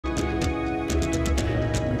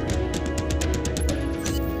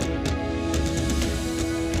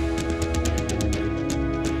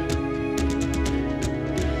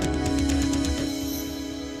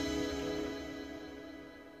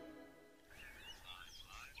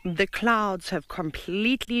The clouds have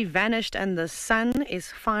completely vanished and the sun is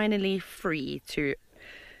finally free to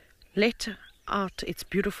let out its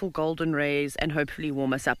beautiful golden rays and hopefully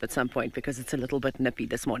warm us up at some point because it's a little bit nippy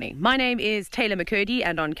this morning. My name is Taylor McCurdy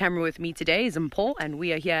and on camera with me today is Paul, and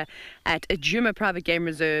we are here at Djuma Private Game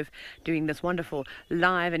Reserve doing this wonderful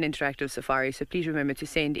live and interactive safari. So please remember to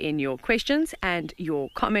send in your questions and your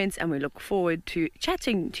comments, and we look forward to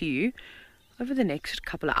chatting to you over the next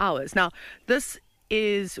couple of hours. Now, this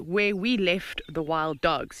is where we left the wild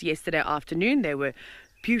dogs yesterday afternoon. They were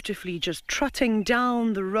beautifully just trotting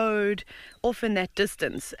down the road off in that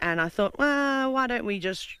distance, and I thought, well, why don't we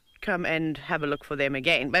just come and have a look for them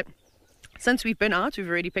again? But since we've been out, we've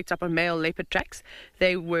already picked up on male leopard tracks.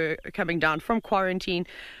 They were coming down from quarantine,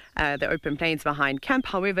 the open plains behind camp.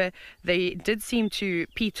 However, they did seem to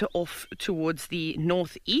peter off towards the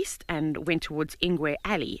northeast and went towards Ingwe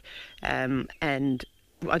Alley, and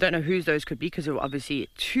I don't know whose those could be because there were obviously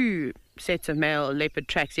two sets of male leopard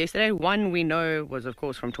tracks yesterday. One we know was, of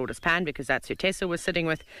course, from Tortoise Pan because that's who Tessa was sitting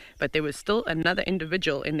with, but there was still another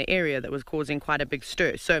individual in the area that was causing quite a big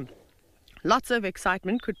stir. So lots of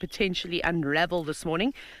excitement could potentially unravel this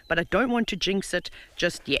morning, but I don't want to jinx it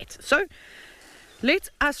just yet. So let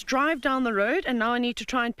us drive down the road, and now I need to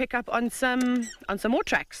try and pick up on some more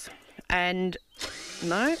tracks. And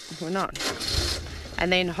no, we're not.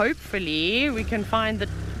 And then hopefully we can find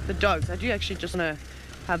the dogs. I do actually just want to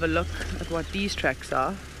have a look at what these tracks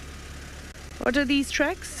are. What are these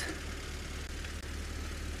tracks?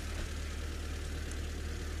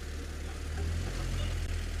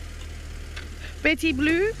 Betty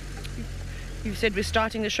Blue, you said we're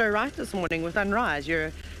starting the show right this morning with Unrise.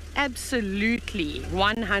 You're absolutely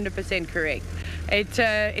 100% correct. It's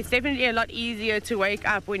definitely a lot easier to wake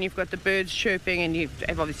up when you've got the birds chirping and you've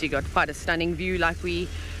obviously got quite a stunning view like we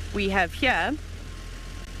have here.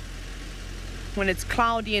 When it's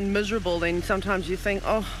cloudy and miserable, then sometimes you think,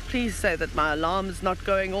 oh, please say that my alarm is not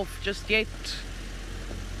going off just yet.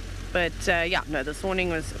 But yeah, no, this morning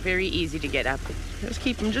was very easy to get up.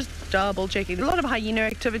 I'm just double checking. A lot of hyena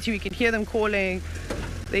activity. We could hear them calling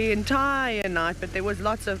the entire night, but there was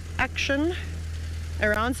lots of action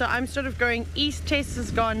around. So I'm sort of going east. Tess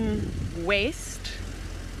has gone west,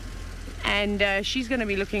 and she's going to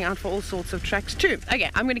be looking out for all sorts of tracks too. Okay,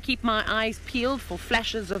 I'm going to keep my eyes peeled for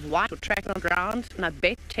flashes of white or track on the ground, and I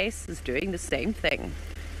bet Tess is doing the same thing.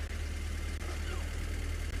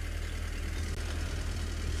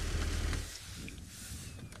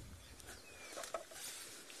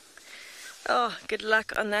 Oh, good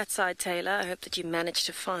luck on that side, Taylor. I hope that you managed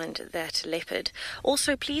to find that leopard.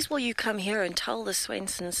 Also, please will you come here and tell the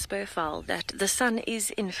Swainson spurfowl that the sun is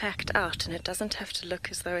in fact out and it doesn't have to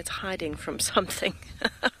look as though it's hiding from something.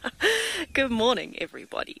 Good morning,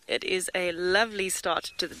 everybody. It is a lovely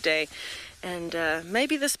start to the day, and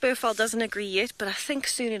maybe the spurfowl doesn't agree yet, but I think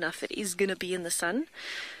soon enough it is going to be in the sun.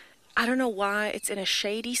 I don't know why it's in a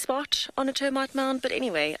shady spot on a termite mound, but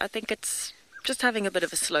anyway, I think it's just having a bit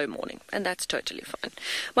of a slow morning, and that's totally fine.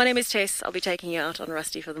 My name is Tess. I'll be taking you out on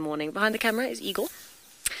Rusty for the morning. Behind the camera is Eagle.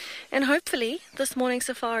 And hopefully this morning's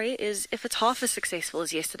safari is, if it's half as successful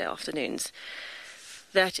as yesterday afternoon's,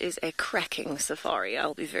 that is a cracking safari.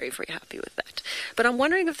 I'll be very, very happy with that. But I'm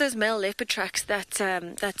wondering if those male leopard tracks that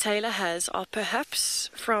Taylor has are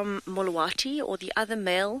perhaps from Molawati or the other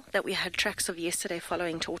male that we had tracks of yesterday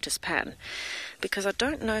following Tortoise Pan. Because I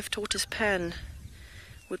don't know if Tortoise Pan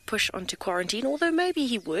would push onto quarantine, although maybe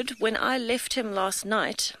he would. When I left him last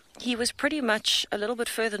night, he was pretty much a little bit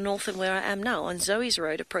further north than where I am now, on Zoe's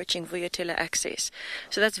Road, approaching Vuyatela Access.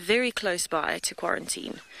 So that's very close by to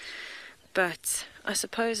quarantine. But I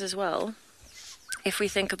suppose as well, if we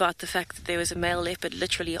think about the fact that there was a male leopard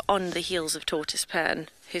literally on the heels of Tortoise Pan,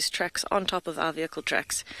 his tracks on top of our vehicle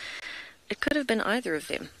tracks, it could have been either of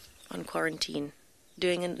them on quarantine,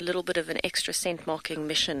 doing a little bit of an extra scent marking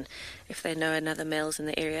mission if they know another male's in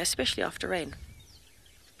the area, especially after rain.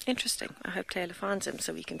 Interesting. I hope Taylor finds him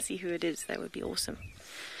so we can see who it is. That would be awesome.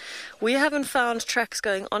 We haven't found tracks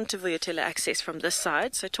going onto Vuyatela Access from this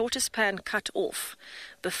side, so Tortoise Pan cut off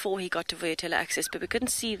before he got to Vuyatela Access, but we couldn't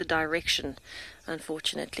see the direction,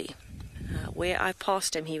 unfortunately. Where I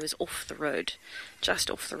passed him, he was off the road, just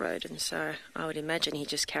off the road, and so I would imagine he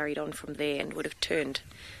just carried on from there and would have turned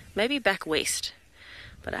maybe back west.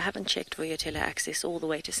 But I haven't checked Vuyatela Access all the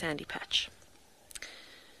way to Sandy Patch.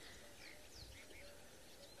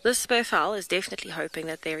 This spurfowl is definitely hoping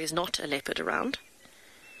that there is not a leopard around.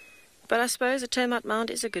 But I suppose a termite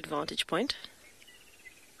mound is a good vantage point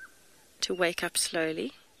to wake up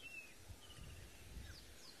slowly.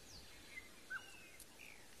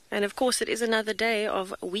 And of course it is another day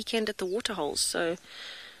of a weekend at the waterholes, so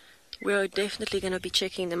We're definitely going to be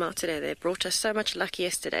checking them out today. They brought us so much luck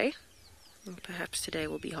yesterday. And perhaps today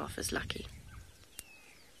will be half as lucky.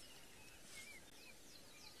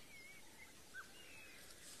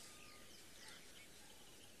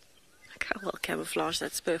 Look how well camouflaged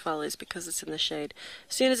that spurfowl is because it's in the shade.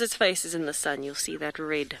 As soon as its face is in the sun, you'll see that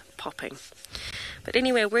red popping. But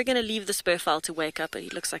anyway, we're going to leave the spurfowl to wake up, but he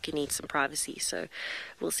looks like he needs some privacy. So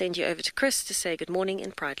we'll send you over to Chris to say good morning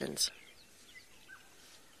in Pridelands.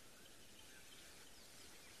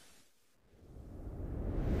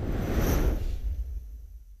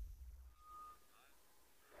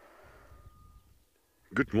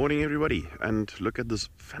 Good morning, everybody, and look at this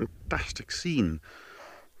fantastic scene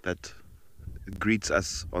that greets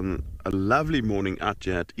us on a lovely morning out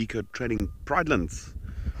here at Eco Training Pridelands.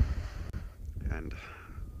 And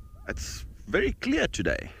it's very clear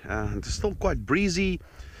today. It's still quite breezy,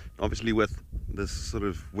 obviously with this sort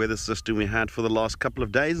of weather system we had for the last couple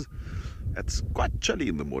of days. It's quite chilly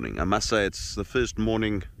in the morning. I must say it's the first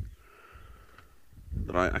morning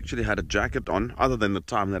that I actually had a jacket on, other than the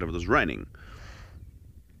time that it was raining.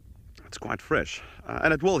 It's quite fresh,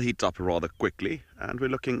 and it will heat up rather quickly, and we're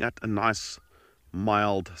looking at a nice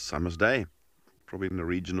mild summer's day, probably in the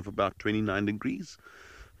region of about 29 degrees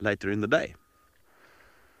later in the day.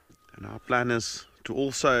 And our plan is to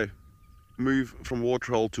also move from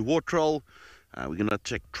waterhole to waterhole. We're going to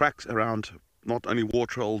check tracks around not only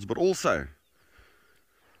waterholes but also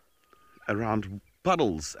around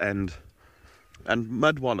puddles and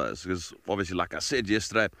mud wallows, because obviously, like I said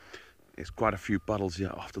yesterday, there's quite a few puddles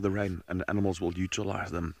here after the rain, and the animals will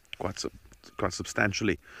utilize them quite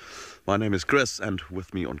substantially. My name is Chris, and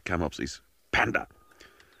with me on Camops is Panda.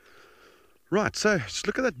 Right, so just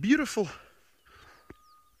look at that beautiful,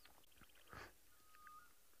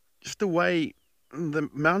 just the way the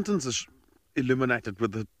mountains are illuminated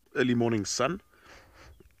with the early morning sun.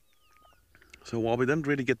 So while we don't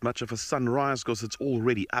really get much of a sunrise because it's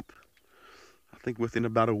already up, I think within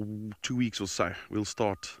about 2 weeks or so we'll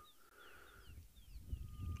start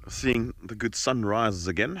seeing the good sunrises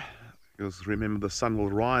again, because remember, the sun will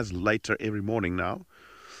rise later every morning now,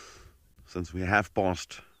 since we have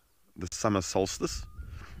passed the summer solstice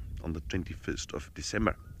on the 21st of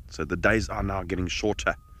December. So the days are now getting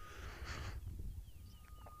shorter,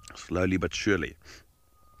 slowly but surely.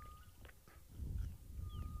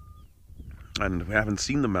 And we haven't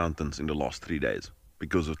seen the mountains in the last 3 days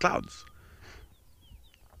because of clouds.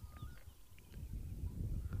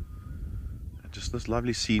 Just this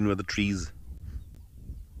lovely scene with the trees,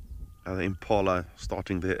 the impala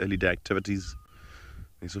starting their early day activities.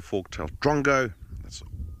 There's a fork-tailed drongo that's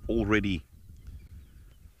already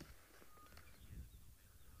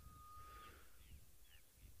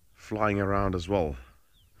flying around as well,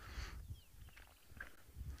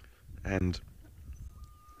 and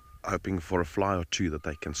hoping for a fly or two that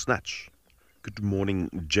they can snatch. Good morning,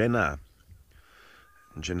 Jenna.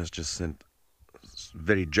 Jenna's just sent,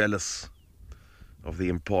 very jealous of the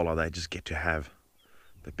impala. They just get to have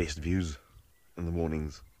the best views in the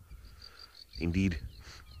mornings. Indeed,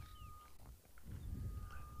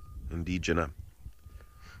 Jenna.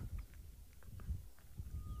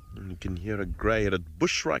 And you can hear a grey-headed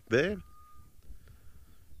bush right there.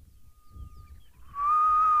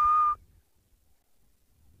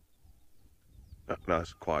 Oh, no,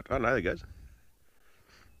 it's quiet. Oh, no, there it goes.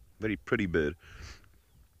 Very pretty bird.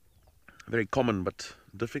 Very common but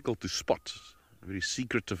difficult to spot. Very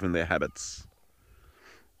secretive in their habits.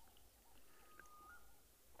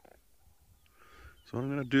 So what I'm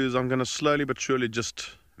going to do is I'm going to slowly but surely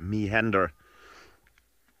just meander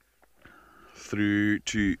through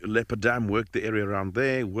to Leopard Dam, work the area around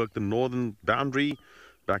there, work the northern boundary,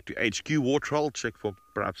 back to HQ waterhole, check for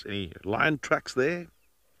perhaps any lion tracks there.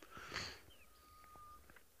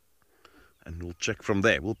 And we'll check from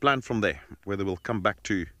there. We'll plan from there whether we'll come back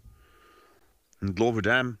to Ndlovu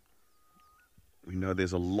Dam. We know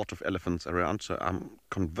there's a lot of elephants around, so I'm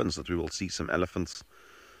convinced that we will see some elephants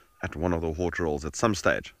at one of the waterholes at some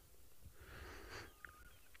stage.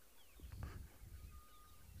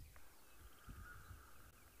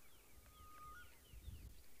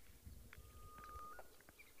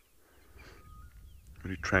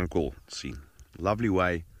 Very tranquil scene. Lovely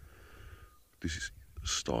way to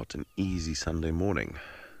start an easy Sunday morning.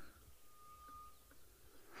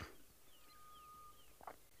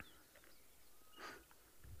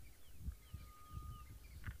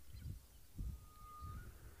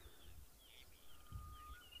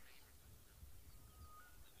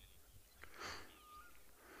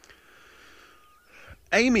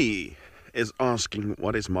 Amy is asking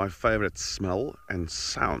what is my favorite smell and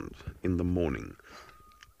sound in the morning.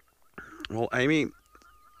 Well, Amy,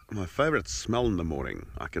 My favorite smell in the morning,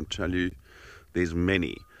 I can tell you, there's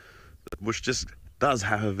many. The bush just does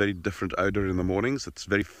have a very different odor in the mornings. It's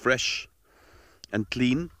very fresh and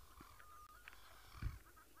clean.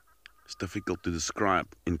 It's difficult to describe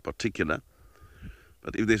in particular.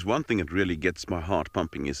 But if there's one thing that really gets my heart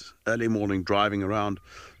pumping is early morning driving around,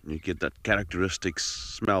 and you get that characteristic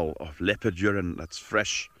smell of leopard urine that's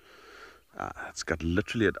fresh. It's got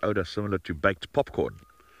literally an odor similar to baked popcorn.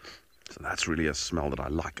 So that's really a smell that I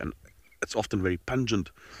like, and it's often very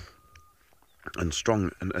pungent and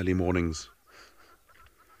strong in early mornings.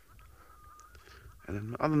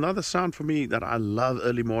 And another sound for me that I love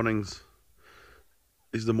early mornings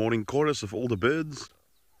is the morning chorus of all the birds.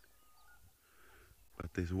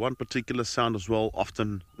 But there's one particular sound as well.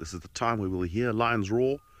 Often this is the time we will hear lions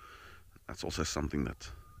roar. That's also something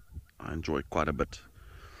that I enjoy quite a bit.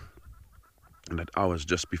 And at hours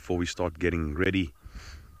just before we start getting ready,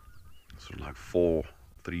 sort of like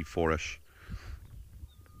 4:ish.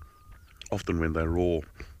 Often when they roar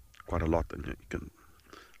quite a lot, and you can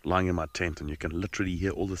lying in my tent and you can literally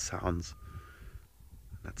hear all the sounds.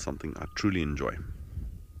 That's something I truly enjoy.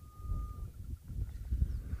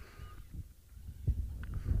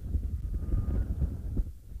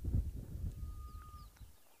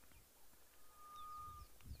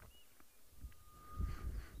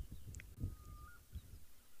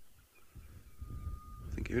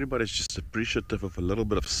 I think everybody's just appreciative of a little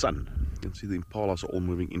bit of sun. You can see the impalas are all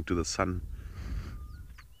moving into the sun.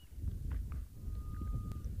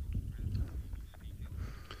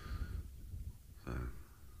 So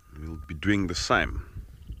we'll be doing the same.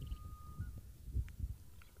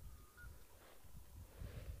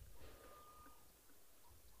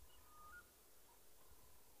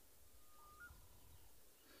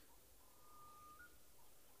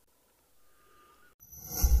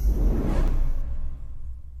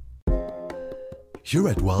 Here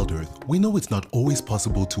at WildEarth, we know it's not always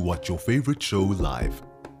possible to watch your favorite show live.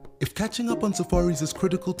 If catching up on safaris is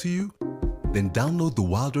critical to you, then download the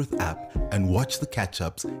WildEarth app and watch the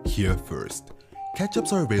catch-ups here first.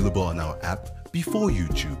 Catch-ups are available on our app before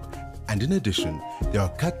YouTube, and in addition, there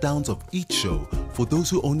are cut-downs of each show for those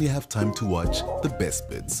who only have time to watch the best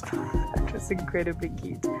bits. That was incredibly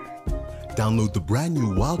cute. Download the brand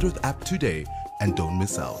new WildEarth app today and don't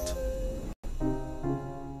miss out.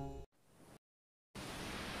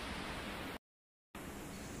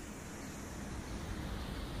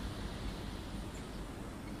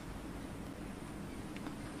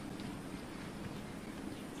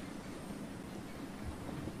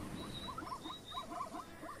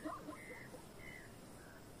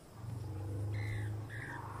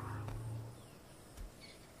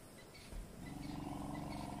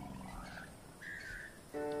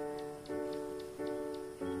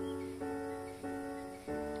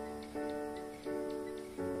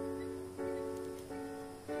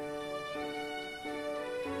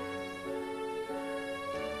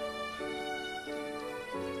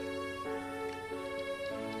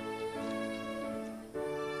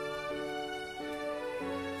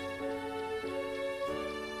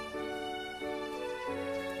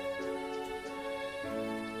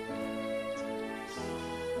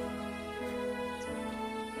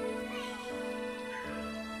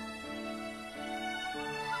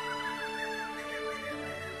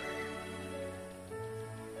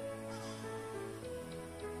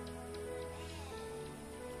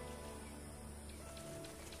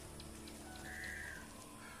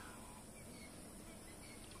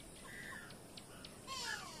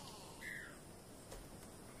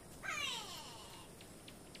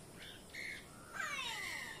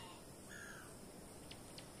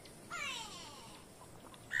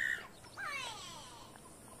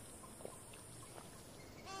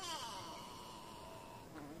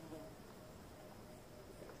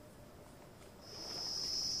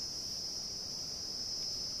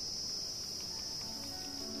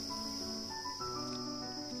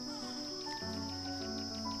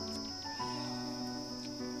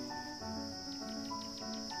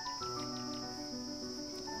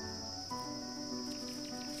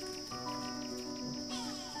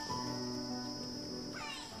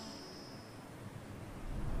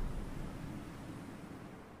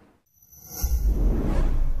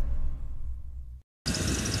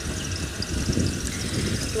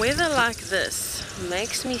 Weather like this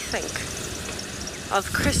makes me think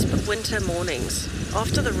of crisp winter mornings.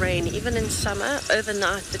 After the rain, even in summer,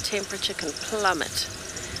 overnight the temperature can plummet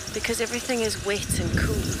because everything is wet and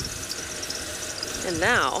cool. And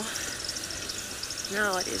now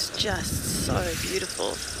it is just so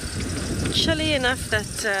beautiful. Chilly enough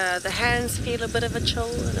that the hands feel a bit of a chill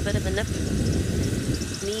and a bit of a nip.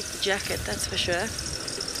 Need the jacket, that's for sure.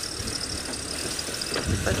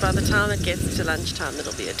 But by the time it gets to lunchtime,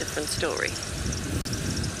 it'll be a different story.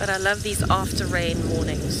 But I love these after rain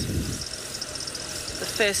mornings. The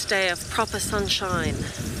first day of proper sunshine.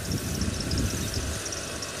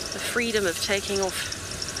 The freedom of taking off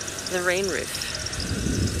the rain roof.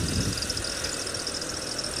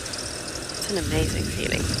 It's an amazing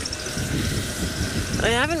feeling. I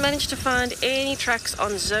haven't managed to find any tracks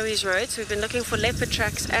on Zoe's road, so we've been looking for leopard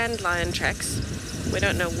tracks and lion tracks. We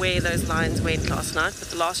don't know where those lions went last night, but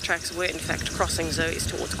the last tracks were in fact crossing Zoe's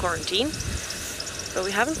towards quarantine. But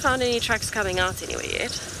we haven't found any tracks coming out anywhere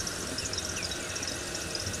yet.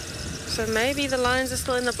 So maybe the lions are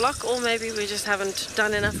still in the block, or maybe we just haven't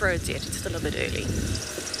done enough roads yet. It's still a bit early.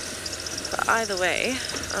 But either way,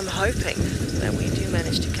 I'm hoping that we do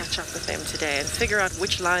manage to catch up with them today and figure out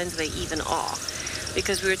which lions they even are.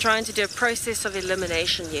 Because we were trying to do a process of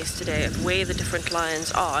elimination yesterday of where the different lions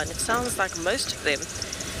are, and it sounds like most of them,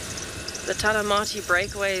 the Talamati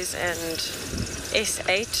breakaways and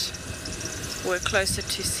S8, were closer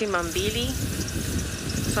to Simambili.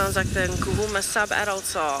 Sounds like the Nkuhuma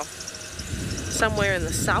sub-adults are somewhere in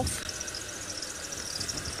the south.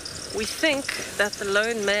 We think that the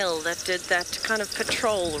lone male that did that kind of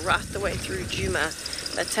patrol right the way through Djuma,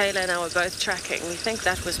 that Taylor and I were both tracking, we think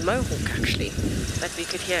that was Mohawk actually, that we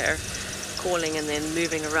could hear calling and then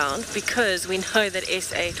moving around, because we know that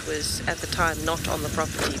S8 was at the time not on the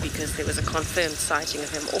property because there was a confirmed sighting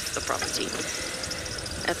of him off the property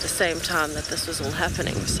at the same time that this was all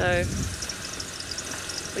happening. So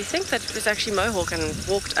we think that it was actually Mohawk and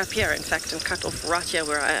walked up here, in fact, and cut off right here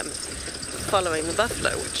where I am, following the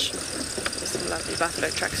buffalo, which there's some lovely buffalo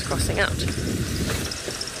tracks crossing out.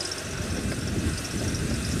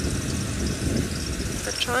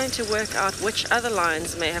 But trying to work out which other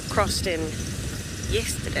lions may have crossed in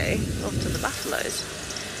yesterday after the buffaloes,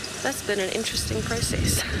 that's been an interesting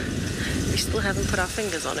process. We still haven't put our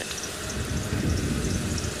fingers on it.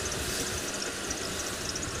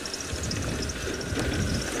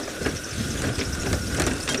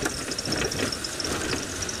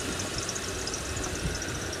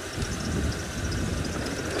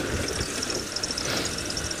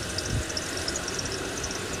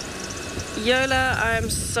 Yola, I'm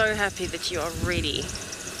so happy that you are ready.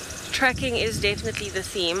 Tracking is definitely the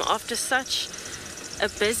theme. After such a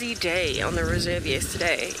busy day on the reserve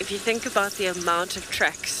yesterday, if you think about the amount of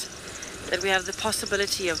tracks that we have the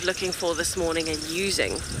possibility of looking for this morning and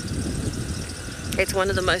using, it's one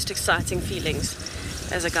of the most exciting feelings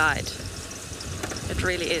as a guide. It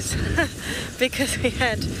really is. Because we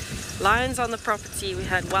had lions on the property, we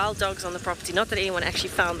had wild dogs on the property. Not that anyone actually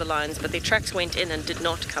found the lions, but their tracks went in and did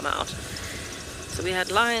not come out. So we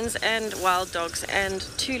had lions and wild dogs and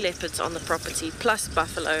 2 leopards on the property, plus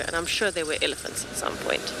buffalo, and I'm sure there were elephants at some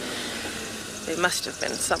point. There must have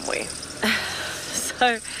been somewhere.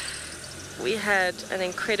 So we had an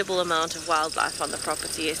incredible amount of wildlife on the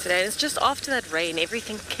property yesterday, and it's just after that rain,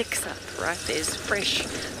 everything kicks up, right? There's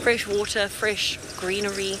fresh water, fresh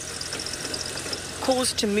greenery,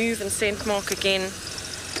 cause to move and scent mark again.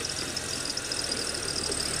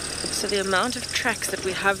 So the amount of tracks that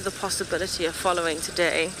we have the possibility of following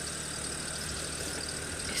today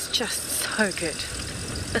is just so good.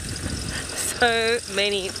 So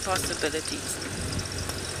many possibilities.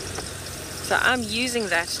 So I'm using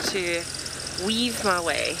that to weave my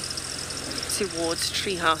way towards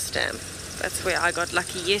Treehouse Dam. That's where I got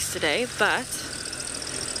lucky yesterday, but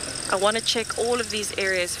I want to check all of these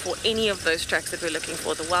areas for any of those tracks that we're looking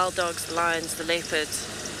for. The wild dogs, the lions, the leopards.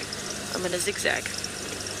 I'm going to zigzag.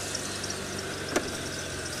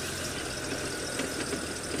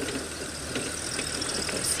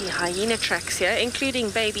 Hyena tracks here, including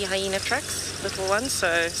baby hyena tracks, little ones,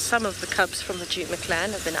 so some of the cubs from the Djuma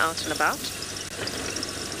clan have been out and about.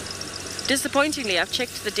 Disappointingly, I've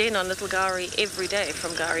checked the den on Little Gowrie every day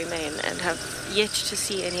from Gowrie Main and have yet to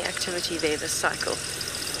see any activity there this cycle.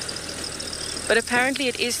 But apparently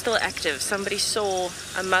it is still active. Somebody saw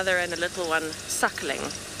a mother and a little one suckling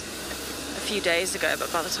a few days ago,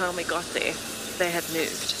 but by the time we got there, they had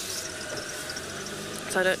moved.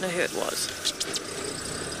 So I don't know who it was.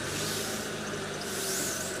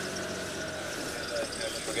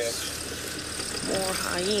 More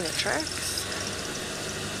hyena tracks.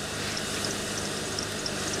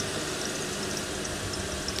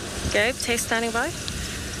 Gabe, test standing by.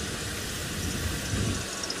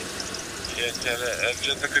 Yeah,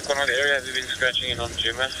 just a quick one on the area. Have you been scratching in on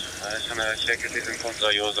Djuma? I just want to check if these informs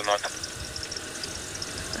are yours or not.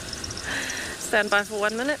 Stand by for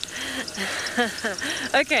 1 minute.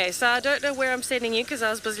 Okay, so I don't know where I'm sending you because I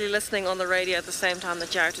was busy listening on the radio at the same time that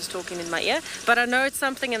Jared was talking in my ear, but I know it's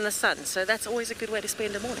something in the sun, so that's always a good way to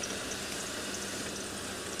spend a morning.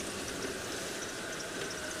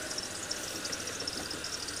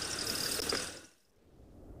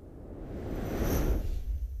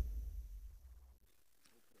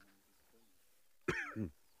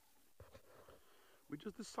 we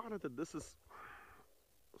just decided that this is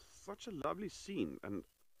such a lovely scene, and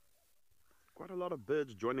quite a lot of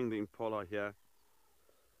birds joining the impala here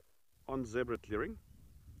on zebra clearing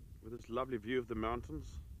with this lovely view of the mountains.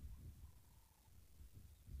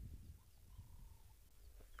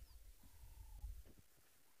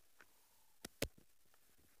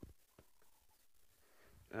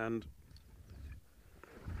 And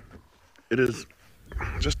it is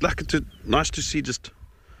just nice to see just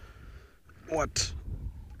what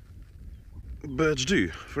birds do.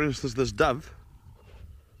 For instance, this dove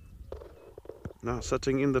now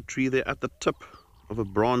sitting in the tree there at the tip of a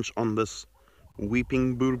branch on this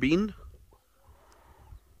weeping bourbeen,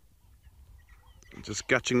 just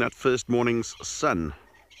catching that first morning's sun.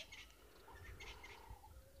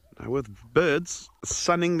 Now with birds,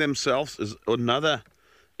 sunning themselves is another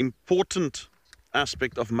important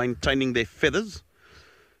aspect of maintaining their feathers,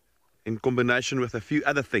 in combination with a few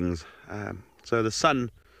other things. So the sun,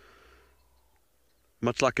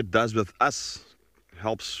 much like it does with us,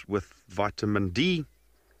 helps with vitamin D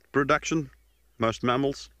production, most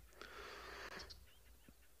mammals.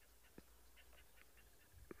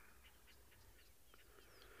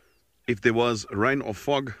 If there was rain or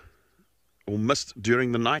fog or mist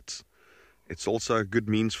during the night, it's also a good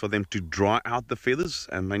means for them to dry out the feathers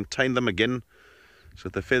and maintain them again, so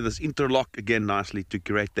the feathers interlock again nicely to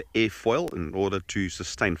create the airfoil in order to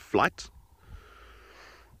sustain flight.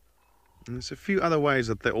 And there's a few other ways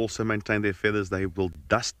that they also maintain their feathers. They will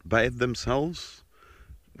dust bathe themselves,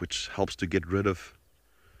 which helps to get rid of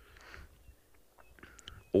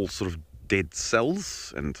all sort of dead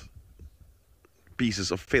cells and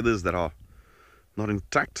pieces of feathers that are not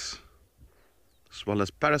intact, as well as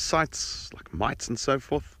parasites like mites and so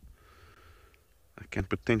forth. They can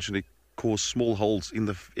potentially cause small holes in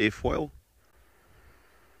the airfoil.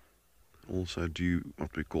 Also do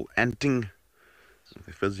what we call anting.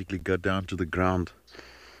 They physically go down to the ground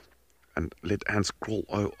and let ants crawl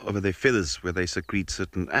over their feathers, where they secrete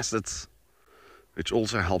certain acids, which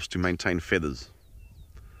also helps to maintain feathers.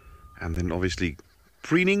 And then obviously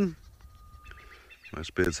preening.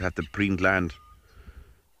 Most birds have the preen gland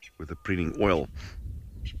with the preening oil,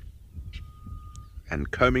 and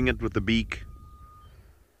combing it with the beak,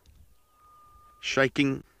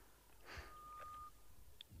 shaking,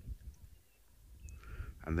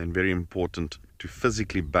 and then very important to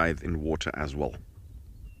physically bathe in water as well,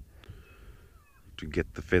 to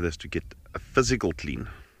get the feathers to get a physical clean.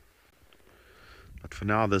 But for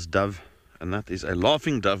now, this dove, and that is a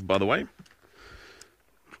laughing dove, by the way.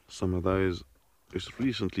 Some of those just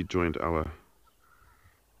recently joined our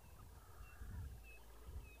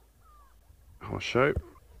show.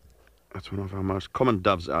 That's one of our most common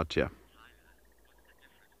doves out here.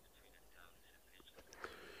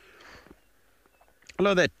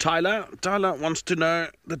 Hello there, Tyler. Tyler wants to know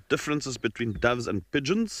the differences between doves and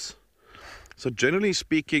pigeons. So generally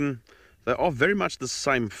speaking, they are very much the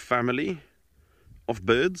same family of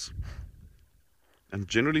birds. And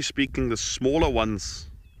generally speaking, the smaller ones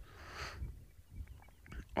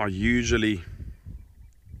are usually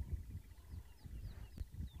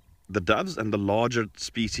the doves, and the larger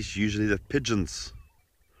species usually the pigeons.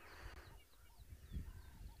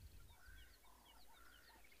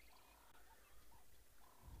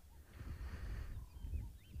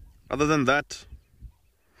 Other than that,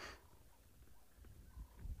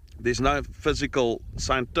 there's no physical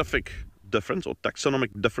scientific difference or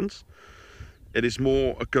taxonomic difference. It is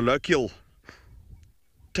more a colloquial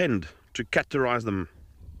tend to categorize them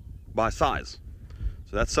by size.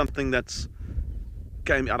 So that's something that's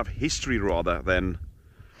came out of history rather than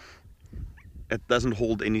it doesn't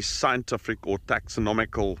hold any scientific or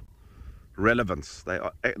taxonomical relevance. They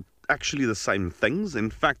are actually the same things. In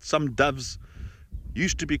fact, some doves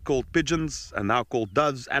used to be called pigeons and now called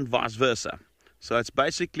doves, and vice versa. So it's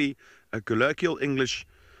basically a colloquial English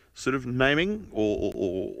sort of naming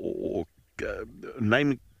or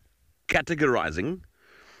name categorizing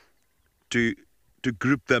to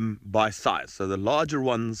group them by size. So the larger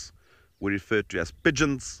ones were referred to as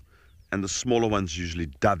pigeons, and the smaller ones usually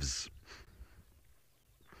doves.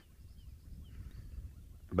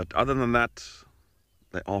 But other than that,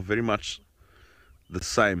 they are very much the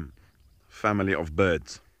same family of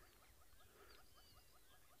birds.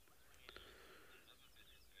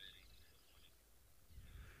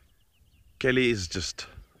 Kelly is just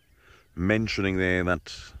mentioning there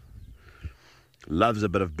that loves a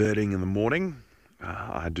bit of birding in the morning.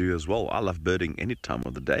 I do as well. I love birding any time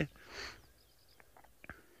of the day.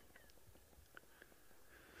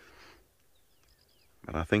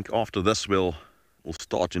 But I think after this we'll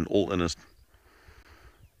start in all earnest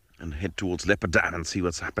and head towards Leopard Dam and see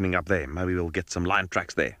what's happening up there. Maybe we'll get some lion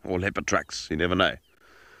tracks there, or leopard tracks, you never know.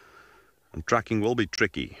 And tracking will be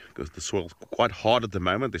tricky because the soil's quite hard at the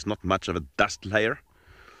moment. There's not much of a dust layer.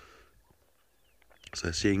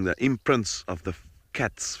 So seeing the imprints of the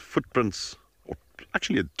cat's footprints, or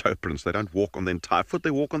actually toe prints, they don't walk on the entire foot,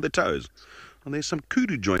 they walk on their toes. And there's some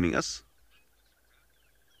kudu joining us.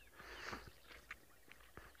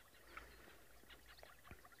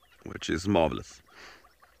 Which is marvelous.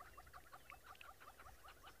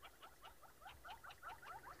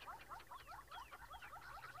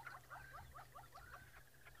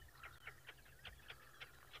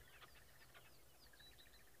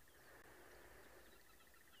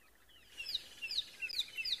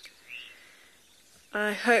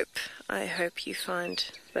 I hope you find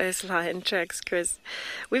those lion tracks, Chris.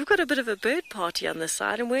 We've got a bit of a bird party on this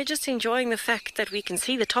side, and we're just enjoying the fact that we can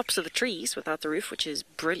see the tops of the trees without the roof, which is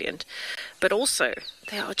brilliant. But also,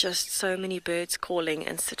 there are just so many birds calling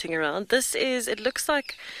and sitting around. It looks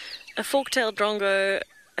like a fork-tailed drongo,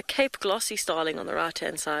 a Cape glossy starling on the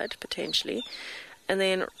right-hand side, potentially. And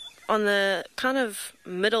then on the kind of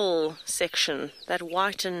middle section, that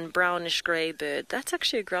white and brownish grey bird, that's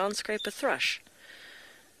actually a ground scraper thrush.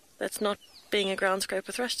 That's not being a ground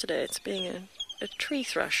scraper thrush today, it's being a tree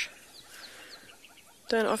thrush.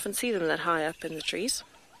 Don't often see them that high up in the trees.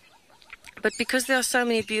 But because there are so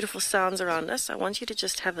many beautiful sounds around us, I want you to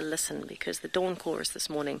just have a listen, because the dawn chorus this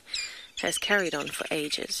morning has carried on for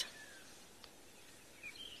ages.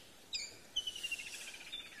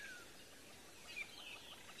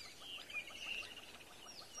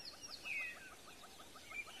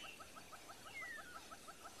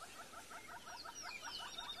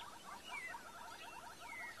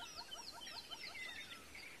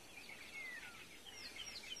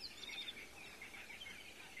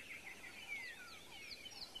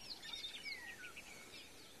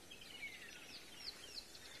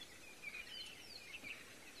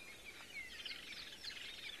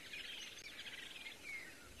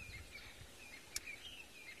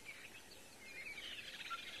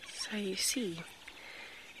 So you see,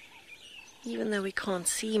 even though we can't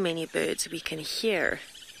see many birds, we can hear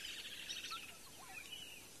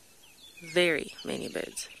very many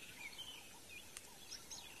birds.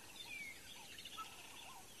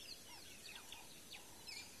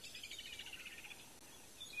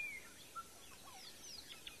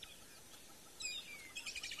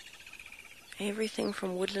 Everything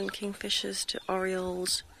from woodland kingfishers to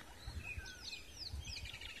orioles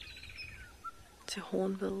to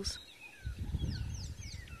hornbills,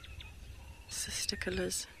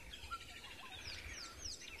 cisticolas.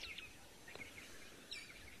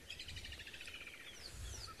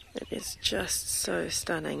 It is just so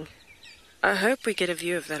stunning. I hope we get a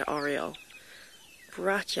view of that oriole.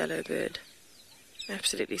 Bright yellow bird.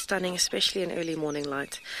 Absolutely stunning, especially in early morning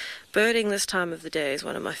light. Birding this time of the day is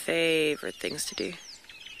one of my favorite things to do.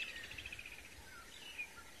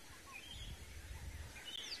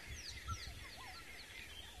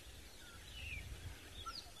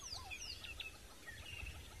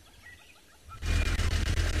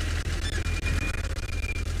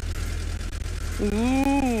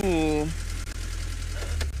 Ooh.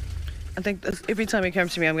 I think every time he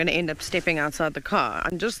comes to me, I'm going to end up stepping outside the car.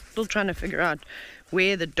 I'm just still trying to figure out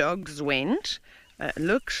where the dogs went. It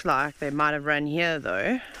looks like they might have run here,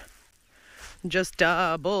 though. Just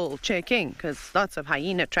double checking, because lots of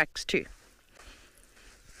hyena tracks too.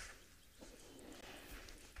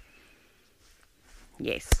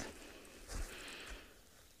 Yes.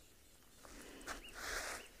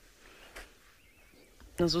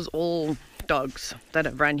 This was all dogs that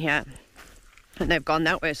have run here, and they've gone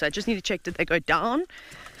that way. So I just need to check, did they go down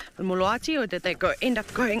the Mulwati, or did they end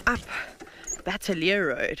up going up Battalier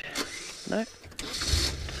Road? No.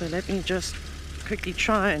 So let me just quickly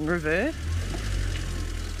try and revert.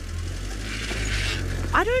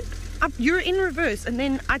 You're in reverse, and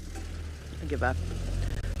then I give up.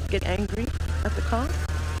 Get angry at the car.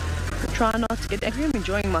 Try not to get angry. I'm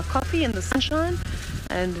enjoying my coffee in the sunshine,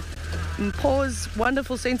 and Paul's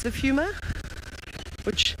wonderful sense of humor,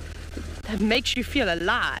 which makes you feel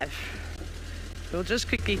alive. We'll just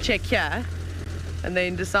quickly check here and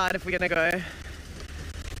then decide if we're going to go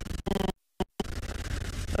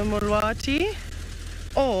Mulwati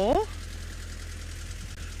or...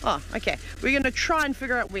 Oh, okay. We're going to try and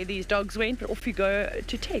figure out where these dogs went, but off you go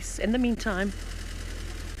to Tess in the meantime.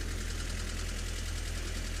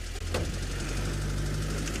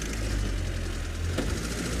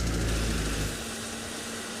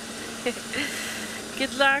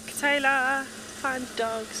 Good luck, Taylor. Find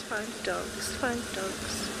dogs, find dogs, find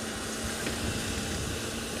dogs.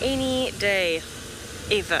 Any day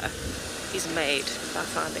ever is made by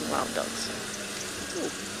finding wild dogs.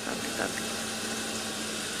 Ooh, bumpy, bumpy.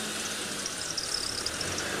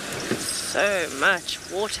 So much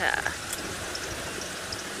water.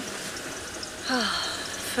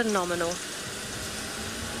 Phenomenal.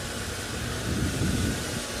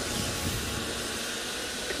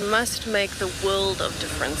 It must make the world of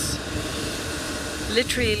difference.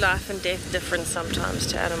 Literally life and death difference sometimes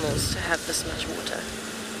to animals to have this much water.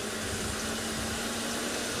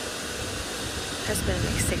 It has been an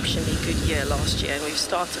exceptionally good year last year, and we've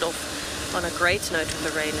started off on a great note with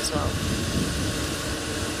the rain as well.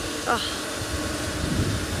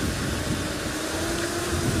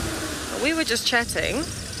 We were just chatting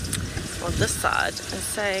on this side and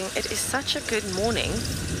saying it is such a good morning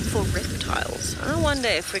for reptiles. I wonder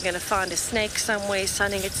if we're going to find a snake somewhere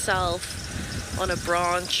sunning itself on a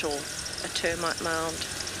branch or a termite mound,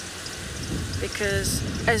 because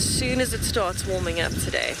as soon as it starts warming up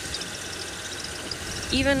today,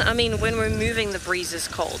 even, I mean, when we're moving, the breeze is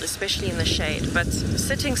cold, especially in the shade, but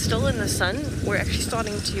sitting still in the sun, we're actually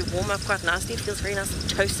starting to warm up quite nicely. It feels very nice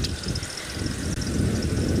and toasty.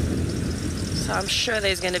 So I'm sure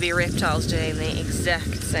there's going to be reptiles doing the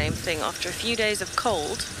exact same thing. After a few days of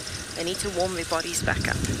cold, they need to warm their bodies back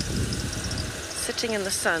up. Sitting in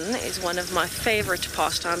the sun is one of my favorite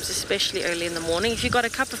pastimes, especially early in the morning. If you've got a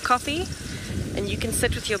cup of coffee and you can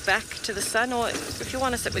sit with your back to the sun, or if you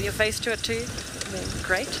want to sit with your face to it too, then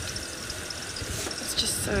great. It's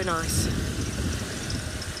just so nice.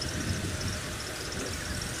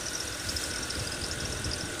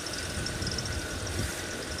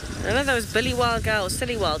 I don't know if that was Billy Wild Guy or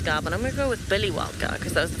Silly Wild Guy, but I'm going to go with Billy Wild Guy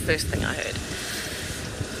because that was the first thing I heard.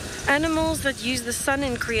 Animals that use the sun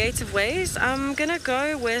in creative ways, I'm going to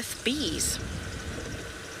go with bees.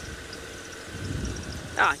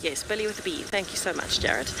 Ah, yes, Billy with the bee. Thank you so much,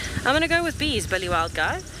 Jared. I'm going to go with bees, Billy Wild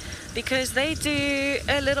Guy, because they do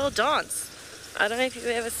a little dance. I don't know if you've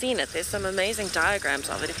ever seen it. There's some amazing diagrams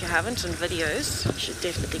of it. If you haven't, on videos, you should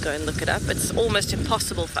definitely go and look it up. It's almost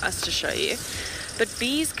impossible for us to show you. But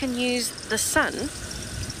bees can use the sun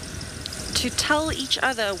to tell each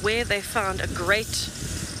other where they found a great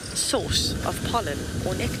source of pollen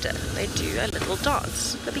or nectar. They do a little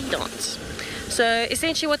dance, the bee dance. So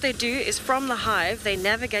essentially what they do is from the hive, they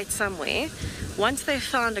navigate somewhere. Once they've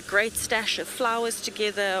found a great stash of flowers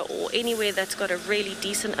together or anywhere that's got a really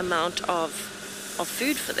decent amount of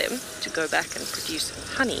food for them to go back and produce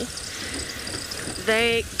honey,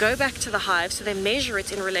 they go back to the hive. So they measure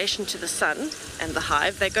it in relation to the sun and the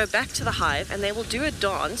hive. They go back to the hive and they will do a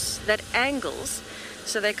dance that angles.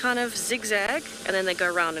 So they kind of zigzag and then they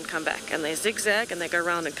go around and come back, and they zigzag and they go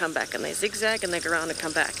around and come back, and they zigzag and they go around and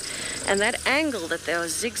come back. And that angle that they are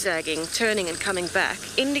zigzagging, turning and coming back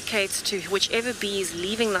indicates to whichever bee is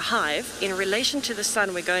leaving the hive, in relation to the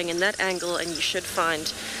sun, we're going in that angle, and you should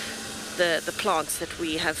find the plants that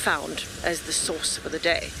we have found as the source for the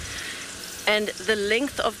day. And the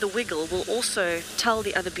length of the wiggle will also tell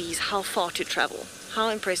the other bees how far to travel. How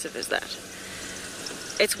impressive is that?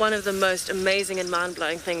 It's one of the most amazing and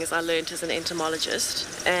mind-blowing things I learned as an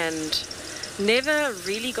entomologist, and never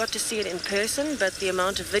really got to see it in person, but the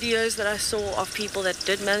amount of videos that I saw of people that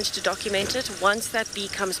did manage to document it, once that bee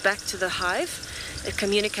comes back to the hive, it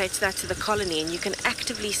communicates that to the colony, and you can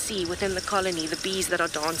actively see within the colony the bees that are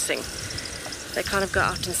dancing. They kind of go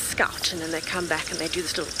out and scout, and then they come back and they do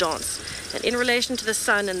this little dance. And in relation to the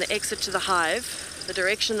sun and the exit to the hive, the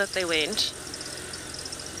direction that they went,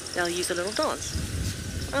 they'll use a little dance.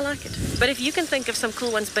 I like it. But if you can think of some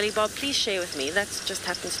cool ones, Billy Bob, please share with me. That just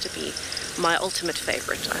happens to be my ultimate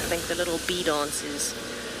favorite. I think the little bee dance is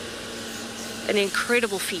an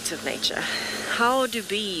incredible feat of nature. How do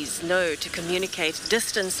bees know to communicate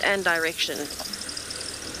distance and direction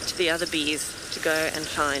to the other bees to go and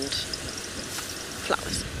find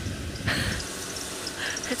flowers?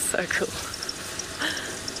 It's so cool.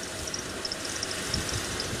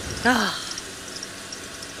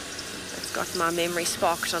 It's got my memory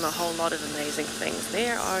sparked on a whole lot of amazing things.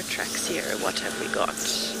 There are tracks here. What have we got?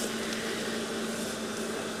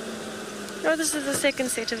 Oh, this is the second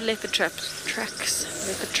set of leopard tracks.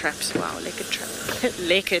 Leopard traps. Wow, leopard trap.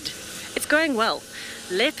 Leopard. It's going well.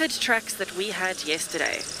 Leopard tracks that we had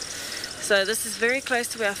yesterday. So this is very close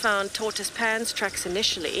to where I found tortoise Pan's tracks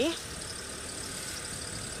initially.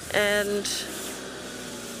 And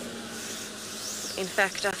in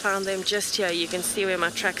fact, I found them just here. You can see where my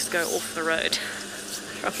tracks go off the road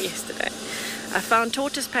from yesterday. I found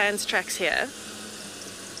tortoise Pan's tracks here,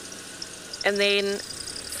 and then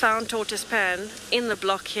found tortoise Pan in the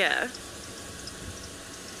block here,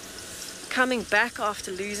 coming back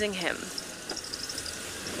after losing him.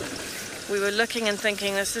 we were looking and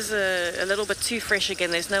thinking this is a little bit too fresh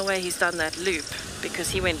again. There's no way he's done that loop,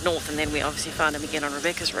 because he went north and then we obviously found him again on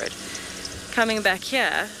Rebecca's Road. Coming back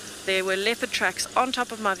here, there were leopard tracks on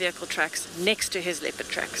top of my vehicle tracks next to his leopard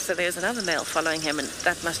tracks. So there's another male following him, and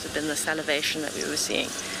that must have been the salivation that we were seeing.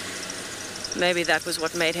 Maybe that was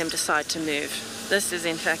what made him decide to move. This is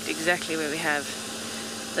in fact exactly where we have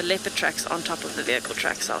the leopard tracks on top of the vehicle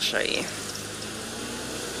tracks. I'll show you.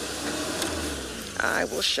 I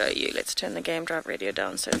will show you. Let's turn the game drive radio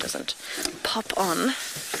down so it doesn't pop on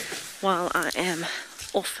while I am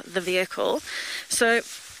off the vehicle. So,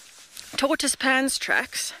 Tortoise Pan's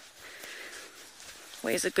tracks.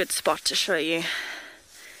 Where's a good spot to show you?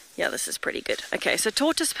 Yeah, this is pretty good. Okay, so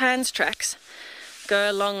Tortoise Pan's tracks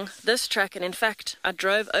go along this track, and in fact, I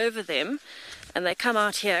drove over them, and they come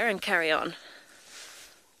out here and carry on.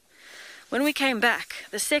 When we came back,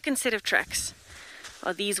 the second set of tracks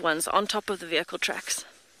are these ones on top of the vehicle tracks.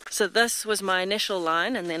 So this was my initial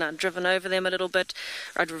line, and then I'd driven over them a little bit,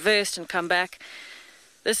 I'd reversed and come back.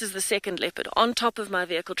 This is the second leopard on top of my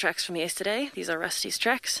vehicle tracks from yesterday. These are Rusty's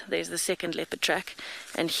tracks. There's the second leopard track,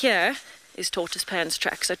 and here is Tortoise Pan's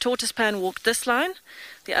track. So Tortoise Pan walked this line,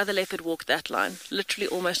 the other leopard walked that line, literally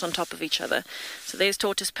almost on top of each other. So there's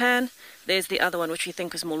Tortoise Pan, there's the other one which we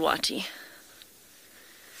think is Mulwati.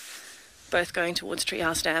 Both going towards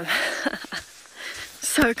Treehouse Dam.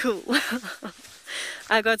 So cool.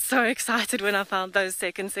 I got so excited when I found those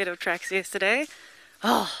second set of tracks yesterday.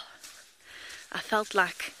 Oh, I felt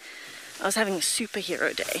like I was having a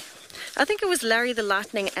superhero day. I think it was Larry the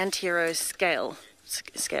Lightning Antihero Snail.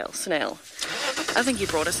 I think he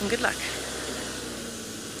brought us some good luck.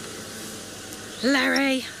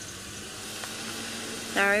 Larry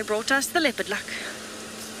brought us the leopard luck.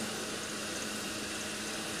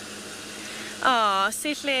 Aw,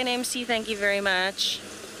 Sihle and MC, thank you very much.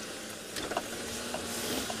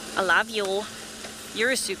 I love you.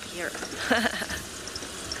 You're a superhero.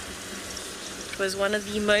 It was one of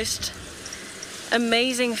the most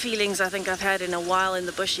amazing feelings I think I've had in a while in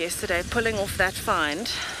the bush yesterday, pulling off that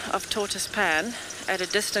find of Tortoise Pan at a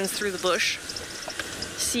distance through the bush,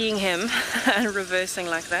 seeing him and reversing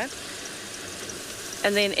like that.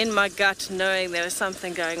 And then in my gut knowing there was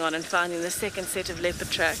something going on and finding the second set of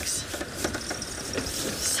leopard tracks.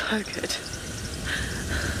 So good.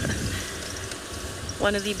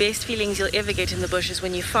 One of the best feelings you'll ever get in the bush is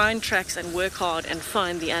when you find tracks and work hard and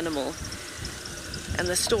find the animal, and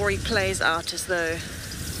the story plays out as though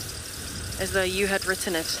you had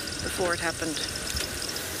written it before it happened.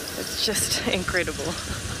 It's just incredible.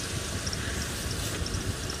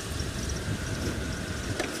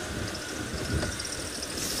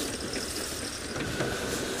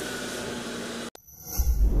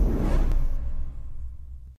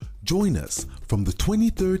 Join us from the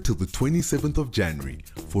 23rd till the 27th of January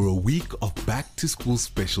for a week of back-to-school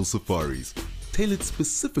special safaris tailored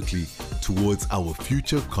specifically towards our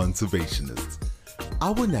future conservationists.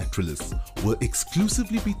 Our naturalists will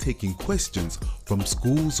exclusively be taking questions from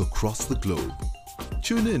schools across the globe.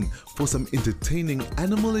 Tune in for some entertaining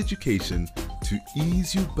animal education to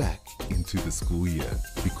ease you back into the school year,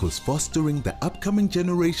 because fostering the upcoming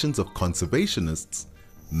generations of conservationists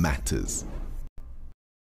matters.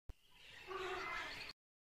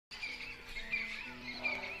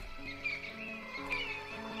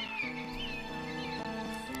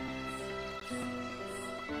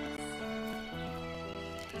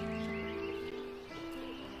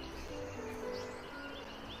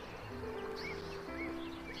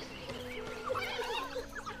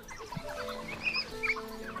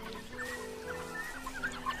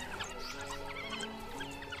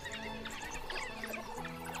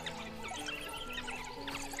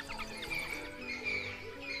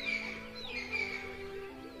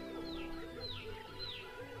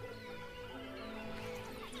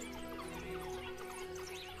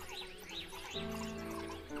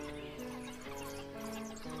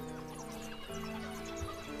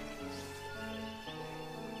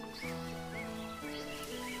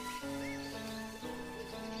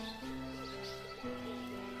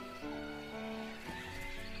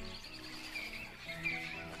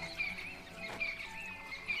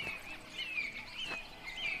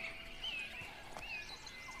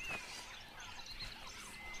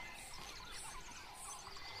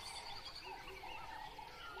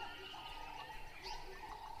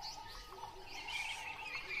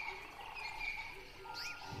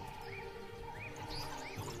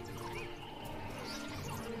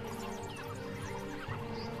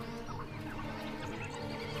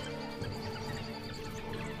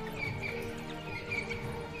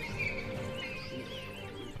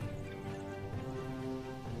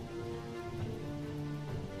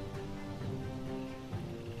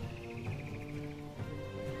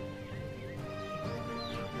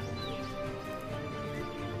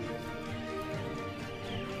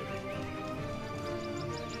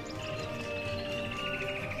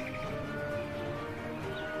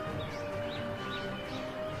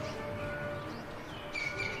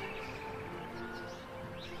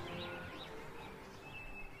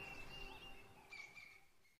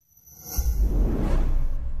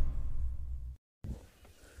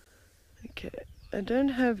 I don't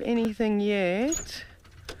have anything yet.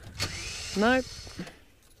 Nope.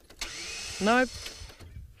 Nope.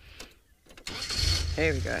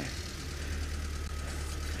 There we go.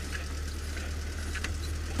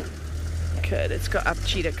 Okay, let's go up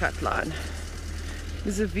Cheetah Cut line.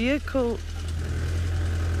 There's a vehicle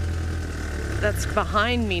that's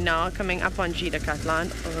behind me now, coming up on Cheetah Cut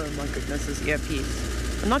line. Oh my goodness, this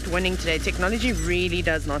earpiece. I'm not winning today. Technology really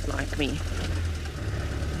does not like me.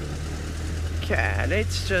 Okay,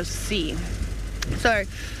 let's just see. So,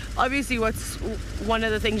 obviously what's one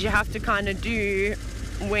of the things you have to kind of do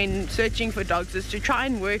when searching for dogs is to try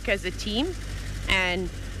and work as a team. And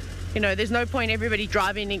you know, there's no point everybody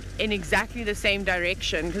driving in exactly the same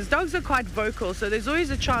direction, because dogs are quite vocal, so there's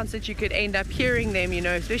always a chance that you could end up hearing them, you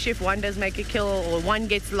know, especially if one does make a kill or one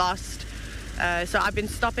gets lost. So I've been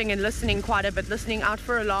stopping and listening quite a bit, listening out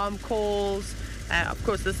for alarm calls, of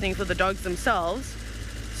course listening for the dogs themselves.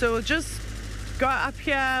 So we'll just go up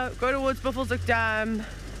here, go towards Buffelshoek Dam,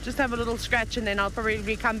 just have a little scratch, and then I'll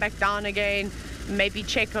probably come back down again, maybe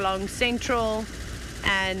check along Central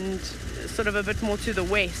and sort of a bit more to the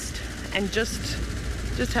west, and just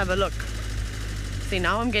have a look. See,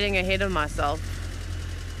 now I'm getting ahead of myself.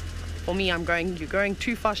 For me, I'm going, you're going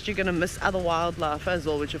too fast, you're going to miss other wildlife as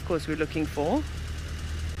well, which of course we're looking for.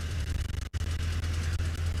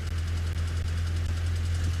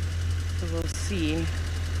 So we'll see.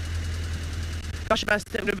 Gosh,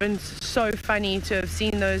 it would have been so funny to have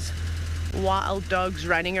seen those wild dogs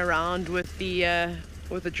running around with the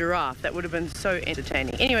giraffe. That would have been so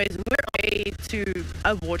entertaining. Anyways, we're away to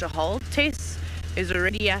a waterhole. Tess is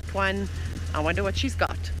already at one. I wonder what she's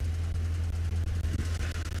got.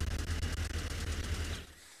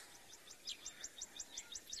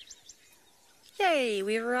 Yay,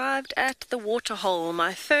 we arrived at the waterhole.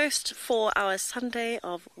 My first for our Sunday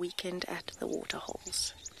of weekend at the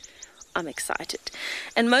waterholes. I'm excited.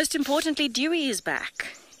 And most importantly, Dewey is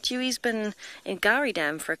back. Dewey's been in Gowrie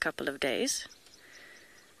Dam for a couple of days.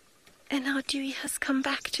 And now Dewey has come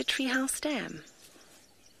back to Treehouse Dam.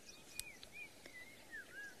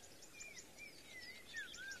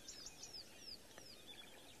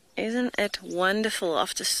 Isn't it wonderful,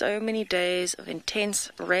 after so many days of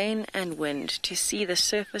intense rain and wind, to see the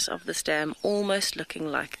surface of this dam almost looking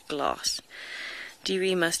like glass?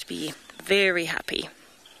 Dewey must be very happy.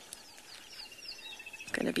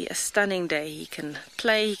 It's going to be a stunning day. He can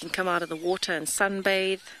play, he can come out of the water and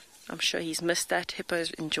sunbathe. I'm sure he's missed that.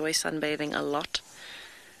 Hippos enjoy sunbathing a lot.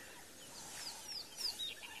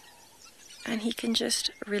 And he can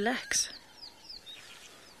just relax.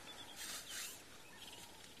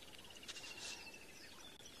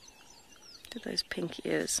 Look at those pink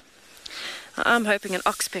ears. I'm hoping an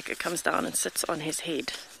oxpecker comes down and sits on his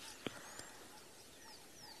head.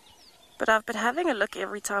 But I've been having a look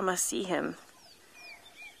every time I see him.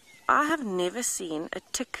 I have never seen a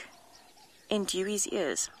tick in Dewey's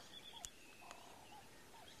ears.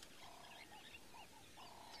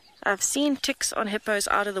 I've seen ticks on hippos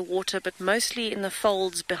out of the water, but mostly in the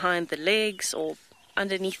folds behind the legs or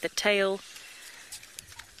underneath the tail,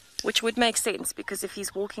 which would make sense because if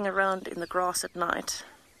he's walking around in the grass at night,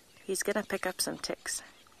 he's going to pick up some ticks.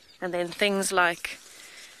 And then things like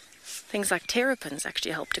terrapins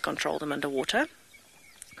actually help to control them underwater.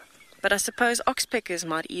 But I suppose oxpeckers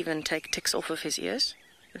might even take ticks off of his ears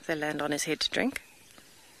if they land on his head to drink.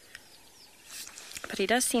 But he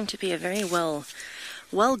does seem to be a very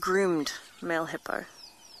well-groomed male hippo.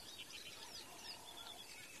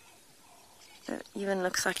 It even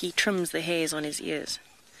looks like he trims the hairs on his ears.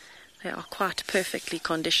 They are quite perfectly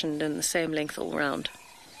conditioned and the same length all round.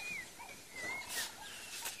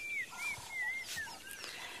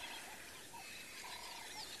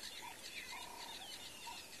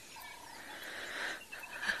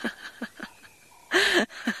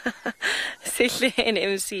 Sihle and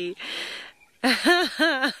MC.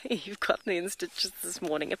 You've gotten the stitches this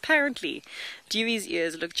morning. Apparently, Dewey's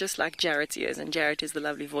ears look just like Jarrett's ears, and Jarrett is the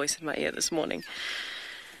lovely voice in my ear this morning.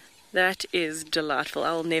 That is delightful.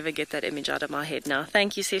 I'll never get that image out of my head now.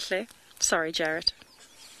 Thank you, Sihle. Sorry, Jarrett.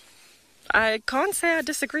 I can't say I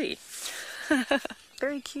disagree.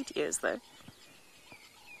 Very cute ears, though.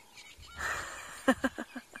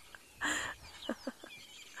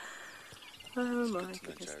 Oh my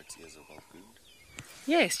goodness. Jarrett's ears are well groomed.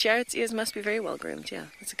 Yes, Jarrett's ears must be very well groomed, yeah.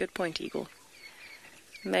 That's a good point, Eagle.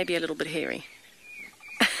 Maybe a little bit hairy.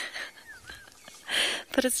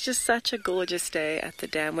 But it's just such a gorgeous day at the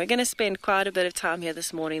dam. We're going to spend quite a bit of time here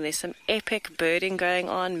this morning. There's some epic birding going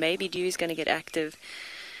on. Maybe Dewey's going to get active.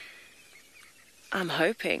 I'm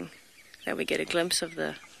hoping that we get a glimpse of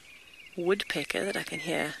the woodpecker that I can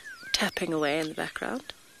hear tapping away in the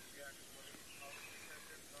background.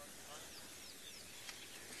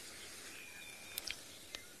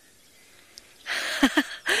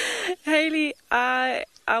 I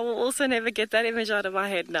will also never get that image out of my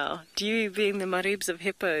head now. Dewey being the maribs of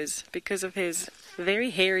hippos because of his very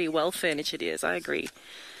hairy, well-furnitured ears. I agree.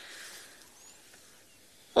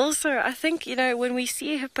 Also, I think, when we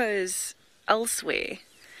see hippos elsewhere,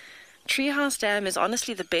 Treehouse Dam is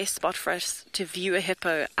honestly the best spot for us to view a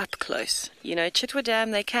hippo up close. Chitwa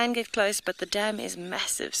Dam, they can get close, but the dam is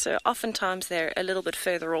massive, so oftentimes they're a little bit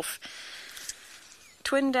further off.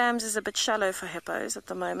 Twin Dams is a bit shallow for hippos at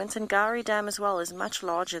the moment, and Gowrie Dam as well is much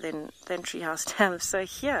larger than Treehouse Dam. So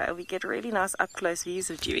here we get really nice up-close views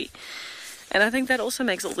of Dewey. And I think that also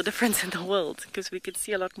makes all the difference in the world, because we could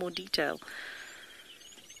see a lot more detail.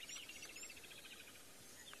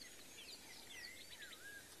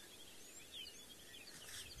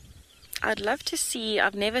 I'd love to see,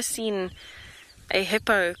 I've never seen a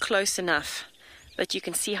hippo close enough that you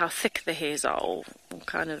can see how thick the hairs are, or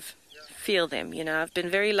kind of feel them. I've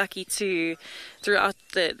been very lucky to, throughout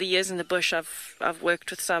the years in the bush, I've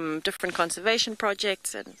worked with some different conservation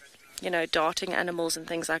projects and, darting animals and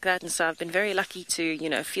things like that. And so I've been very lucky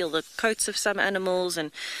to, feel the coats of some animals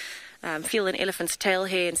and feel an elephant's tail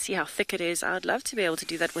hair and see how thick it is. I'd love to be able to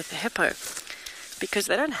do that with the hippo, because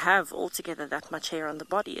they don't have altogether that much hair on the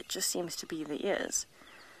body. It just seems to be the ears.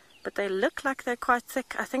 But they look like they're quite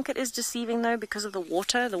thick. I think it is deceiving though because of the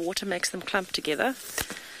water. The water makes them clump together.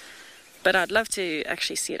 But I'd love to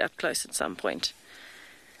actually see it up close at some point.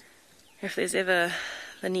 If there's ever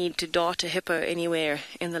the need to dart a hippo anywhere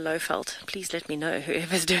in the Lowveld, please let me know,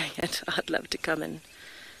 whoever's doing it. I'd love to come in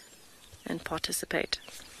and participate.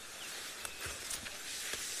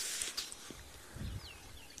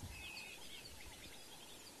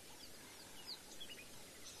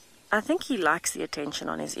 I think he likes the attention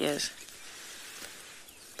on his ears.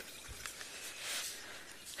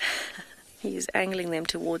 He's angling them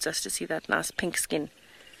towards us to see that nice pink skin.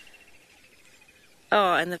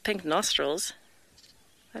 Oh, and the pink nostrils.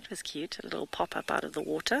 That was cute, a little pop-up out of the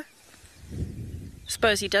water. I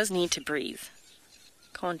suppose he does need to breathe.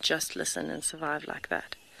 Can't just listen and survive like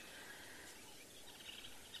that.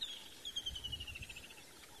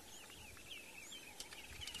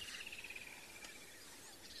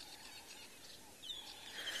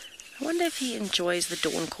 I wonder if he enjoys the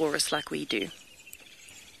dawn chorus like we do.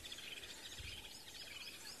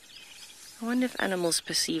 I wonder if animals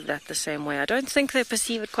perceive that the same way. I don't think they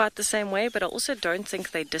perceive it quite the same way, but I also don't think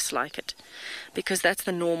they dislike it, because that's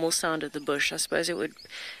the normal sound of the bush. I suppose it would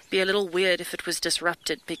be a little weird if it was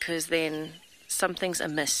disrupted, because then something's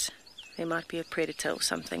amiss. There might be a predator or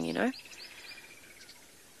something,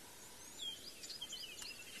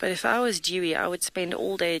 But if I was Dewey, I would spend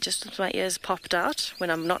all day just with my ears popped out. When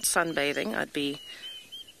I'm not sunbathing, I'd be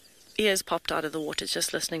ears popped out of the water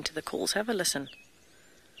just listening to the calls. Have a listen.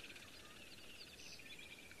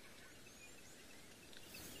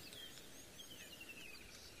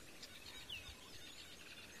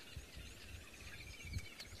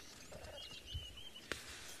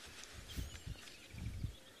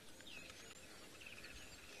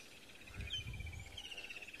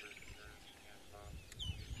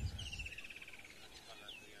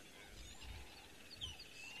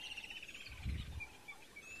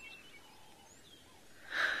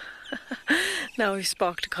 Now we've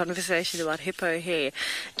sparked a conversation about hippo hair.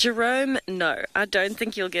 Jerome, no, I don't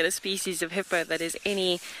think you'll get a species of hippo that is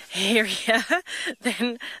any hairier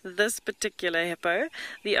than this particular hippo.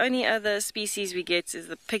 The only other species we get is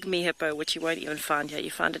the pygmy hippo, which you won't even find here. You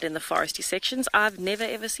find it in the foresty sections. I've never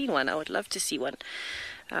ever seen one. I would love to see one.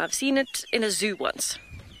 I've seen it in a zoo once.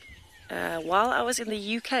 While I was in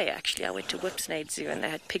the UK, actually, I went to Whipsnade Zoo and they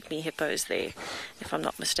had pygmy hippos there, if I'm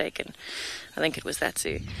not mistaken. I think it was that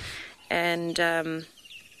zoo. And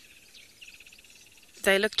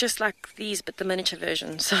they look just like these, but the miniature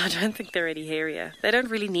version, so I don't think they're any hairier. They don't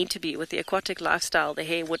really need to be. With the aquatic lifestyle, the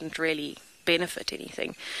hair wouldn't really benefit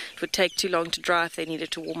anything. It would take too long to dry if they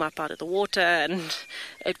needed to warm up out of the water, and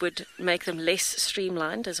it would make them less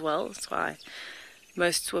streamlined as well. That's why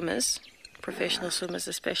most swimmers, professional swimmers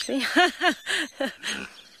especially.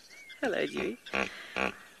 Hello, Dewey.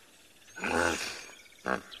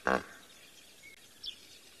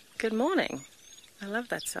 Good morning. I love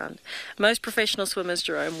that sound. Most professional swimmers,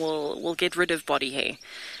 Jerome, will get rid of body hair.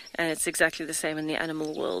 And it's exactly the same in the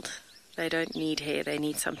animal world. They don't need hair. They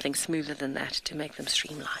need something smoother than that to make them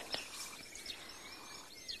streamlined.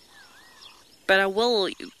 But I will,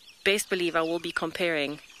 best believe I will be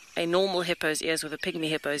comparing a normal hippo's ears with a pygmy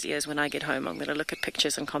hippo's ears when I get home. I'm going to look at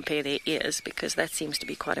pictures and compare their ears, because that seems to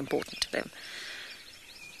be quite important to them.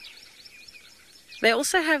 They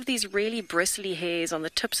also have these really bristly hairs on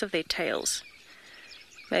the tips of their tails.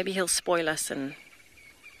 Maybe he'll spoil us and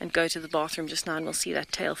go to the bathroom just now and we'll see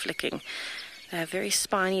that tail flicking. They have very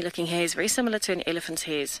spiny looking hairs, very similar to an elephant's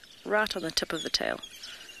hairs, right on the tip of the tail.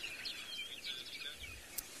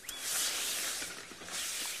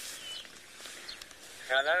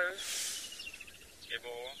 Hello?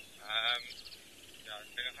 Yebo. Ja,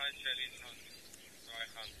 ik ben nog Shirley van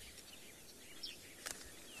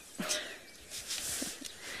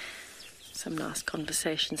Some nice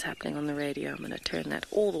conversations happening on the radio. I'm going to turn that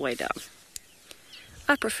all the way down.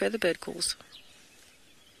 I prefer the bird calls.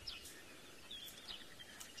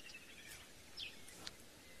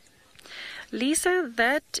 Lisa,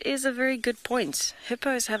 that is a very good point.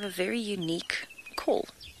 Hippos have a very unique call.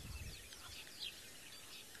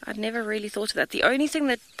 I'd never really thought of that. The only thing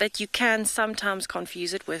that you can sometimes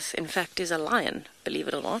confuse it with, in fact, is a lion, believe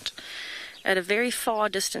it or not. At a very far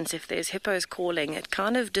distance, if there's hippos calling, it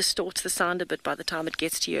kind of distorts the sound a bit by the time it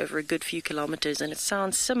gets to you over a good few kilometers, and it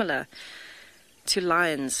sounds similar to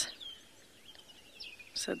lions.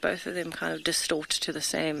 So both of them kind of distort to the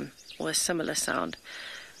same or a similar sound.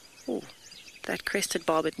 Ooh, that crested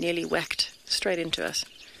barbet nearly whacked straight into us.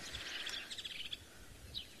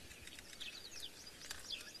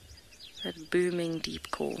 That booming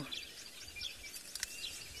deep call.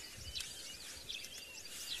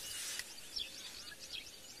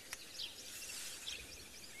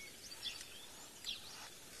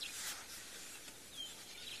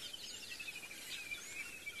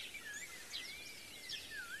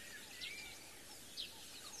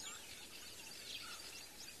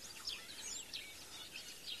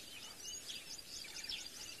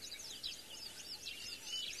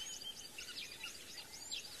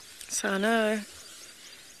 So I know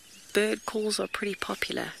bird calls are pretty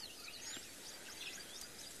popular.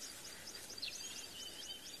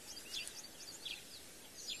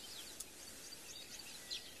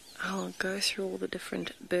 I'll go through all the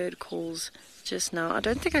different bird calls just now. I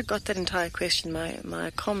don't think I got that entire question. My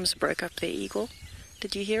comms broke up there, Eagle.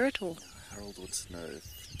 Did you hear it all? Harold wants to know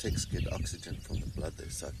if ticks get oxygen from the blood they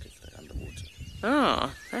suck if they're underwater.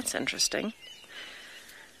 Oh, that's interesting.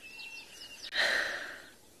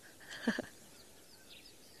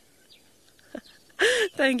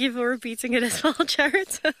 Thank you for repeating it as well,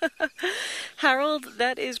 Jared. Harold,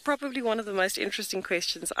 that is probably one of the most interesting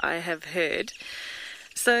questions I have heard.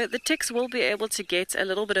 So the ticks will be able to get a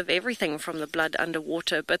little bit of everything from the blood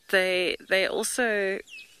underwater, but they also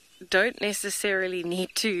don't necessarily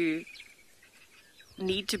need to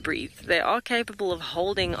breathe. They are capable of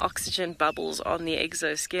holding oxygen bubbles on the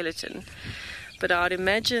exoskeleton, but I'd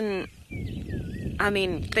imagine,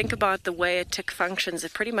 think about the way a tick functions.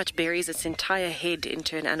 It pretty much buries its entire head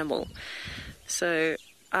into an animal. So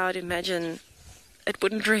I would imagine it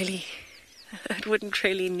wouldn't really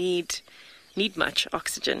need much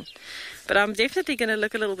oxygen. But I'm definitely going to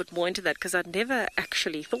look a little bit more into that because I'd never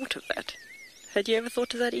actually thought of that. Had you ever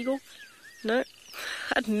thought of that, Eagle? No?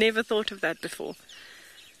 I'd never thought of that before.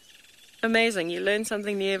 Amazing. You learn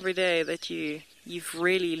something new every day that you've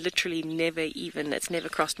really literally it's never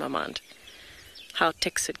crossed my mind. How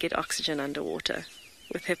ticks would get oxygen underwater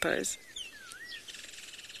with hippos.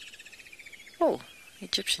 Oh,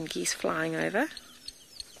 Egyptian geese flying over.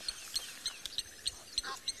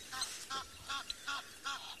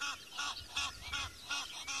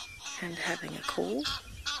 And having a call.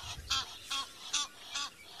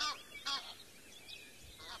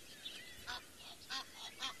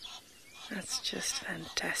 That's just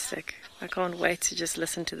fantastic. I can't wait to just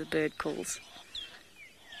listen to the bird calls.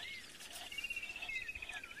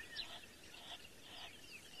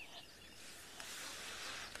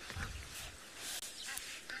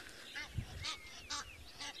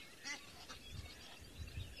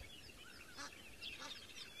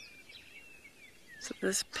 So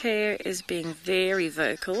this pair is being very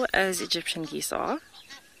vocal, as Egyptian geese are.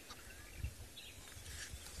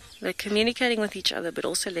 They're communicating with each other, but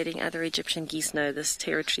also letting other Egyptian geese know this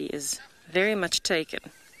territory is very much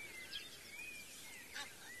taken.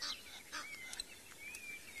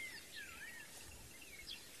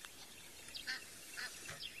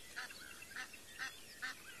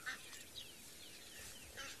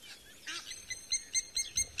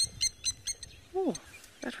 Oh,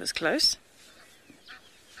 that was close.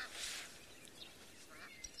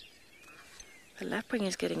 The lapwing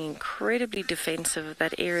is getting incredibly defensive of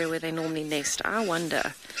that area where they normally nest. I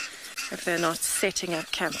wonder if they're not setting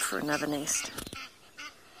up camp for another nest.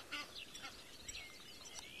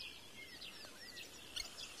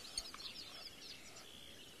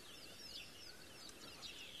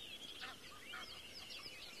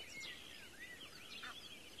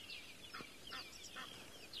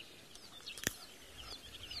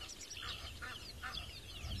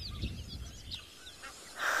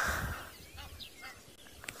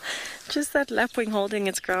 Just that lapwing holding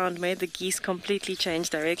its ground made the geese completely change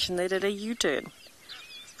direction. They did a U-turn.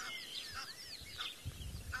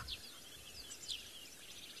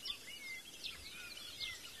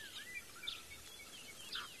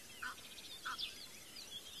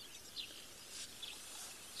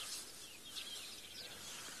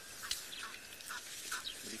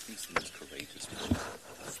 What do you think is the most courageous bird?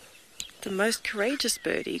 The most courageous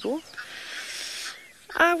bird, Eagle?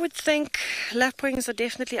 I would think lapwings are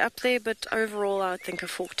definitely up there, but overall I would think a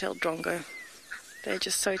fork-tailed drongo. They're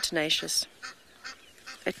just so tenacious.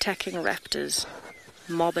 Attacking raptors,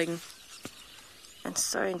 mobbing, and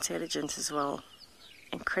so intelligent as well.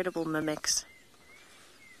 Incredible mimics.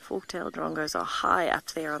 Fork-tailed drongos are high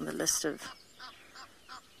up there on the list of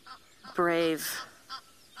brave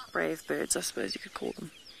birds, I suppose you could call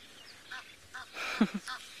them.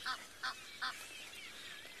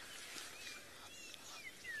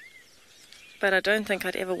 But I don't think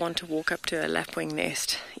I'd ever want to walk up to a lapwing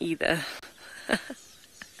nest either.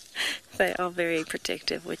 They are very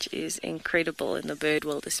protective, which is incredible in the bird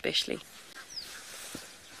world especially.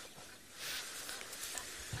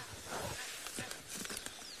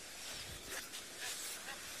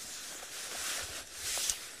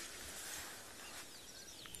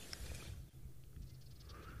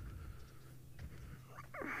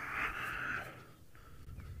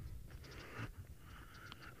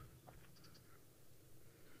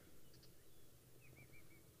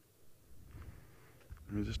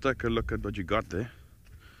 Let me just take a look at what you got there,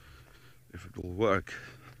 if it will work.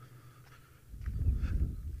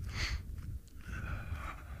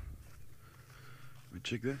 We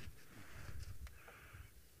check there.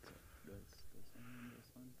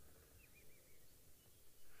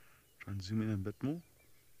 Try and zoom in a bit more.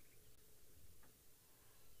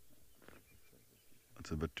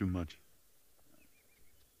 That's a bit too much.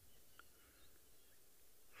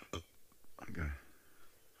 Okay.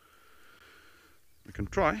 We can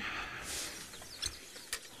try.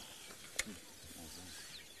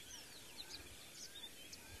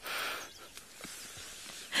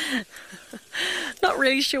 Not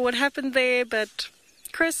really sure what happened there, but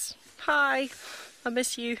Chris, hi, I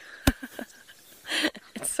miss you.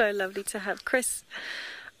 It's so lovely to have Chris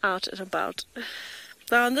out and about.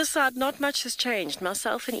 Now on this side, not much has changed.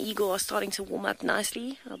 Myself and Igor are starting to warm up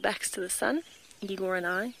nicely. Our backs to the sun. Igor and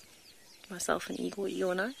I. Myself and Igor,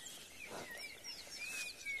 you and I.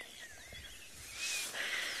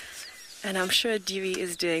 And I'm sure Dewey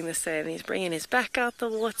is doing the same. He's bringing his back out the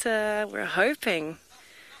water. We're hoping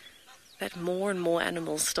that more and more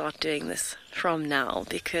animals start doing this from now,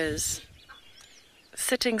 because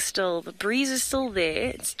sitting still, the breeze is still there,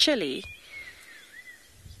 it's chilly.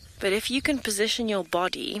 But if you can position your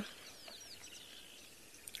body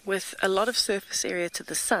with a lot of surface area to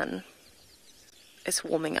the sun, it's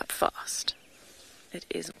warming up fast. It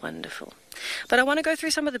is wonderful. But I want to go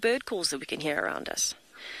through some of the bird calls that we can hear around us.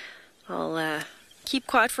 I'll keep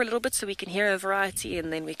quiet for a little bit so we can hear a variety,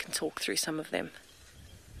 and then we can talk through some of them.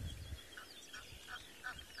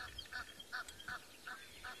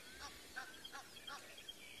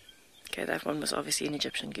 Okay, that one was obviously an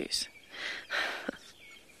Egyptian goose.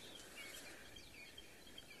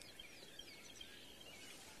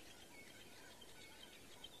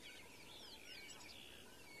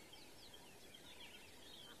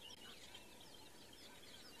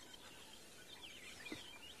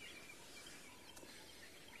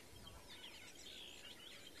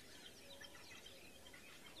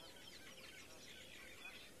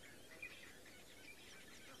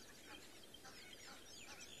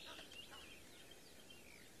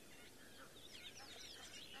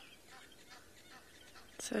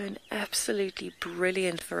 So an absolutely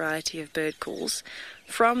brilliant variety of bird calls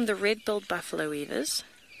from the red-billed buffalo weavers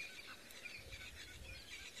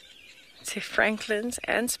to francolins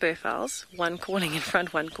and spurfowls, one calling in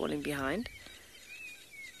front, one calling behind.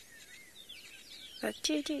 That's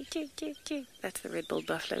the red-billed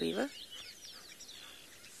buffalo weaver.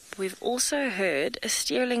 We've also heard a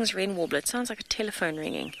Steerling's wren warbler. It sounds like a telephone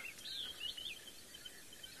ringing.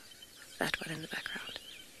 That one in the background.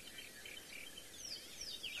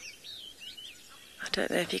 I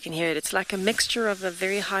don't know if you can hear it. It's like a mixture of a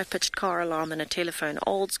very high-pitched car alarm and a telephone,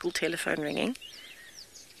 old-school telephone ringing.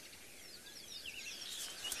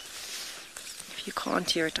 If you can't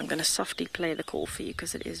hear it, I'm going to softly play the call for you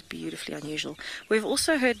because it is beautifully unusual. We've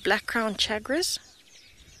also heard black-crowned chagras,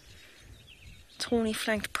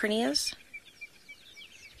 tawny-flanked prinias.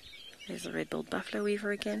 There's the red-billed buffalo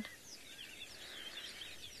weaver again.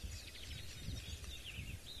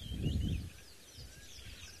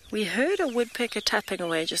 We heard a woodpecker tapping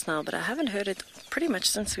away just now, but I haven't heard it pretty much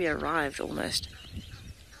since we arrived almost.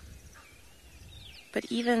 but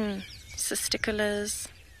even cisticolas.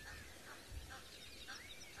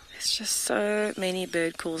 There's just so many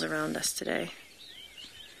bird calls around us today.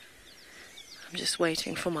 I'm just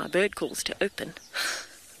waiting for my bird calls to open.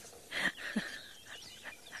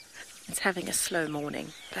 It's having a slow morning.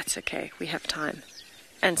 That's okay. We have time.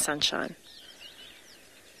 And sunshine.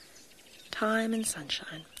 Time and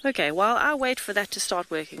sunshine. Okay, while I wait for that to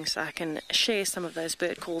start working so I can share some of those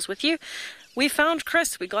bird calls with you, we found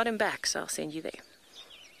Chris. We got him back, so I'll send you there.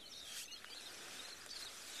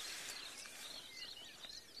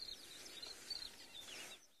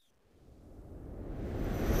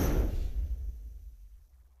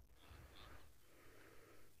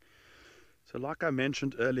 So like I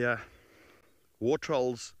mentioned earlier,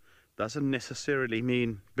 waterholes doesn't necessarily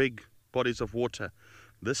mean big bodies of water.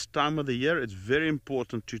 This time of the year, it's very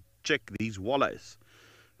important to check these wallows.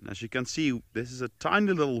 And as you can see, this is a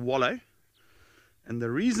tiny little wallow. And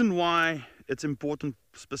the reason why it's important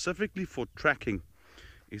specifically for tracking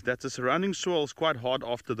is that the surrounding soil is quite hard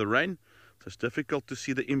after the rain. So it's difficult to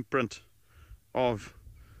see the imprint of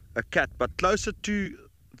a cat. But closer to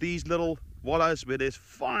these little wallows where there's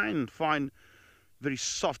fine, very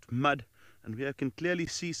soft mud, and we can clearly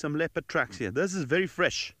see some leopard tracks here. This is very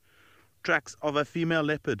fresh tracks of a female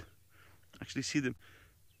leopard. Actually see them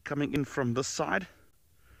coming in from this side,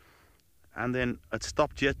 and then it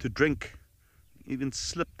stopped here to drink, even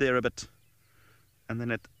slipped there a bit, and then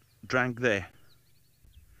it drank there.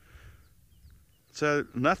 So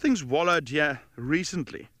nothing's wallowed here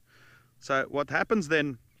recently. So what happens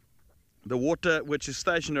then, the water which is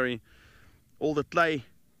stationary, all the clay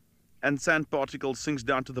and sand particles sinks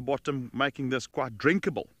down to the bottom, making this quite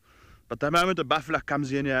drinkable. But the moment a buffalo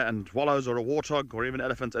comes in here and wallows, or a warthog, or even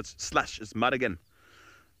elephants, it's slush, it's mud again.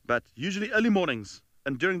 But usually early mornings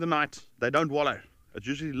and during the night, they don't wallow. It's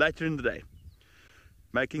usually later in the day,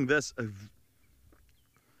 making this a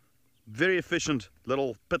very efficient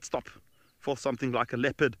little pit stop for something like a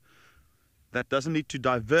leopard that doesn't need to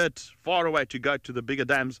divert far away to go to the bigger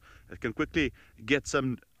dams. It can quickly get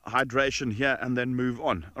some hydration here and then move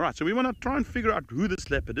on. All right, so we want to try and figure out who this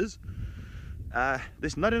leopard is.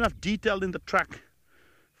 There's not enough detail in the track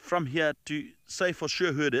from here to say for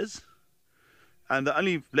sure who it is. And the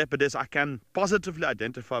only leopardess I can positively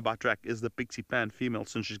identify by track is the pixie pan female,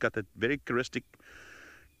 since she's got that very characteristic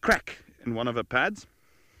crack in one of her pads.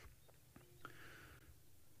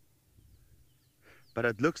 But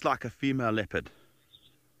it looks like a female leopard.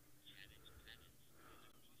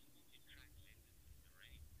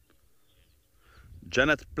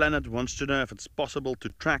 Janet Planet wants to know if it's possible to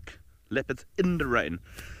track leopards in the rain.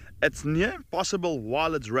 It's near impossible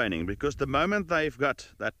while it's raining, because the moment they've got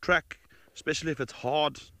that track, especially if it's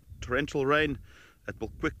hard torrential rain, it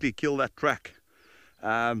will quickly kill that track.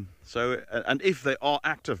 And if they are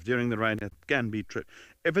active during the rain, it can be true.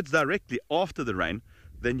 If it's directly after the rain,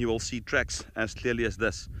 then you will see tracks as clearly as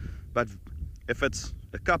this. But if it's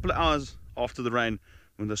a couple of hours after the rain,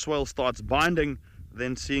 when the soil starts binding,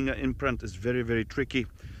 then seeing an imprint is very, very tricky.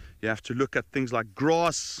 You have to look at things like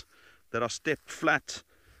grass that are stepped flat,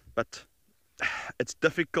 but it's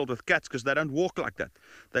difficult with cats because they don't walk like that.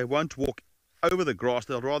 They won't walk over the grass,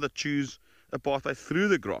 they'll rather choose a pathway through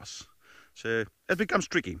the grass. So it becomes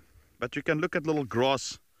tricky, but you can look at little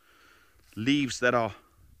grass leaves that are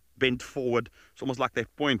bent forward. It's almost like they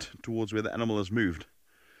point towards where the animal has moved.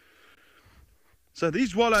 So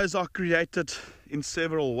these wallows are created in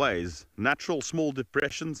several ways. Natural small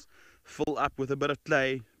depressions fill up with a bit of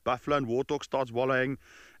clay. Buffalo and warthog starts wallowing.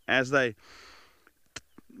 As they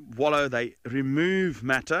wallow, they remove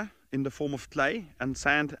matter in the form of clay and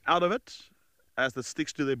sand out of it as it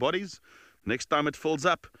sticks to their bodies. Next time it fills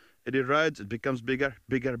up, it erodes, it becomes bigger,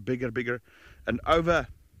 bigger, bigger, bigger. And over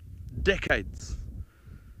decades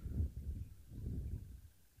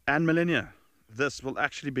and millennia, this will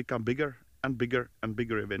actually become bigger and bigger and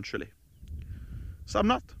bigger eventually. Some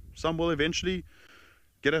not. Some will eventually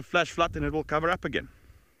get a flash flood and it will cover up again.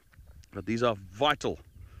 But these are vital.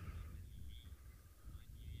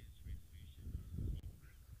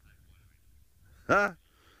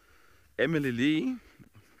 Emily Lee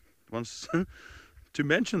wants to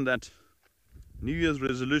mention that New Year's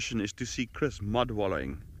resolution is to see Chris mud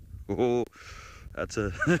wallowing. Oh, that's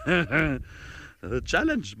a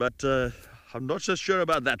challenge, but I'm not so sure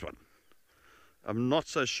about that one. I'm not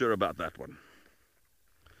so sure about that one.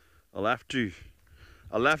 I'll have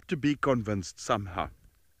to be convinced somehow.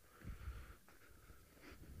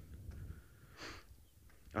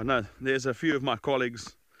 I know there's a few of my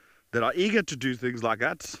colleagues that are eager to do things like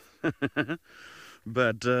that,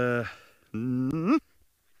 but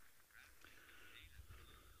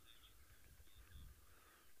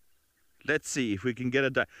let's see if we can get a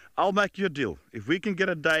day. I'll make you a deal. If we can get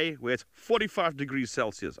a day where it's 45 degrees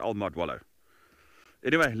Celsius, I'll not wallow.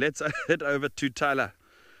 Anyway, let's head over to Tyler,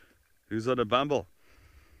 who's on a bumble.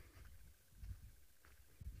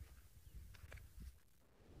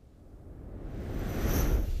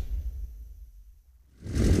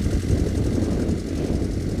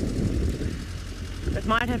 It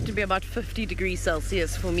might have to be about 50 degrees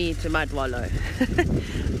Celsius for me to mud wallow.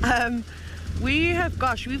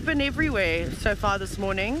 We've been everywhere so far this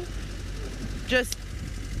morning, just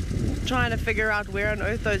trying to figure out where on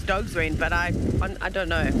earth those dogs went, but I don't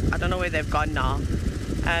know. I don't know where they've gone now.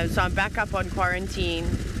 So I'm back up on quarantine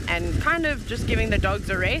and kind of just giving the dogs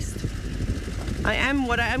a rest.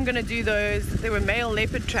 What I am going to do though is there were male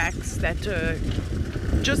leopard tracks that are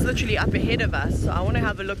just literally up ahead of us, so I want to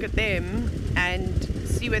have a look at them and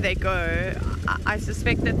see where they go. I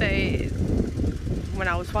suspect that when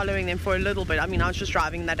I was following them for a little bit, I mean I was just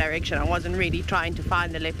driving in that direction, I wasn't really trying to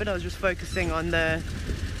find the leopard, I was just focusing on the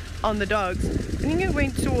dogs. I think it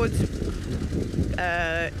went towards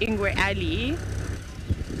Ingwe Alley,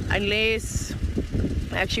 unless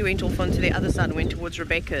I actually went off onto the other side and went towards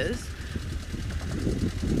Rebecca's.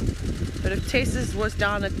 But if Tess's was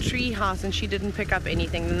down a tree house and she didn't pick up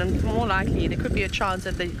anything, then more likely there could be a chance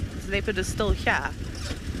that the leopard is still here.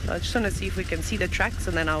 So I just want to see if we can see the tracks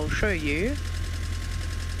and then I'll show you.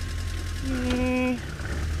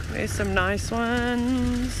 There's some nice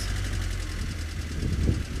ones.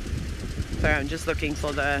 Sorry, I'm just looking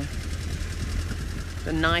for the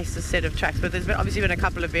nicest set of tracks, but there's obviously been a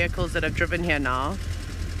couple of vehicles that have driven here now.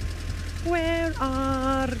 Where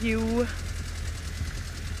are you?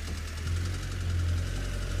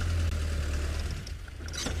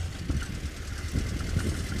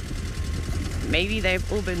 Maybe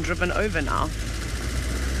they've all been driven over now.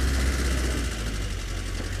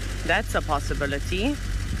 That's a possibility.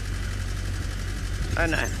 Oh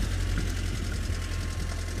no.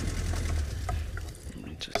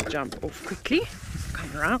 Just jump off quickly.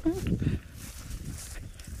 Come around.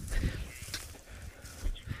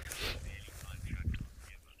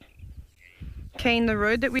 Kane, the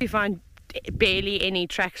road that we find barely any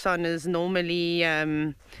tracks on is normally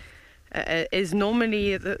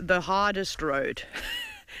the hardest road.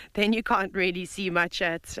 Then you can't really see much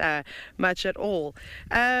at all.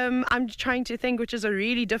 I'm trying to think which is a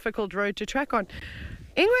really difficult road to track on.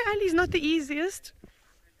 Anyway, Ali's not the easiest.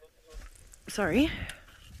 Sorry.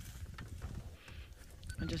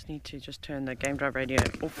 I just need to turn the game drive radio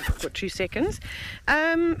off for 2 seconds.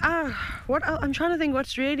 I'm trying to think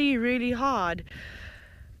what's really, really hard.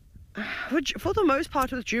 Which, for the most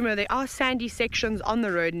part with Djuma, there are sandy sections on the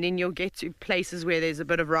road, and then you'll get to places where there's a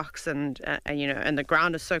bit of rocks and the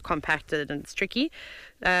ground is so compacted and it's tricky.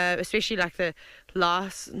 Especially like the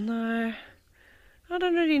last, no, I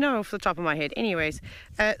don't really know off the top of my head. Anyways,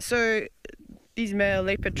 so these male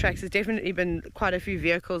leopard tracks, there's definitely been quite a few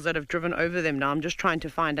vehicles that have driven over them now. I'm just trying to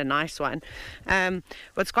find a nice one.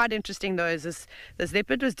 What's quite interesting though is this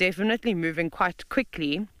leopard was definitely moving quite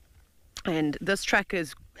quickly. And this track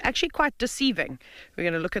is actually quite deceiving. We're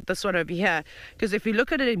going to look at this one over here, because if you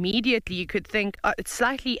look at it immediately, you could think it's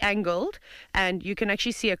slightly angled, and you can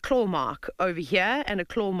actually see a claw mark over here and a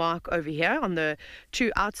claw mark over here on the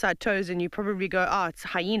 2 outside toes, and you probably go, oh, it's a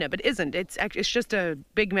hyena, but it isn't. It's just a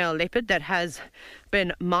big male leopard that has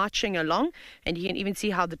been marching along, and you can even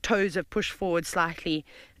see how the toes have pushed forward slightly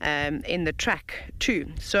in the track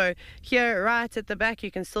too. So here right at the back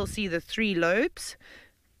you can still see the 3 lobes.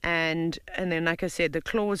 And then, like I said, the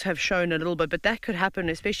claws have shown a little bit, but that could happen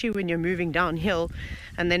especially when you're moving downhill.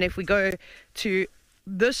 And then if we go to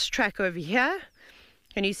this track over here,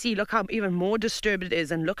 and you see, look how even more disturbed it is,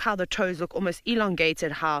 and look how the toes look almost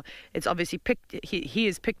elongated, how it's obviously picked, he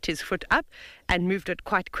has picked his foot up and moved it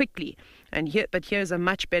quite quickly. But here's a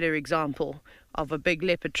much better example of a big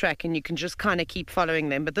leopard track, and you can just kind of keep following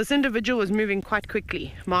them. But this individual was moving quite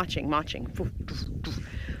quickly, marching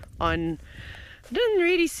on. Didn't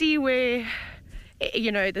really see where,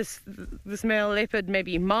 this male leopard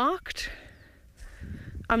maybe marked.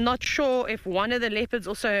 I'm not sure if one of the leopards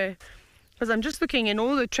also, because I'm just looking in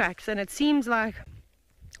all the tracks, and it seems like,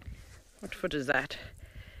 what foot is that?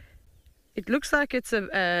 It looks like it's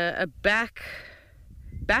a back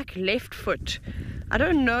left foot. I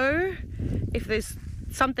don't know if there's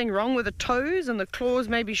something wrong with the toes and the claws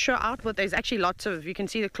maybe show out, but there's actually lots of, you can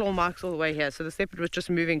see the claw marks all the way here. So the leopard was just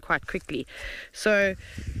moving quite quickly. So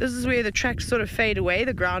this is where the tracks sort of fade away,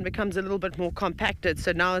 the ground becomes a little bit more compacted.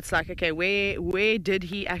 So now it's like, okay, where did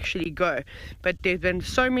he actually go? But there's been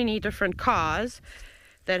so many different cars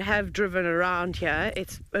that have driven around here,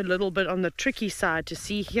 it's a little bit on the tricky side to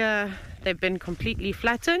see here. They've been completely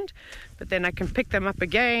flattened, but then I can pick them up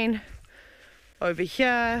again over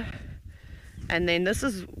here. And then this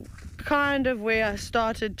is kind of where I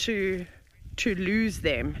started to lose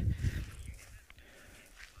them.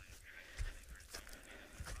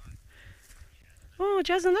 Oh,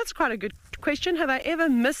 Jasmine, that's quite a good question. Have I ever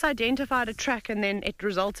misidentified a track and then it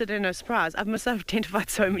resulted in a surprise? I've misidentified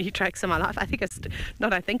so many tracks in my life.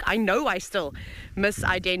 I know I still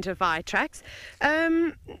misidentify tracks.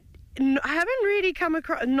 I haven't really come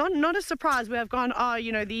across, not a surprise where I've gone,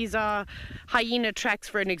 these are hyena tracks,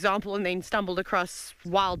 for an example, and then stumbled across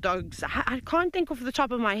wild dogs. I can't think off the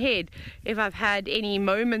top of my head if I've had any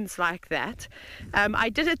moments like that. I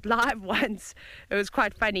did it live once. It was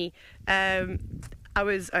quite funny. Here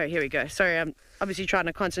we go. Sorry, I'm obviously trying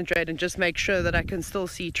to concentrate and just make sure that I can still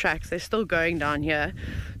see tracks. They're still going down here,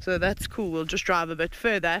 so that's cool. We'll just drive a bit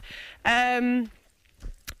further.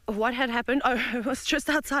 What had happened? I was just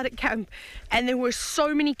outside at camp and there were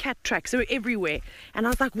so many cat tracks. They were everywhere. And I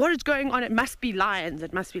was like, what is going on? It must be lions.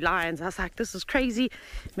 It must be lions. I was like, this is crazy.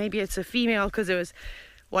 Maybe it's a female, because it was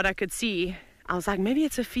what I could see. I was like, maybe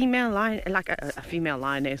it's a female lion, like a female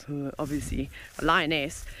lioness, obviously, a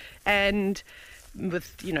lioness. And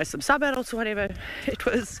with, some sub-adults or whatever, it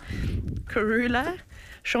was Karula,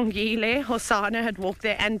 Shongile, Hosanna had walked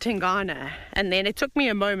there, and Tingana. And then it took me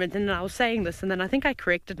a moment, and then I was saying this, and then I think I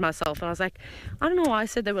corrected myself, and I was like, I don't know why I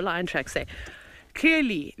said there were lion tracks there.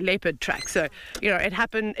 Clearly leopard tracks. So,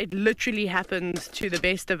 it literally happens to the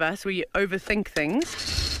best of us. We overthink things.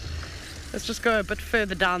 Let's just go a bit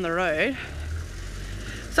further down the road.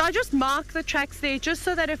 So I just mark the tracks there, just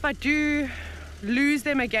so that if I do lose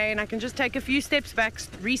them again, I can just take a few steps back,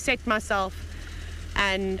 reset myself,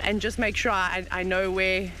 and just make sure I know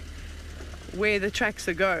where the tracks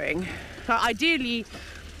are going. So ideally,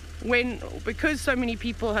 because so many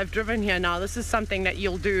people have driven here now, this is something that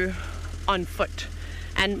you'll do on foot.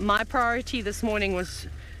 And my priority this morning was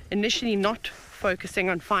initially not focusing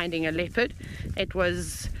on finding a leopard. It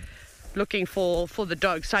was looking for the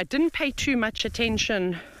dogs. So I didn't pay too much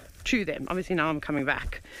attention to them. Obviously now I'm coming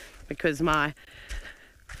back because my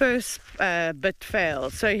first bit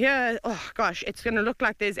failed. So here, oh gosh, it's going to look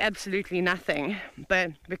like there's absolutely nothing,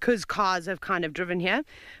 but because cars have kind of driven here,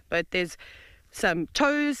 but there's some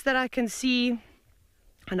toes that I can see,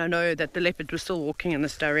 and I know that the leopard was still walking in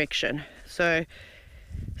this direction. So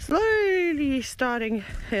slowly starting,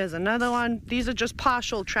 here's another one. These are just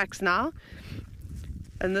partial tracks now,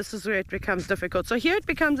 and this is where it becomes difficult. So here it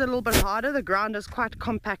becomes a little bit harder. The ground is quite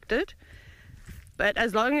compacted. But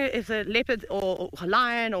as long as if the leopard or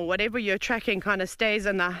lion or whatever you're tracking kind of stays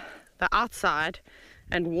on the outside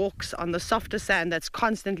and walks on the softer sand that's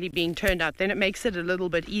constantly being turned up, then it makes it a little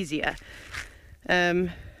bit easier.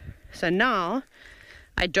 So now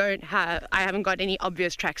I haven't got any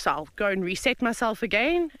obvious tracks, so I'll go and reset myself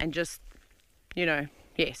again and just,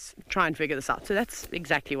 try and figure this out. So that's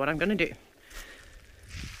exactly what I'm going to do.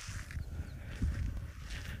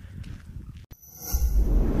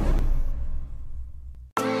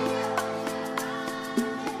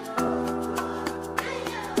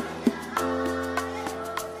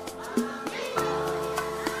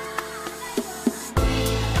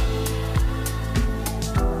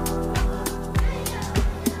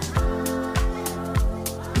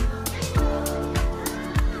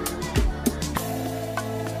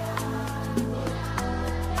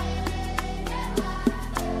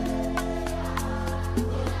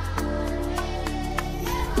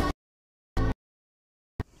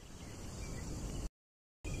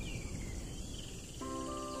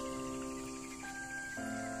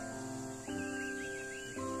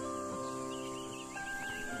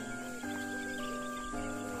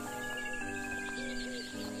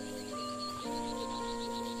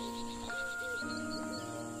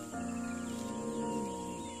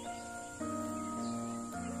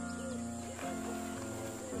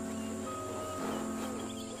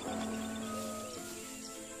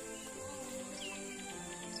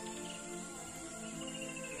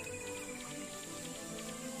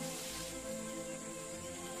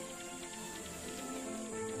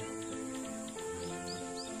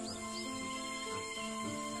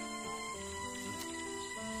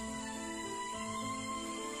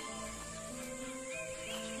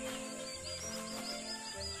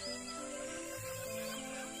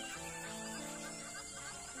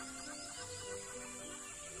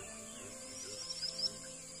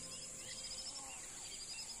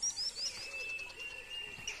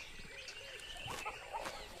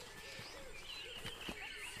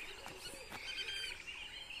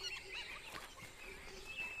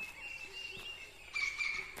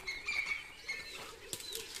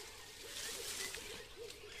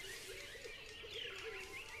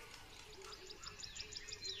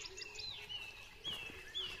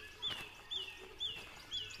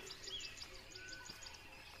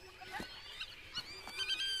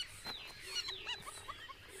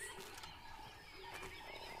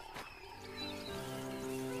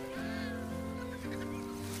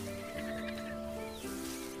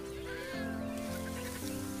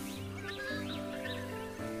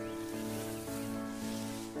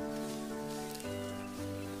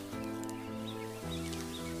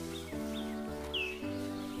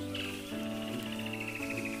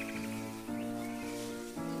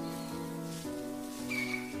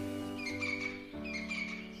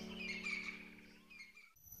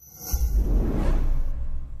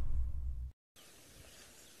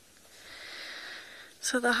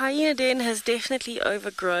 So the hyena den has definitely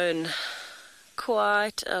overgrown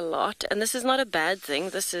quite a lot, and this is not a bad thing.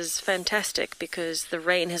 This is fantastic because the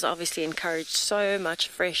rain has obviously encouraged so much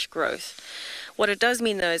fresh growth. What it does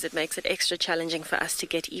mean though is it makes it extra challenging for us to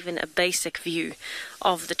get even a basic view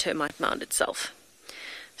of the termite mound itself.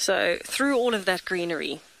 So through all of that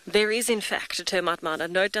greenery, there is in fact a termite mound. I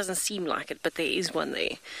know it doesn't seem like it, but there is one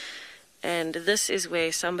there. And this is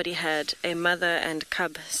where somebody had a mother and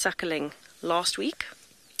cub suckling last week.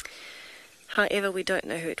 However, we don't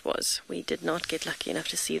know who it was. We did not get lucky enough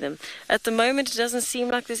to see them. At the moment, it doesn't seem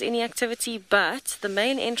like there's any activity, but the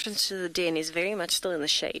main entrance to the den is very much still in the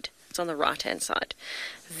shade. It's on the right-hand side.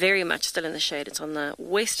 Very much still in the shade. It's on the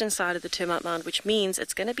western side of the termite mound, which means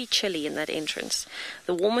it's going to be chilly in that entrance.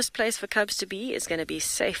 The warmest place for cubs to be is going to be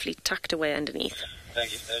safely tucked away underneath,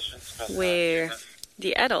 where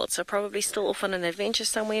the adults are probably still off on an adventure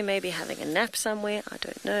somewhere, maybe having a nap somewhere. I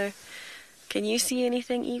don't know. Can you see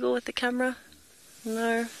anything, Igor, with the camera?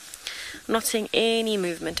 No. I'm not seeing any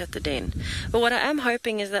movement at the den. But what I am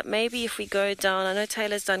hoping is that maybe if we go down, I know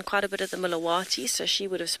Taylor's done quite a bit of the Milawati, so she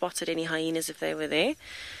would have spotted any hyenas if they were there.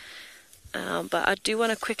 But I do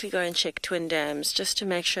want to quickly go and check Twin Dams, just to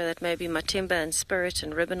make sure that maybe Matimba and Spirit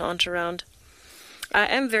and Ribbon aren't around. I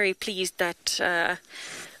am very pleased that I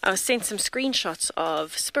was sent some screenshots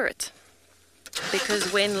of Spirit.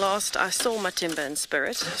 Because when last I saw Matimba and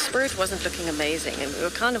Spirit wasn't looking amazing, and we were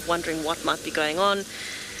kind of wondering what might be going on.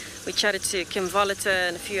 We chatted to Kim Voliter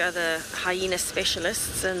and a few other hyena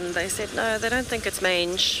specialists, and they said no, they don't think it's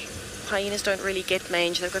mange. Hyenas don't really get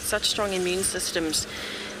mange. They've got such strong immune systems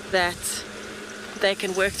that they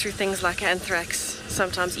can work through things like anthrax,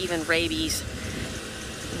 sometimes even rabies,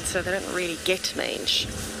 and so they don't really get mange.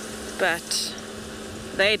 But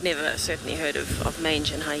they'd never certainly heard of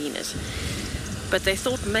mange in hyenas. But they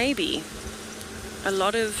thought maybe a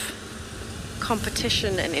lot of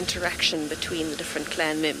competition and interaction between the different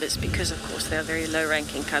clan members, because of course they are very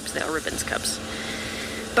low-ranking cubs, they are Ribbon's cubs.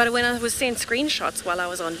 But when I was sent screenshots while I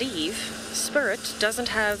was on leave, Spirit doesn't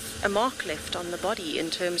have a mark left on the body in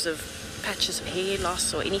terms of patches of hair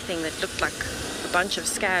loss or anything that looked like a bunch of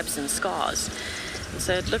scabs and scars. And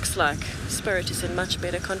so it looks like Spirit is in much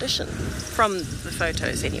better condition, from the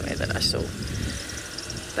photos anyway that I saw.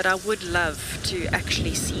 But I would love to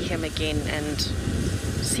actually see him again and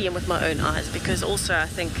see him with my own eyes, because also I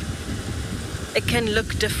think it can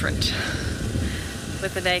look different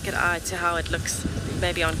with the naked eye to how it looks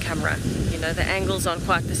maybe on camera. You know, the angles aren't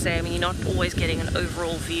quite the same and you're not always getting an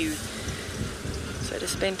overall view. So to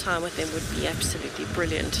spend time with them would be absolutely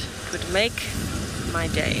brilliant. It would make my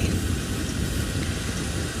day.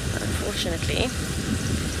 But unfortunately,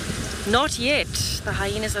 not yet. The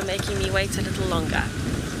hyenas are making me wait a little longer.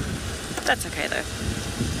 That's okay though.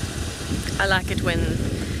 I like it when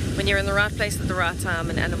you're in the right place at the right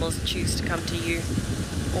time and animals choose to come to you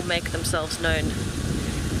or make themselves known.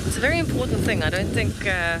 It's a very important thing. I don't think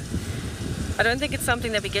it's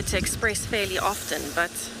something that we get to express fairly often,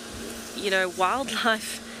 but you know,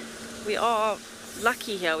 wildlife, we are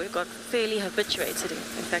lucky here. We've got fairly habituated, in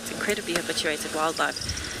fact incredibly habituated wildlife.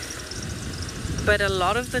 But a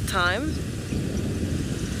lot of the time,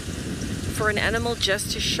 for an animal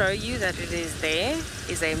just to show you that it is there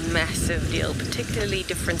is a massive deal, particularly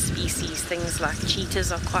different species. Things like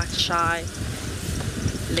cheetahs are quite shy,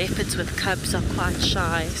 leopards with cubs are quite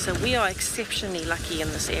shy, so we are exceptionally lucky in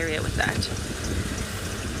this area with that.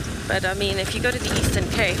 But I mean, if you go to the Eastern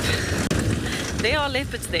Cape, there are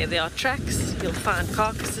leopards there, there are tracks, you'll find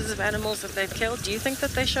carcasses of animals that they've killed. Do you think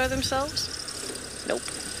that they show themselves? Nope,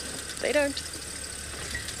 they don't.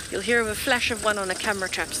 You'll hear of a flash of one on a camera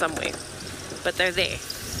trap somewhere, but they're there,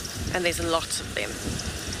 and there's lots of them.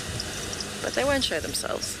 But they won't show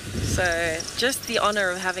themselves. So just the honor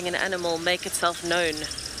of having an animal make itself known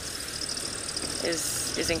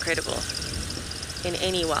is incredible in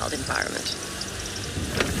any wild environment.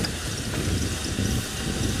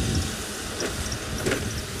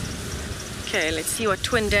 Okay, let's see what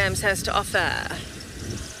Twin Dams has to offer.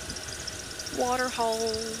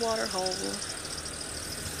 Waterhole, waterhole.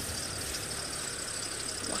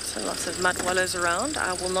 Lots and lots of mud wallows around.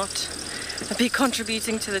 I will not be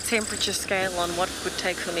contributing to the temperature scale on what it would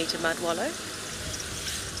take for me to mud wallow.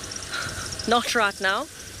 Not right now.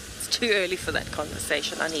 It's too early for that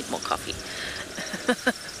conversation. I need more coffee.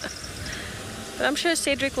 But I'm sure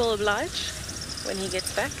Cedric will oblige when he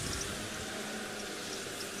gets back.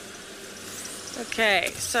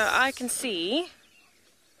 Okay, so I can see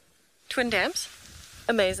Twin Dams.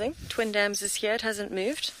 Amazing. Twin Dams is here. It hasn't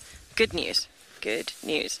moved. Good news. Good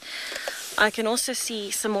news. I can also see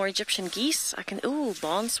some more Egyptian geese. Ooh,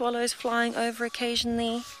 barn swallows flying over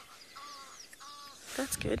occasionally.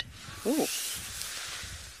 That's good. Ooh.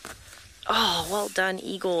 Oh, well done,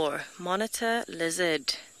 Igor. Monitor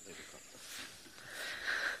lizard.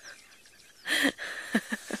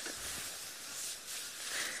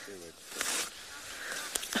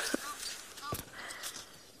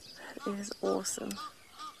 That is awesome.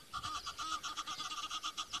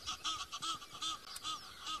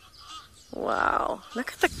 Wow,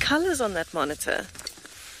 look at the colors on that monitor.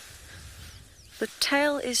 The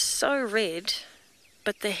tail is so red,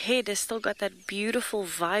 but the head has still got that beautiful,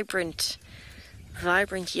 vibrant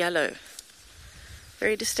yellow.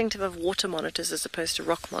 Very distinctive of water monitors as opposed to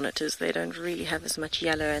rock monitors. They don't really have as much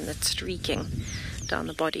yellow and that streaking down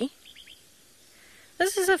the body.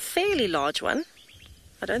 This is a fairly large one.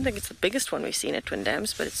 I don't think it's the biggest one we've seen at Twin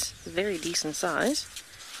Dams, but it's a very decent size.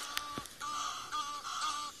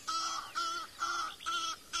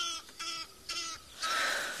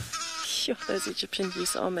 Sure, those Egyptian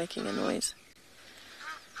geese are making a noise.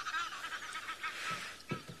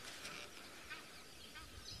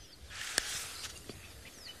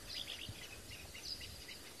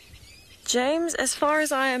 James, as far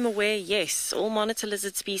as I am aware, yes, all monitor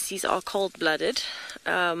lizard species are cold-blooded.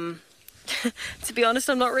 To be honest,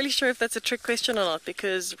 I'm not really sure if that's a trick question or not,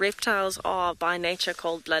 because reptiles are by nature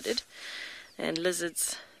cold-blooded and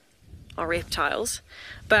lizards are reptiles.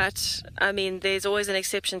 But I mean, there's always an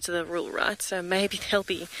exception to the rule, right? So maybe there'll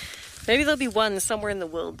be one somewhere in the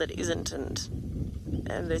world that isn't, and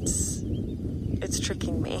it's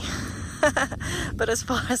tricking me. But as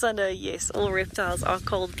far as I know, yes, all reptiles are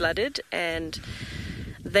cold-blooded, and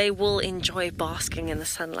they will enjoy basking in the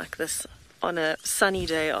sun like this on a sunny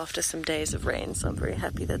day after some days of rain. So I'm very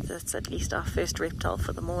happy that that's at least our first reptile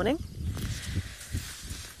for the morning.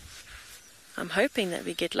 I'm hoping that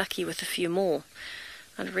we get lucky with a few more.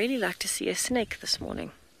 I'd really like to see a snake this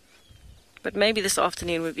morning. But maybe this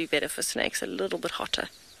afternoon would be better for snakes, a little bit hotter.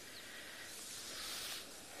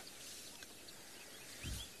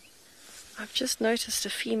 I've just noticed a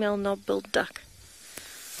female knob-billed duck.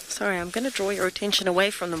 Sorry, I'm going to draw your attention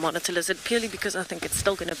away from the monitor lizard purely because I think it's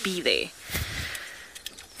still going to be there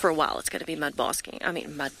for a while. It's going to be mud basking. I mean,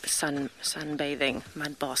 sunbathing,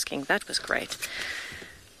 mud basking. That was great.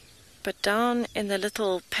 But down in the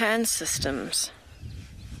little pan systems,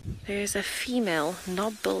 there's a female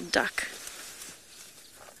knob-billed duck.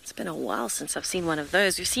 It's been a while since I've seen one of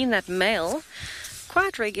those. We've seen that male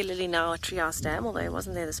quite regularly now at Treehouse Dam, although he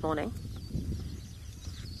wasn't there this morning.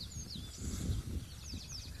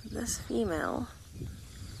 This female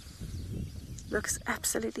looks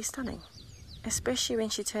absolutely stunning, especially when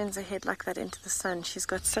she turns her head like that into the sun. She's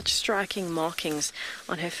got such striking markings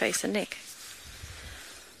on her face and neck.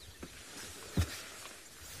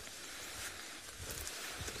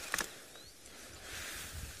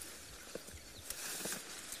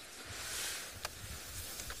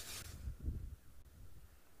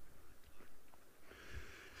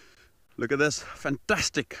 Look at this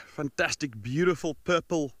fantastic, beautiful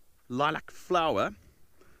purple lilac flower.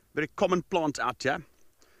 Very common plant out here.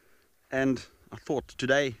 And I thought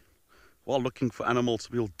today, while looking for animals,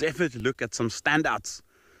 we'll definitely look at some standouts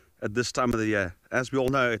at this time of the year. As we all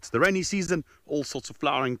know, it's the rainy season, all sorts of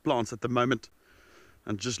flowering plants at the moment.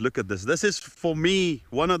 And just look at this. This is, for me,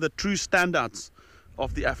 one of the true standouts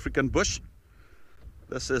of the African bush.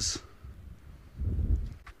 This is...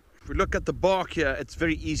 If we look at the bark here, it's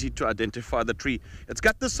very easy to identify the tree. It's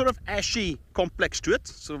got this sort of ashy complex to it,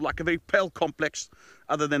 sort of like a very pale complex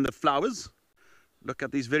other than the flowers. Look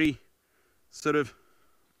at these very sort of,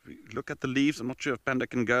 look at the leaves. I'm not sure if Panda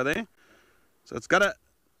can go there. So it's got a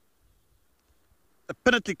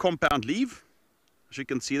pinnately compound leaf, as you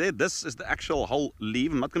can see there. This is the actual whole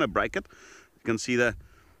leaf. I'm not going to break it. You can see the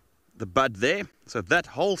bud there. So that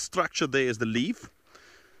whole structure there is the leaf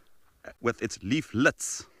with its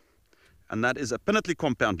leaflets. And that is a pinnately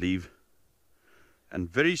compound leaf and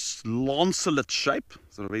very lanceolate shape,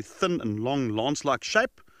 so a very thin and long lance-like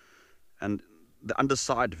shape, and the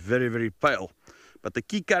underside very, very pale. But the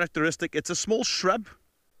key characteristic, it's a small shrub,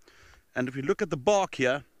 and if you look at the bark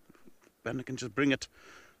here, and I can just bring it,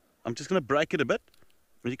 I'm just going to break it a bit,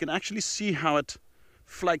 and you can actually see how it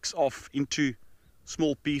flakes off into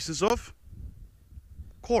small pieces of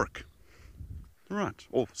cork, right,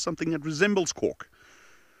 or something that resembles cork.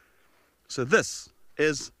 So this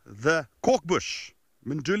is the cork bush,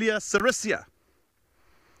 Mundulia sericea.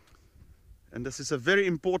 And this is a very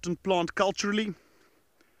important plant culturally.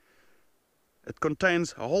 It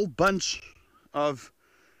contains a whole bunch of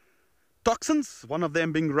toxins, one of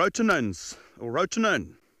them being rotinones, or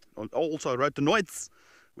rotenone, also rotinoids,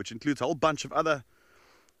 which includes a whole bunch of other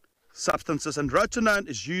substances. And rotenone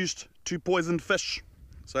is used to poison fish.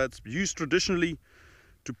 So it's used traditionally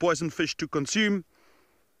to poison fish to consume.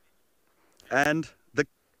 And the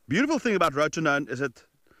beautiful thing about rotenone is it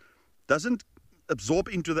doesn't absorb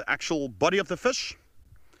into the actual body of the fish,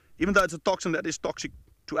 even though it's a toxin that is toxic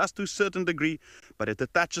to us to a certain degree, but it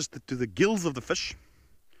attaches to the gills of the fish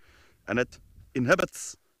and it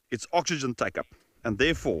inhibits its oxygen take-up, and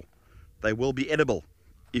therefore they will be edible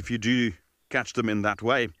if you do catch them in that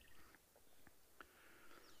way.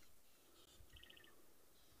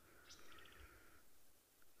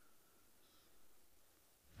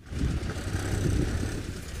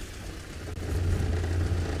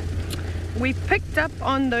 We picked up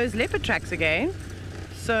on those leopard tracks again.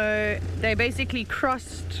 So they basically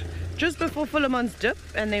crossed just before Philemon's dip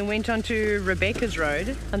and then went onto Rebecca's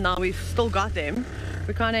road, and now we've still got them.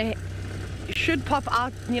 We kind of should pop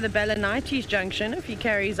out near the Balanites junction if he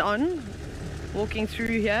carries on walking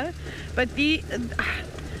through here. But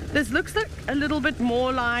this looks like a little bit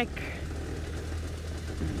more like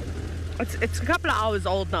it's a couple of hours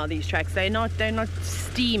old now, these tracks. They're not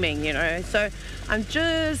steaming, you know. So I'm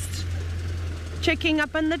just checking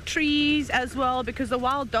up on the trees as well, because the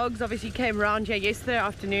wild dogs obviously came around here yesterday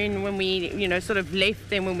afternoon when we, you know, sort of left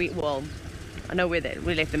them I know where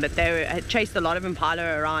we left them, but they had chased a lot of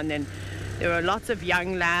impala around, and there were lots of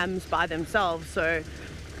young lambs by themselves. So,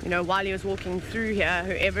 you know, while he was walking through here,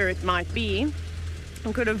 whoever it might be,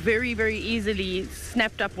 I could have very, very easily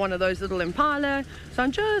snapped up one of those little impala. So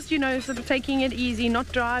I'm just, you know, sort of taking it easy,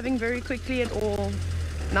 not driving very quickly at all.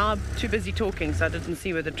 Now I'm too busy talking, so I didn't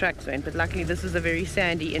see where the tracks went, but luckily this is a very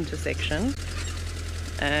sandy intersection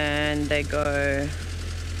and they go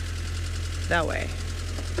that way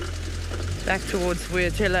back towards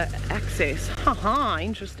Wilderness access. Haha,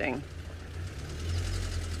 interesting.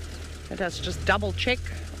 Let us just double check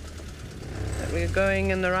that we're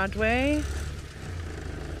going in the right way.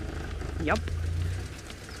 Yup.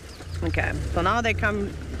 Okay, so now they come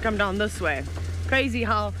down this way. Crazy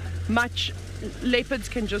how much leopards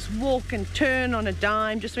can just walk and turn on a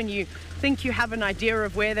dime just when you think you have an idea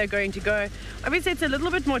of where they're going to go. Obviously it's a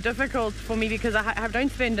little bit more difficult for me because I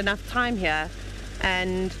don't spend enough time here,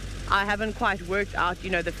 and I haven't quite worked out,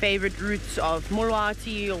 you know, the favorite routes of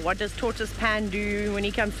Mulwati, or what does Tortoise Pan do when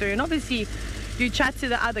he comes through. And obviously you chat to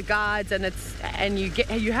the other guides and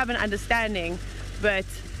you have an understanding, but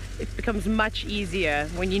it becomes much easier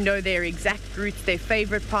when you know their exact routes, their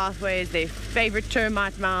favorite pathways, their favorite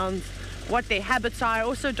termite mounds, what their habits are. I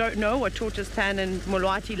also don't know what Tortoise Pan and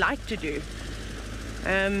Mulwati like to do.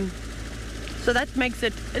 So that makes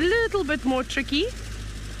it a little bit more tricky.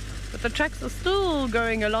 But the tracks are still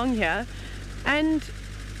going along here. And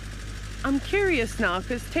I'm curious now,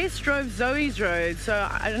 because Tess drove Zoe's road, so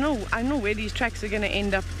I don't know where these tracks are going to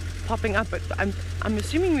end up popping up, but I'm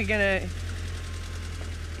assuming we're going to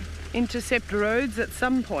intercept roads at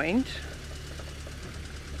some point.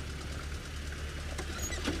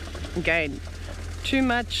 Again, too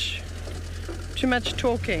much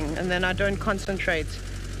talking, and then I don't concentrate.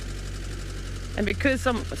 And because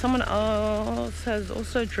someone else has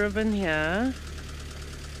also driven here,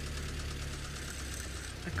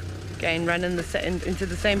 again, running into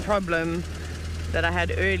the same problem that I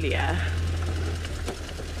had earlier.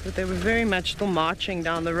 But they were very much still marching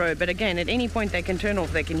down the road. But again, at any point they can turn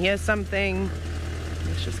off, they can hear something.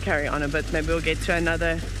 Let's just carry on a bit. Maybe we'll get to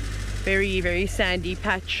another very, very sandy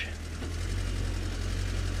patch.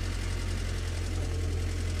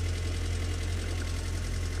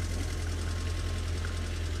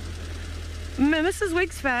 Mrs.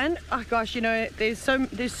 Wiggs fan, oh gosh, you know, there's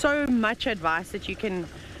so much advice that you can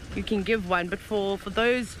give one, but for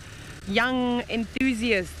those young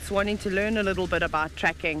enthusiasts wanting to learn a little bit about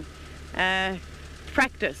tracking,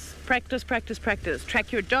 practice.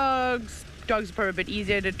 Track your dogs. Dogs are probably a bit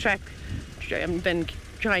easier to track than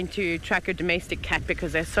trying to track a domestic cat,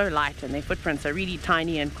 because they're so light and their footprints are really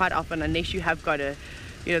tiny, and quite often, unless you have got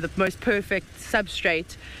the most perfect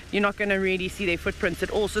substrate, you're not going to really see their footprints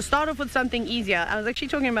at all. So start off with something easier. I was actually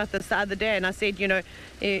talking about this the other day, and I said, you know,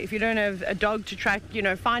 if you don't have a dog to track, you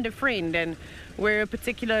know, find a friend and wear a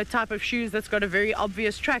particular type of shoes that's got a very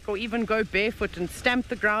obvious track, or even go barefoot and stamp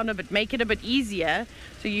the ground a bit, make it a bit easier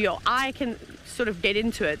so your eye can sort of get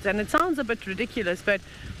into it. And it sounds a bit ridiculous, but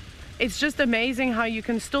it's just amazing how you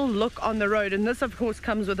can still look on the road. And this, of course,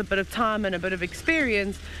 comes with a bit of time and a bit of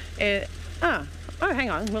experience. Oh,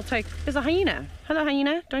 hang on, there's a hyena. Hello,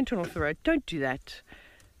 hyena. Don't turn off the road. Don't do that.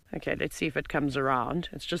 Okay, let's see if it comes around.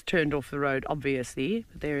 It's just turned off the road, obviously.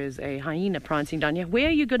 But there is a hyena prancing down here. Where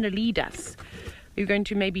are you going to lead us? Are you going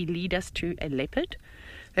to maybe lead us to a leopard?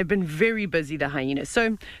 They've been very busy, the hyenas.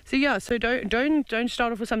 So don't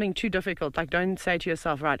start off with something too difficult. Like, don't say to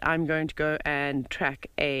yourself, right, I'm going to go and track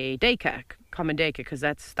a daycock. Commandeka, because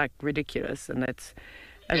that's like ridiculous, and that's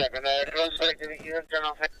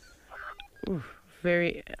ooh,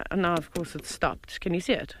 very. Now, of course, it's stopped. Can you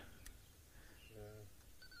see it?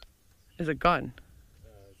 Is it gone?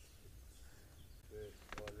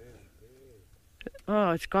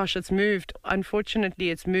 Oh, it's moved.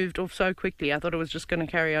 Unfortunately, it's moved off so quickly. I thought it was just going to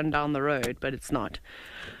carry on down the road, but it's not.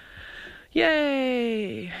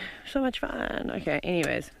 Yay! So much fun. Okay,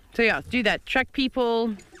 anyways. So yeah, do that. Track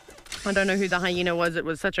people. I don't know who the hyena was. It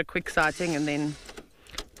was such a quick sighting. And then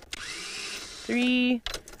 3,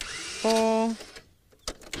 4,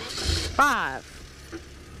 5.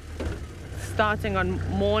 Starting on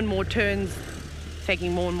more and more turns.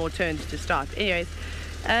 Taking more and more turns to start. Anyways.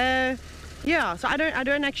 Yeah, so I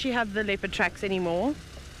don't actually have the leopard tracks anymore.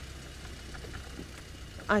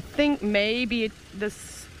 I think maybe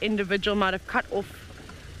this individual might have cut off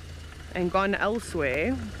and gone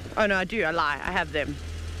elsewhere. Oh no, I lie, I have them.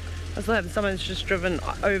 I still have someone's just driven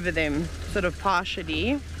over them, sort of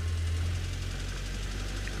partially.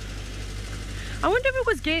 I wonder if it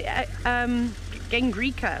was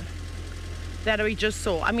Gangrica that we just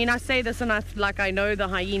saw. I mean, I say this and I know the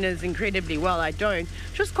hyenas incredibly well. I don't.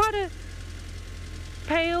 Just quite a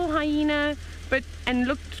pale hyena, and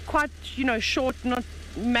looked quite, short, not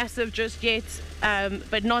massive just yet,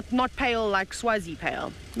 but not pale like Swazi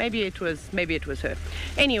pale. Maybe it was her.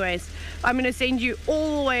 Anyways, I'm going to send you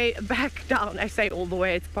all the way back down. I say all the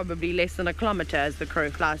way, it's probably less than a kilometer as the crow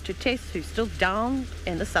flies, to Tess, who's still down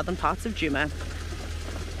in the southern parts of Djuma.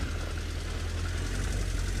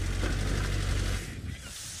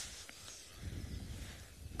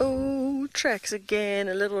 Oh, tracks again,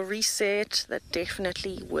 a little reset. That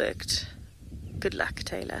definitely worked. Good luck,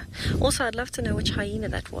 Taylor. Also, I'd love to know which hyena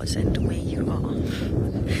that was and where you are.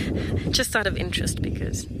 Just out of interest,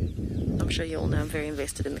 because I'm sure you all know I'm very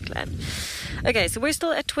invested in the clan. Okay, so we're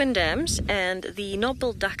still at Twin Dams, and the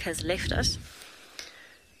knob-billed duck has left us.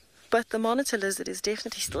 But the monitor lizard is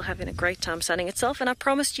definitely still having a great time sunning itself, and I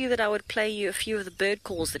promised you that I would play you a few of the bird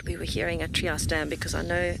calls that we were hearing at Treehouse Dam, because I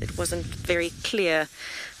know it wasn't very clear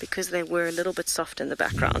because they were a little bit soft in the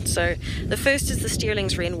background. So the first is the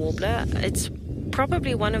Steerling's wren warbler. It's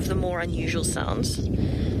probably one of the more unusual sounds.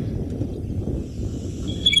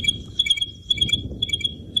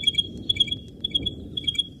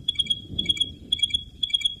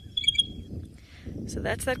 So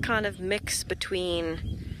that's that kind of mix between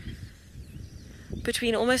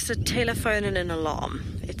almost a telephone and an alarm.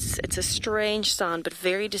 It's a strange sound, but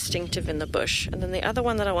very distinctive in the bush. And then the other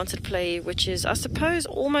one that I wanted to play, which is, I suppose,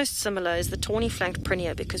 almost similar, is the tawny-flanked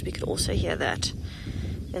prinia, because we could also hear that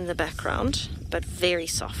in the background, but very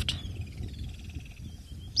soft.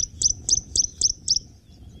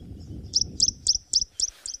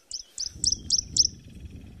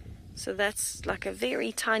 So that's like a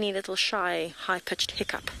very tiny little shy, high-pitched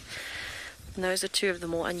hiccup. And those are two of the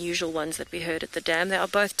more unusual ones that we heard at the dam. They are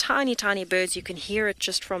both tiny, tiny birds. You can hear it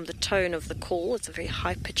just from the tone of the call. It's a very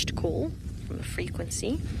high-pitched call from the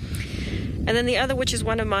frequency. And then the other, which is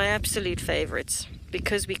one of my absolute favorites,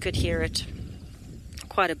 because we could hear it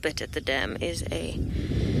quite a bit at the dam, is a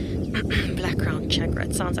black-crowned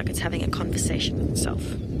chagrin. It sounds like it's having a conversation with itself.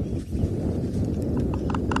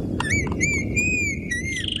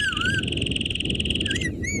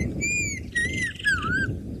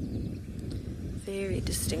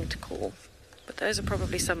 Distinct call, but those are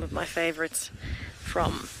probably some of my favorites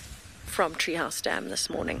from Treehouse Dam this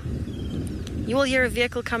morning. You will hear a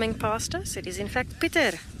vehicle coming past us. It is in fact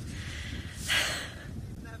Peter.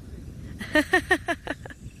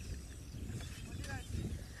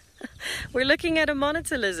 We're looking at a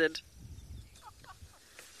monitor lizard.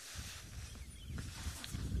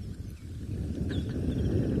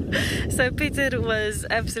 So Peter was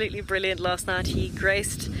absolutely brilliant last night. He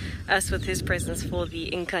graced us with his presence for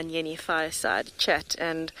the Nkanyeni fireside chat,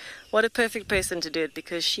 and what a perfect person to do it,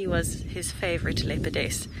 because she was his favorite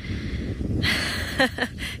leopardess.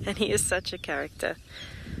 And he is such a character.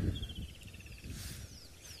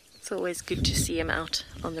 It's always good to see him out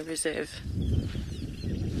on the reserve.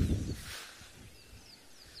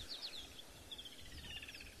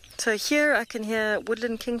 So here I can hear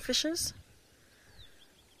woodland kingfishers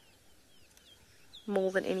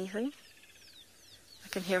more than anything. I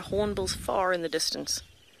can hear hornbills far in the distance.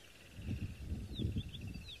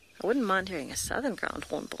 I wouldn't mind hearing a southern ground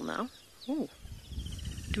hornbill now. Ooh.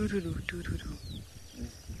 Doo-doo-doo, doo-doo-doo.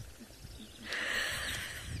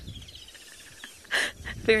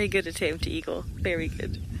 Very good attempt, Eagle. Very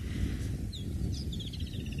good.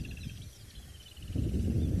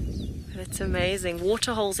 It's amazing.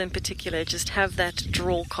 Waterholes in particular just have that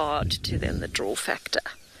draw card to them, the draw factor.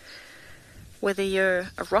 Whether you're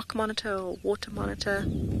a rock monitor or a water monitor,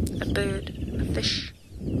 a bird, a fish.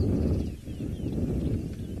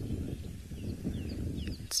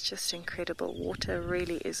 It's just incredible. Water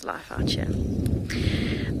really is life out here.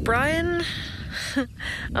 Brian,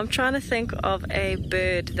 I'm trying to think of a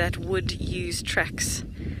bird that would use tracks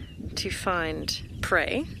to find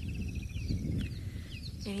prey.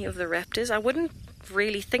 Any of the raptors? I wouldn't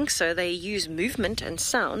really think so. They use movement and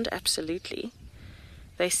sound, absolutely.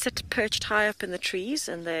 They sit perched high up in the trees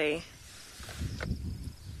and they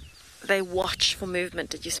watch for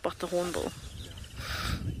movement. Did you spot the hornbill?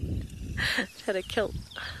 Had a kill.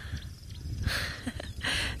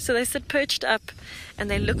 So they sit perched up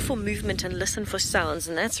and they look for movement and listen for sounds,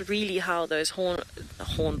 and that's really how those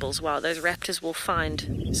hornbills, wow, those raptors will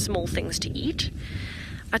find small things to eat.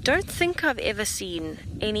 I don't think I've ever seen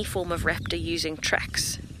any form of raptor using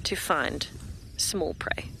tracks to find small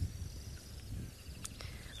prey.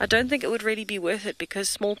 I don't think it would really be worth it, because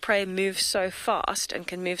small prey moves so fast and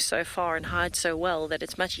can move so far and hide so well that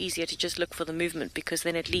it's much easier to just look for the movement, because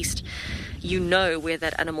then at least you know where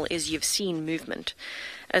that animal is. You've seen movement.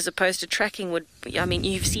 As opposed to tracking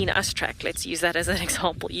you've seen us track. Let's use that as an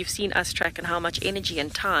example. You've seen us track and how much energy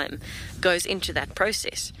and time goes into that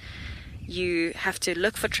process. You have to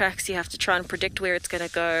look for tracks, you have to try and predict where it's going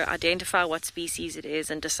to go, identify what species it is,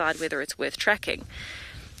 and decide whether it's worth tracking.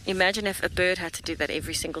 Imagine if a bird had to do that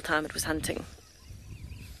every single time it was hunting.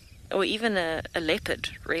 Or even a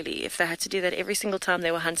leopard, really. If they had to do that every single time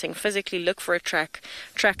they were hunting, physically look for a track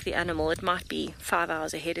the animal, it might be 5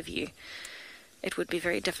 hours ahead of you. It would be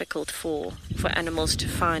very difficult for animals to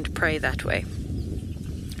find prey that way.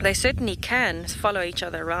 They certainly can follow each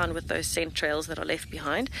other around with those scent trails that are left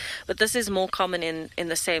behind, but this is more common in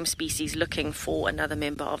the same species looking for another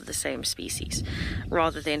member of the same species,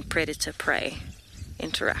 rather than predator-prey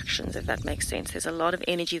interactions, if that makes sense. There's a lot of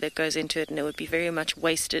energy that goes into it, and it would be very much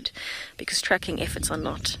wasted because tracking efforts are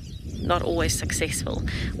not always successful.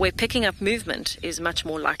 Where picking up movement is much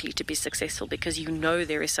more likely to be successful, because you know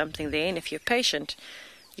there is something there, and if you're patient,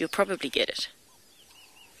 you'll probably get it.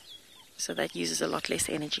 So that uses a lot less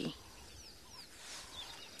energy.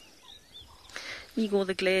 Igor,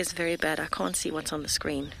 the glare is very bad. I can't see what's on the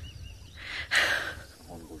screen.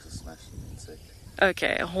 Hornbills are smashing an insect.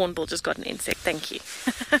 Okay, a hornbill just got an insect. Thank you.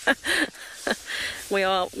 We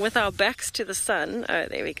are with our backs to the sun. Oh,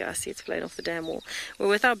 there we go. I see it's flown off the damn wall. We're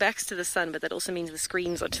with our backs to the sun, but that also means the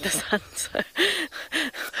screens are to the sun. So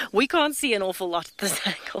we can't see an awful lot at this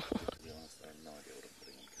angle. To be honest, I have no idea what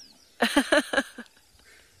I'm putting on camera.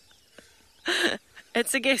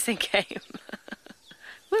 It's a guessing game.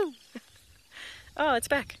 Woo! Oh, it's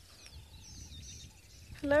back.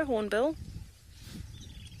 Hello, hornbill.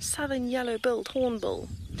 Southern yellow-billed hornbill.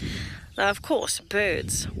 Now, of course,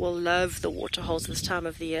 birds will love the waterholes this time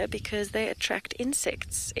of the year because they attract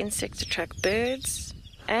insects. Insects attract birds,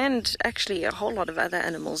 and actually a whole lot of other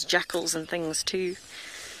animals, jackals and things too.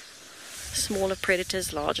 Smaller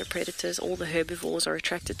predators, larger predators, all the herbivores are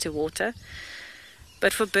attracted to water.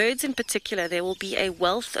 But for birds in particular, there will be a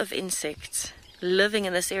wealth of insects living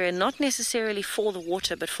in this area, not necessarily for the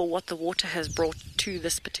water, but for what the water has brought to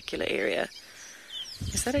this particular area.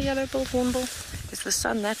 Is that a yellow-billed hornbill? Is the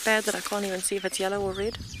sun that bad that I can't even see if it's yellow or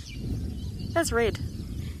red? That's red.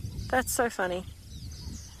 That's so funny.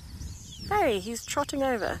 Hey, he's trotting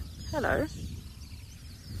over. Hello.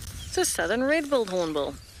 It's a southern red-billed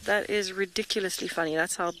hornbill. That is ridiculously funny.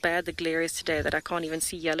 That's how bad the glare is today, that I can't even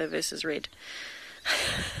see yellow versus red.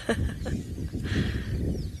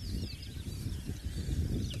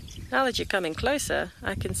 Now that you're coming closer,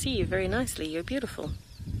 I can see you very nicely. You're beautiful.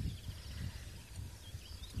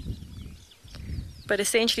 But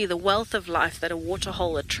essentially, the wealth of life that a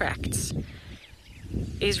waterhole attracts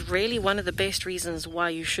is really one of the best reasons why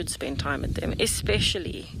you should spend time at them,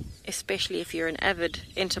 especially if you're an avid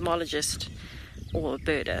entomologist or a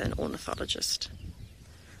birder, an ornithologist,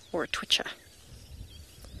 or a twitcher.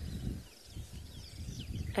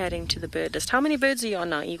 Adding to the bird list. How many birds are you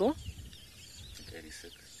on now, Igor?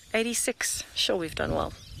 86. 86. Sure, we've done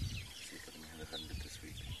well. See if I can hit 100 this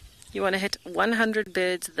week. You want to hit 100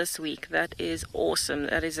 birds this week. That is awesome.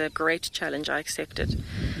 That is a great challenge. I accept it.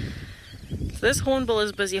 So this hornbill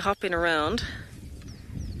is busy hopping around.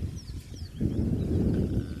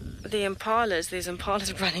 The impalas, there's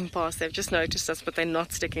impalas running past. They've just noticed us, but they're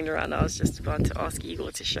not sticking around. I was just about to ask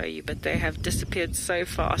Igor to show you, but they have disappeared so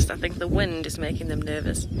fast. I think the wind is making them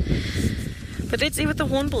nervous. But let's see what the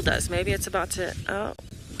hornbill does. Maybe it's about to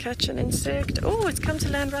catch an insect. Oh, it's come to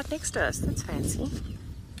land right next to us. That's fancy.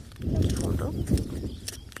 Thank you, hornbill.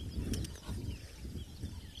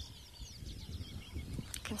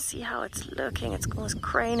 I can see how it's looking. It's almost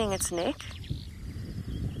craning its neck.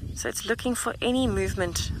 So it's looking for any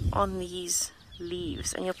movement on these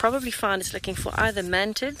leaves, and you'll probably find it's looking for either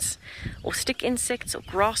mantids or stick insects or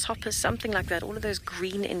grasshoppers, something like that. All of those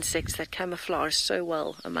green insects that camouflage so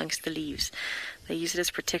well amongst the leaves. They use it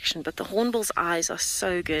as protection, but the hornbill's eyes are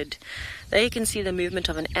so good. There you can see the movement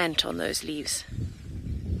of an ant on those leaves.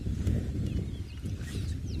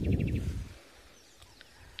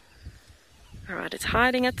 Alright, it's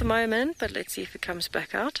hiding at the moment, but let's see if it comes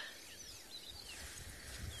back out.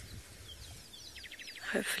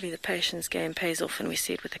 Hopefully the patience game pays off and we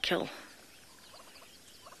see it with a kill.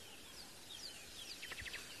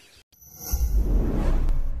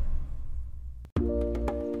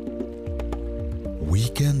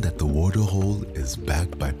 Weekend at the Waterhole is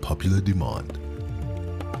back by popular demand.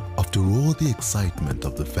 After all the excitement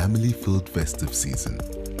of the family-filled festive season,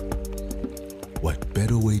 what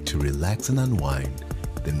better way to relax and unwind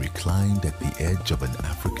than reclined at the edge of an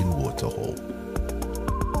African waterhole?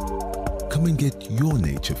 Come and get your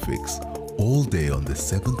nature fix all day on the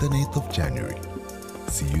 7th and 8th of January.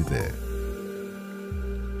 See you there.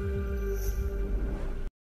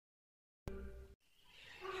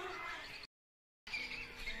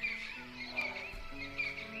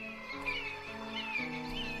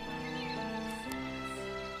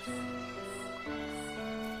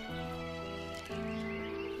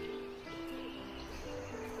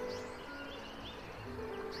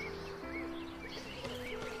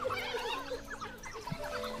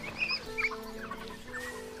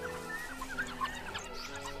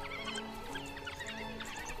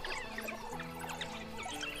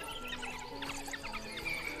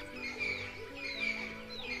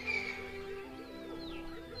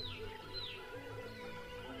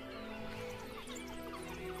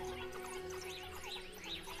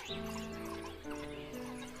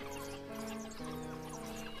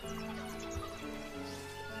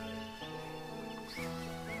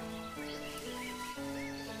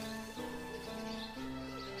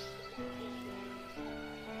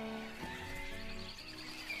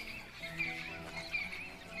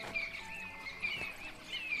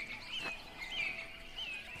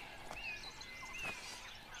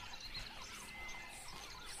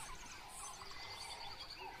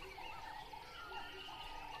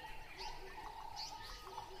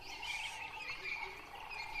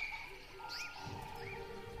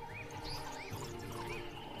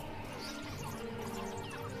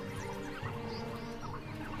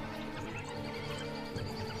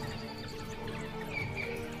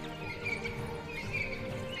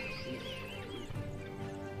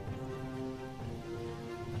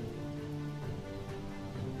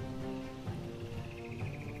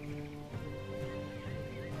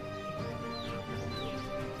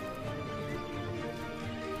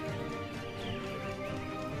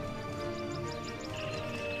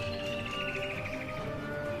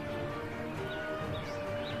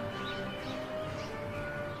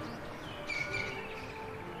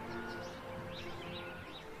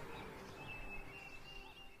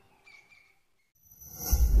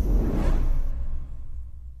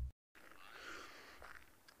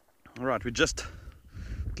 Alright, we're just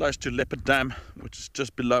close to Leopard Dam, which is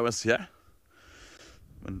just below us here.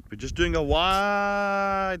 And we're just doing a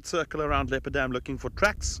wide circle around Leopard Dam looking for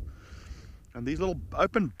tracks. And these little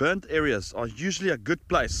open burnt areas are usually a good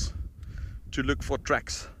place to look for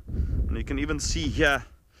tracks. And you can even see here,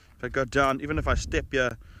 if I go down, even if I step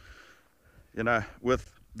here, you know,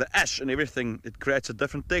 with the ash and everything, it creates a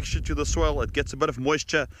different texture to the soil. It gets a bit of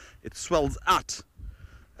moisture, it swells out.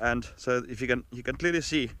 And so if you can clearly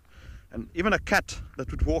see, and even a cat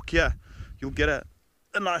that would walk here, you'll get a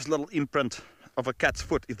nice little imprint of a cat's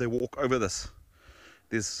foot if they walk over this.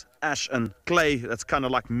 There's ash and clay that's kind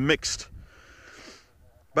of like mixed.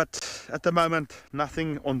 But at the moment,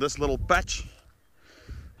 nothing on this little patch.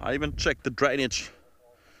 I even checked the drainage.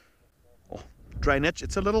 Oh, drainage,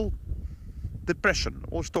 it's a little depression.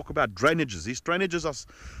 Always talk about drainages. These drainages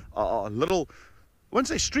are little, I won't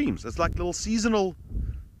say streams, it's like little seasonal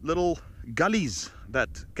little gullies that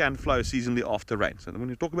can flow seasonally after rain. So when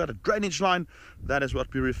you talk about a drainage line, that is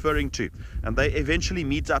what we're referring to. And they eventually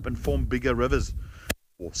meet up and form bigger rivers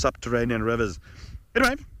or subterranean rivers.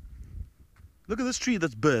 Anyway, look at this tree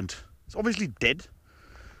that's burnt. It's obviously dead.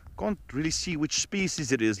 Can't really see which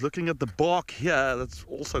species it is. Looking at the bark here, that's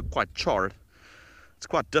also quite charred. It's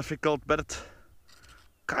quite difficult, but it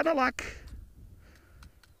kind of like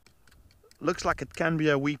looks like it can be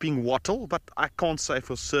a weeping wattle, but I can't say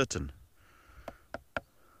for certain.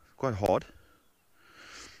 Quite hard.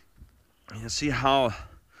 You see how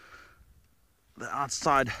the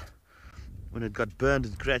outside, when it got burned,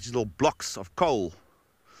 it creates little blocks of coal.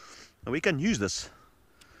 And we can use this.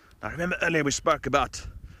 Now remember earlier we spoke about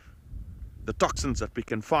the toxins that we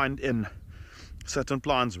can find in certain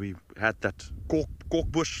plants. We had that cork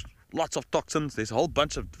bush, lots of toxins. There's a whole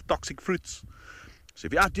bunch of toxic fruits. So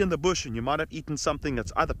if you're out here in the bush and you might have eaten something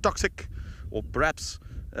that's either toxic or perhaps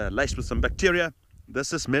laced with some bacteria,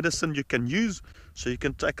 this is medicine you can use. So you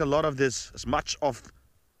can take a lot of this, as much of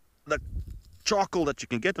the charcoal that you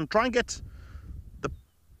can get, and try and get the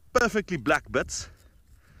perfectly black bits.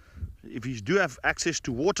 If you do have access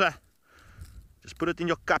to water, just put it in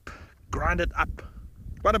your cup, grind it up,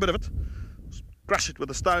 quite a bit of it, crush it with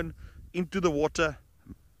a stone into the water,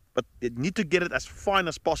 but you need to get it as fine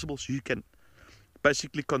as possible so you can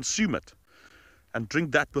basically consume it and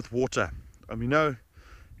drink that with water. And we know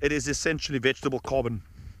it is essentially vegetable carbon,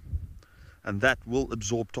 and that will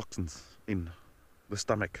absorb toxins in the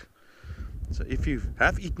stomach. So if you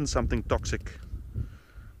have eaten something toxic,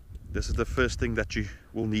 this is the first thing that you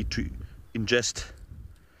will need to ingest.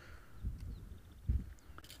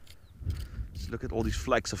 Just look at all these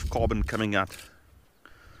flakes of carbon coming out.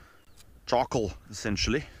 Charcoal,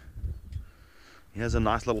 essentially. Here's a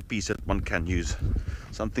nice little piece that one can use.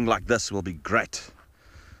 Something like this will be great.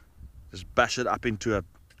 Just bash it up into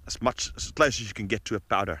as close as you can get to a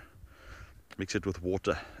powder. Mix it with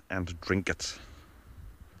water and drink it.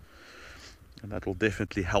 And that will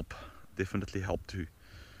definitely help to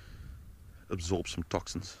absorb some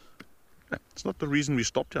toxins. Yeah, it's not the reason we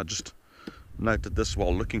stopped here. I just noted this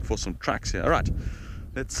while looking for some tracks here. All right,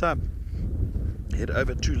 let's head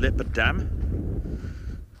over to Leopard Dam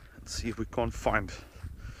and see if we can't find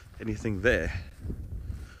anything there.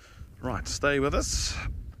 Right, stay with us.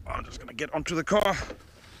 I'm just going to get onto the car.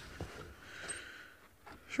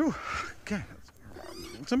 Sure. Okay,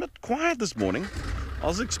 it's a bit quiet this morning. I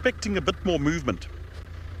was expecting a bit more movement,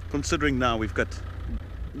 considering now we've got,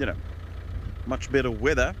 much better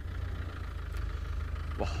weather.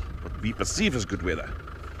 Well, what we perceive as good weather.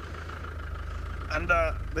 And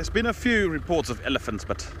there's been a few reports of elephants,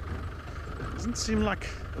 but it doesn't seem like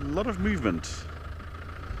a lot of movement.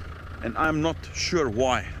 And I'm not sure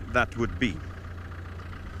why that would be.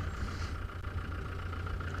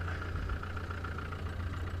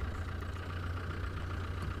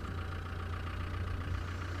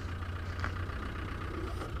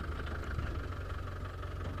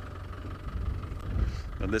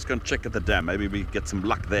 Let's go and check at the dam. Maybe we get some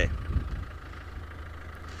luck there.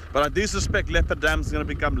 But I do suspect Leopard Dam is going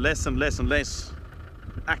to become less and less and less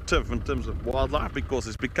active in terms of wildlife, because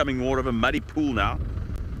it's becoming more of a muddy pool now,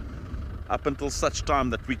 up until such time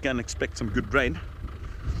that we can expect some good rain,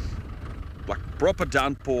 like proper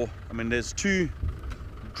downpour. I mean, there's two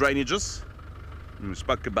drainages, and we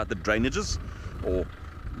spoke about the drainages or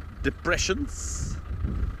depressions,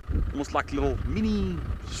 almost like little mini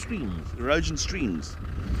streams, erosion streams.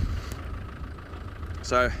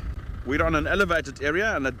 So we're on an elevated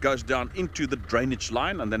area, and it goes down into the drainage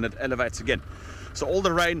line, and then it elevates again. So all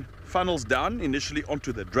the rain funnels down initially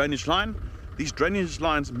onto the drainage line. These drainage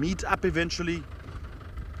lines meet up eventually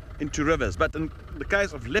into rivers. But in the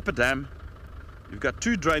case of Leopard Dam, you've got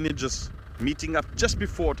two drainages meeting up just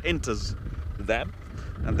before it enters the dam,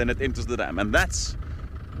 and then it enters the dam. And that's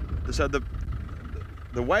so the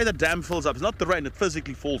way the dam fills up is not the rain that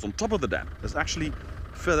physically falls on top of the dam. It's actually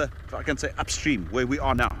further, if I can say, upstream, where we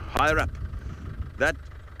are now, higher up. That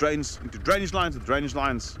drains into drainage lines. The drainage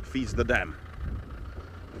lines feeds the dam.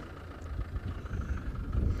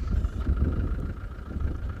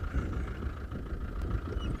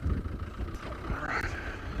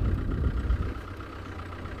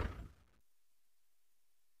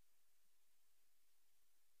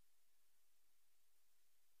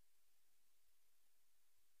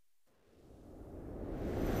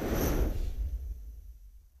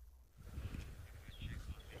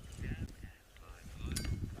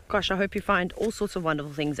 Gosh, I hope you find all sorts of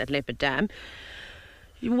wonderful things at Leopard Dam.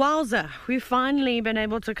 Wowza, we've finally been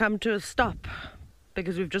able to come to a stop,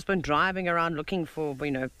 because we've just been driving around looking for,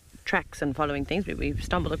 tracks and following things. We've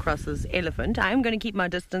stumbled across this elephant. I am going to keep my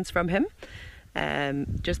distance from him,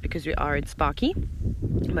 just because we are in Sparky,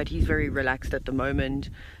 but he's very relaxed at the moment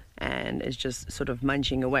and is just sort of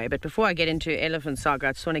munching away. But before I get into Elephant Saga,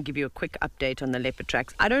 I just want to give you a quick update on the leopard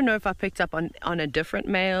tracks. I don't know if I picked up on a different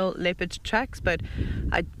male leopard tracks, but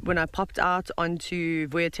when I popped out onto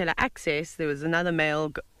Vuyatela Access, there was another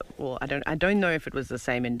male, or I don't know if it was the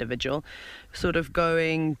same individual, sort of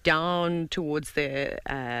going down towards the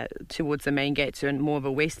main gate, so in more of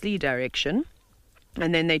a westerly direction,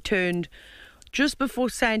 and then they turned just before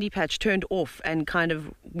Sandy Patch turned off and kind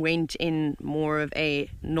of went in more of a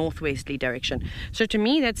northwesterly direction. So to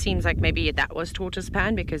me, that seems like maybe that was Tortoise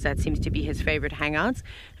Pan, because that seems to be his favorite hangouts.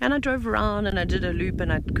 And I drove around and I did a loop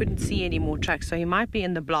and I couldn't see any more trucks. So he might be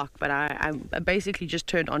in the block, but I basically just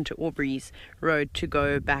turned onto Aubrey's Road to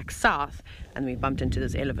go back south, and we bumped into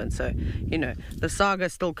this elephant. So, you know, the saga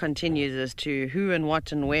still continues as to who and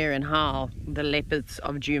what and where and how the leopards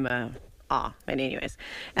of Djuma are. But anyways,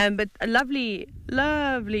 but a lovely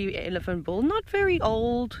elephant bull, not very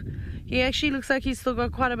old. He actually looks like he's still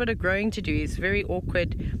got quite a bit of growing to do. He's very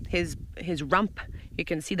awkward. His rump, you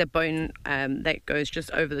can see the bone that goes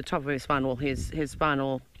just over the top of his spinal. His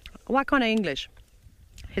spinal, why can't I English?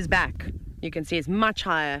 His back, you can see, is much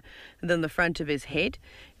higher than the front of his head,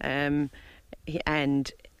 and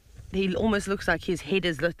he almost looks like his head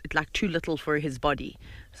is like too little for his body.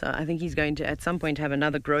 So I think he's going to at some point have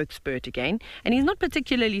another growth spurt again. And he's not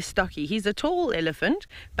particularly stocky. He's a tall elephant,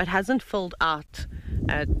 but hasn't filled out,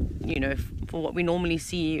 for what we normally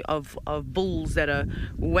see of bulls that are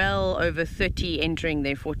well over 30 entering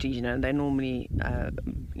their 40s. You know, they're normally,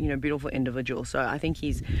 beautiful individuals. So I think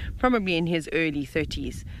he's probably in his early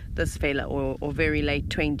 30s, this fella, or very late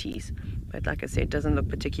 20s. But like I said, doesn't look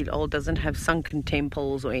particularly old, doesn't have sunken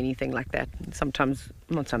temples or anything like that.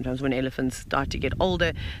 Not sometimes, when elephants start to get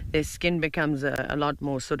older, their skin becomes a lot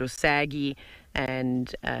more sort of saggy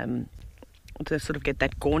and to sort of get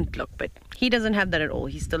that gaunt look. But he doesn't have that at all.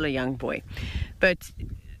 He's still a young boy. But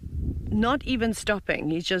not even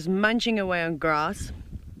stopping. He's just munching away on grass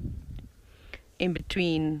in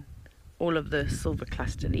between all of the silver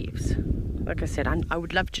cluster leaves. Like I said, I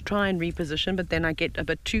would love to try and reposition, but then I get a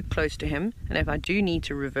bit too close to him. And if I do need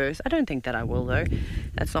to reverse, I don't think that I will, though.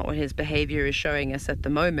 That's not what his behavior is showing us at the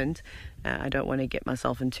moment. I don't want to get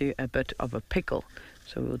myself into a bit of a pickle.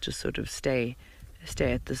 So we'll just sort of stay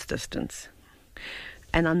at this distance.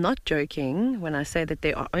 And I'm not joking when I say that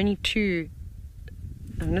there are only two.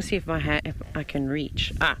 I'm going to see if I can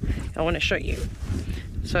reach. I want to show you.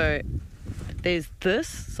 So there's this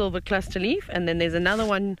silver cluster leaf, and then there's another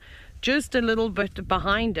one just a little bit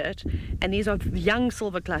behind it, and these are young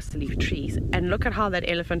silver cluster leaf trees. And look at how that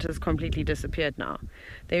elephant has completely disappeared now.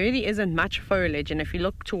 There really isn't much foliage, and if you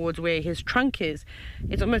look towards where his trunk is,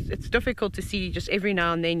 it's difficult to see. Just every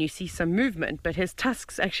now and then you see some movement, but his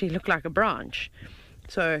tusks actually look like a branch.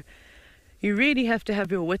 So you really have to have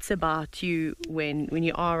your wits about you when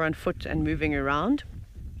you are on foot and moving around.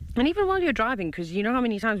 And even while you're driving, because you know how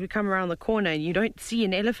many times we come around the corner and you don't see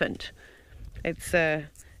an elephant.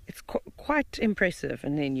 It's quite impressive,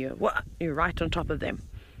 and then you're right on top of them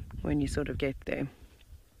when you sort of get there.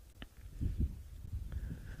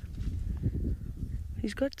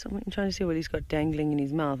 He's got something. I'm trying to see what he's got dangling in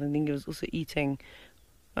his mouth. I think he was also eating.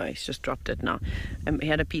 Oh, he's just dropped it now. He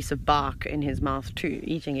had a piece of bark in his mouth too,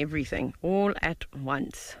 eating everything all at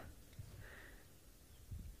once.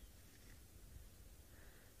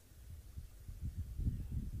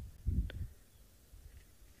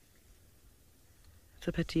 It's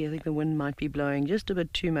a pity. I think the wind might be blowing just a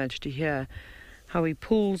bit too much to hear how he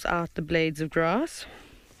pulls out the blades of grass.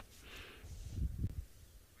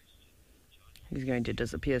 He's going to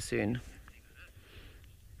disappear soon.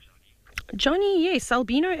 Johnny, yes,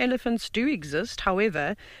 albino elephants do exist.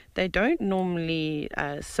 However, they don't normally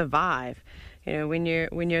survive. You know, when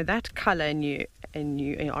you're that color and you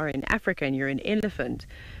are in Africa and you're an elephant,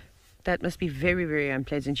 that must be very, very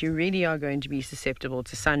unpleasant. You really are going to be susceptible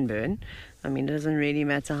to sunburn. I mean, it doesn't really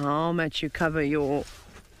matter how much you cover yourself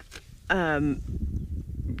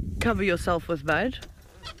with mud.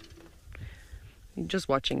 You're just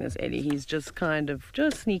watching this, Ellie. He's just kind of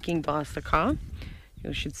just sneaking past the car.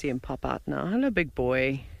 You should see him pop out now. Hello, big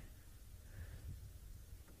boy.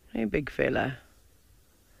 Hey, big fella.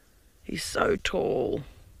 He's so tall.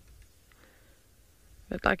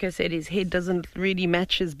 But like I said, his head doesn't really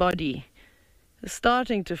match his body. It's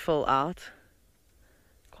starting to fill out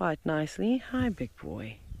quite nicely. Hi, big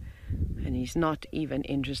boy. And he's not even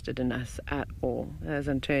interested in us at all. He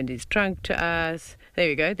hasn't turned his trunk to us. There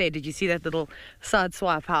we go. There, did you see that little side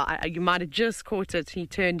swipe? How you might have just caught it. He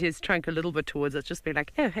turned his trunk a little bit towards us. Just be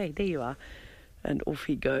like, oh, hey, there you are. And off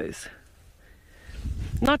he goes.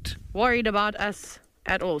 Not worried about us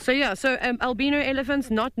at all. So yeah, albino elephants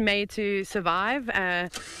not made to survive.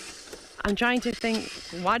 I'm trying to think,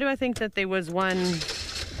 why do I think that there was one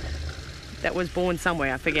that was born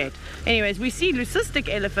somewhere? I forget. Anyways, we see leucistic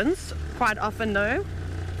elephants quite often though,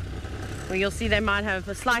 where you'll see they might have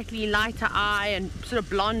a slightly lighter eye and sort of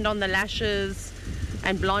blonde on the lashes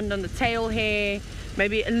and blonde on the tail hair,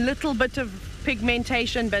 maybe a little bit of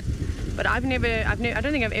pigmentation, but I don't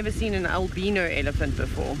think I've ever seen an albino elephant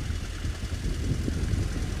before.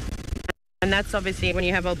 And that's obviously when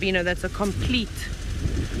you have albino, that's a complete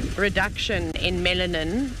reduction in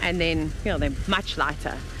melanin, and then they're much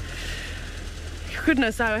lighter.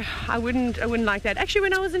 Goodness, I wouldn't like that. Actually,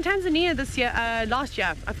 when I was in Tanzania last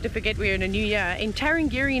year, I have to forget we're in a new year, in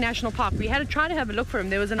Tarangire National Park, we had to try to have a look for him.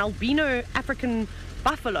 There was an albino African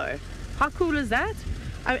buffalo. How cool is that?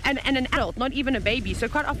 And an adult, not even a baby. So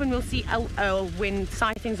quite often we'll see when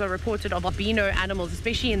sightings are reported of albino animals,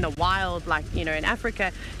 especially in the wild, like in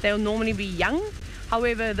Africa, they'll normally be young.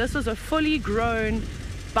 However, this was a fully grown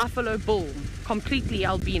buffalo bull, completely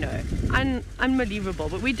albino. Unbelievable.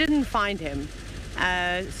 But we didn't find him.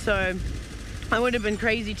 So I would have been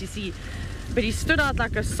crazy to see, but he stood out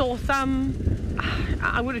like a sore thumb.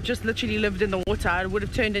 I would have just literally lived in the water. I would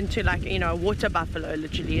have turned into like a water buffalo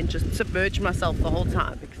literally, and just submerged myself the whole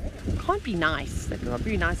time, because it can't be nice. That can't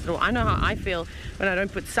be nice at all. I know how I feel when I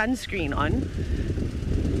don't put sunscreen on,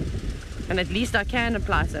 and at least I can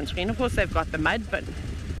apply sunscreen. Of course they've got the mud, but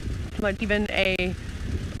even a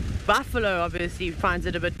buffalo obviously finds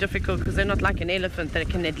it a bit difficult, because they're not like an elephant that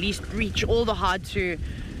can at least reach all the hard to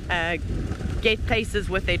get places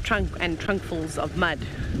with their trunk and trunkfuls of mud.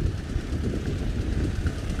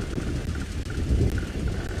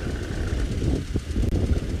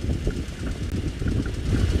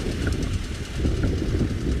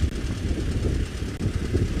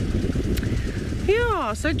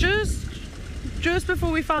 Yeah, so just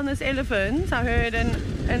before we found this elephant, I heard an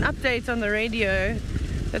update on the radio.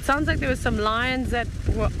 It sounds like there were some lions that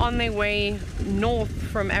were on their way north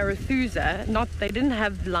from Arathusa. They didn't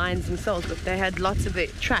have lions themselves, but they had lots of their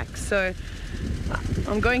tracks. So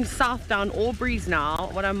I'm going south down Aubrey's now.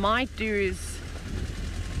 What I might do is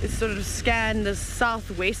sort of scan the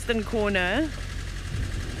southwestern corner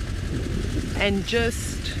and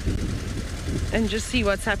just see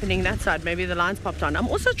what's happening that side. Maybe the lions popped on. I'm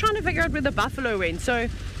also trying to figure out where the buffalo went. So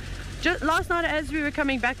just last night, as we were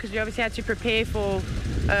coming back, because we obviously had to prepare for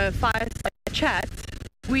fireside chat,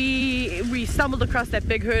 we stumbled across that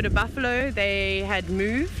big herd of buffalo. They had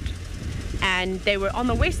moved, and they were on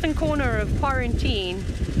the western corner of Quarantine,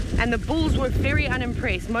 and the bulls were very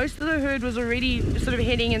unimpressed. Most of the herd was already sort of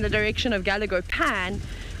heading in the direction of Gallagher Pan,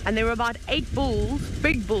 and there were about 8 bulls,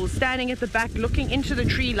 big bulls, standing at the back looking into the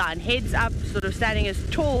tree line, heads up, sort of standing as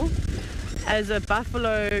tall as a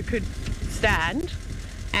buffalo could stand.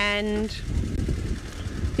 And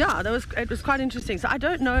yeah, it was quite interesting. So I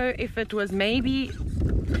don't know if it was maybe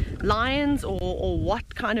lions or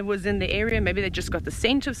what kind of was in the area. Maybe they just got the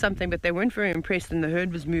scent of something, but they weren't very impressed, and the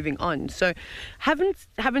herd was moving on. So haven't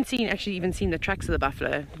even seen the tracks of the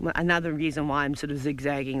buffalo. Another reason why I'm sort of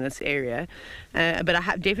zigzagging this area. But I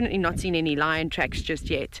have definitely not seen any lion tracks just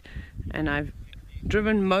yet. And I've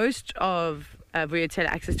driven most of WildEarth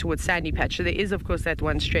access towards Sandy Patch. So there is, of course, that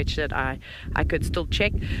one stretch that I could still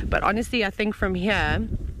check. But honestly, I think from here,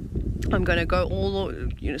 I'm going to go all,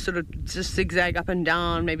 sort of just zigzag up and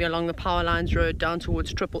down, maybe along the Power Lines Road down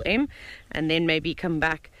towards Triple M, and then maybe come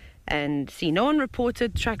back and see. No one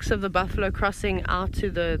reported tracks of the buffalo crossing out to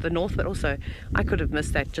the north, but also I could have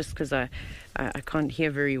missed that just because I can't hear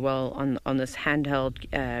very well on this handheld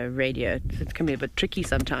radio. It can be a bit tricky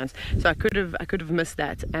sometimes, so I could have missed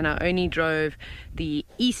that. And I only drove the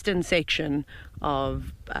eastern section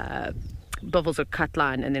of Buffelshoek cut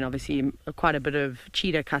line, and then obviously quite a bit of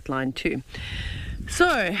cheetah cut line too.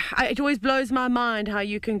 So it always blows my mind how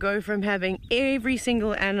you can go from having every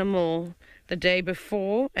single animal the day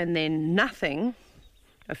before and then nothing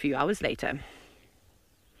a few hours later.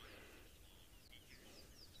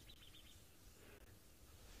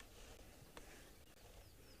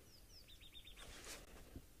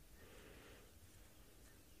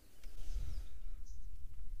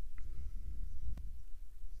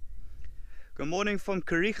 Good morning from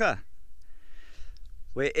Kariga,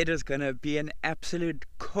 where it is going to be an absolute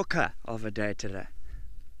cooker of a day today.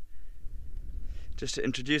 Just to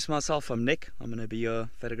introduce myself, I'm Nick. I'm going to be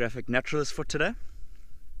your photographic naturalist for today.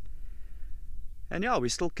 And yeah, we're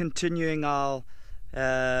still continuing our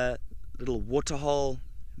little waterhole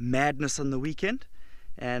madness on the weekend.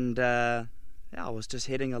 And yeah, I was just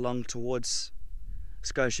heading along towards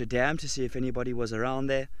Scotia Dam to see if anybody was around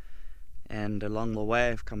there. And along the way,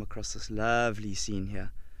 I've come across this lovely scene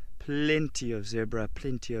here. Plenty of zebra,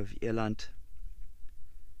 plenty of eland.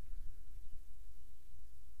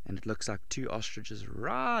 And it looks like 2 ostriches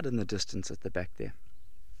right in the distance at the back there.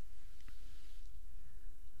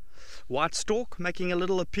 White stork making a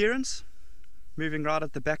little appearance, moving right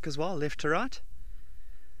at the back as well, left to right.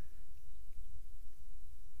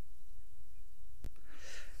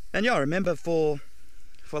 And yeah, remember for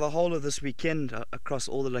the whole of this weekend, across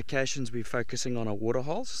all the locations, we're focusing on our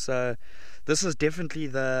waterholes. So this is definitely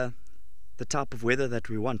the the type of weather that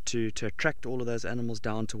we want to attract all of those animals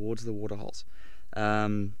down towards the waterholes.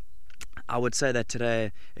 I would say that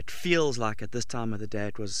today it feels like at this time of the day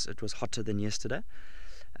it was hotter than yesterday.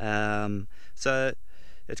 So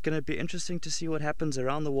it's going to be interesting to see what happens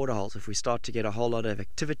around the waterholes if we start to get a whole lot of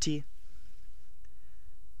activity.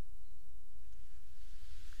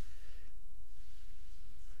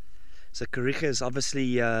 So Kariga is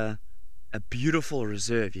obviously a beautiful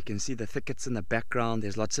reserve. You can see the thickets in the background.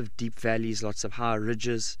 There's lots of deep valleys, lots of high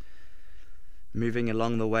ridges. Moving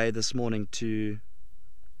along the way this morning to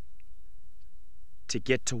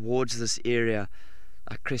get towards this area,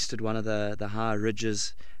 I crested one of the high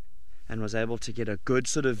ridges and was able to get a good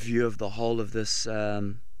sort of view of the whole of this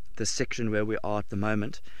this section where we are at the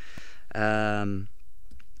moment. Kind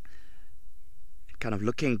of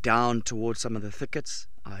looking down towards some of the thickets.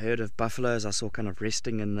 I heard of buffaloes. I saw kind of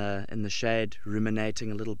resting in the shade,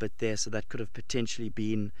 ruminating a little bit there. So that could have potentially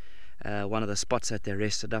been one of the spots that they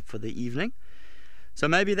rested up for the evening. So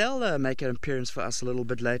maybe they'll make an appearance for us a little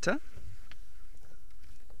bit later.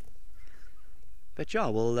 But yeah,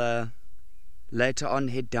 we'll later on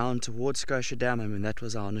head down towards Scotia Dam. I mean, that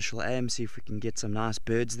was our initial aim. See if we can get some nice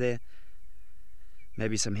birds there.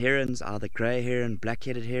 Maybe some herons, either grey heron,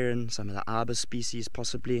 black-headed heron, some of the ibis species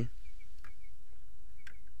possibly.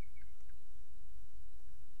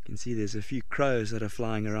 You can see there's a few crows that are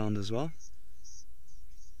flying around as well.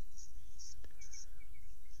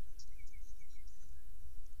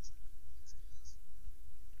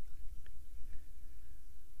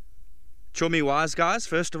 Chomi Wise guys,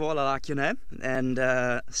 first of all, I like your name, and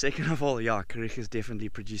second of all, yeah, Kariga is definitely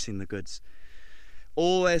producing the goods.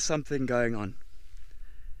 Always something going on.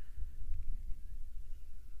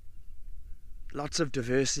 Lots of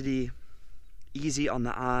diversity, easy on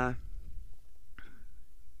the eye.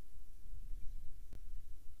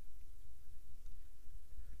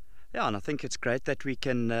 Yeah, and I think it's great that we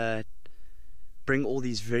can bring all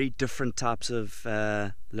these very different types of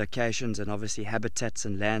locations and obviously habitats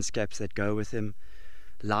and landscapes that go with them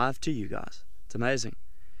live to you guys. It's amazing.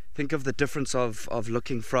 Think of the difference of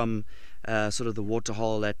looking from sort of the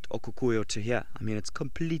waterhole at Okukuyo to here. I mean, it's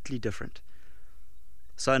completely different.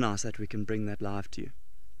 So nice that we can bring that live to you.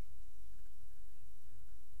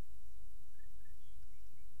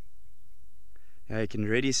 Yeah, you can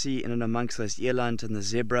already see in and amongst those eland and the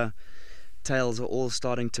zebra tails are all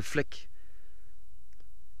starting to flick.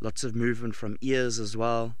 Lots of movement from ears as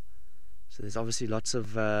well. So there's obviously lots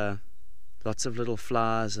of little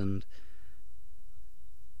flies and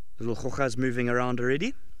little chochas moving around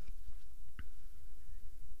already.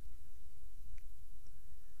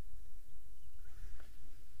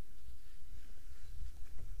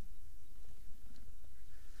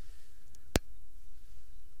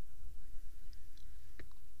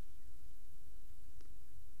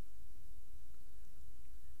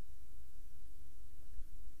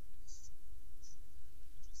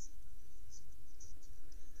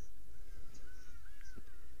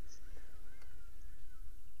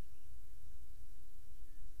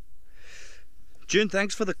 June,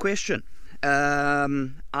 thanks for the question. I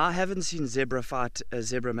haven't seen zebra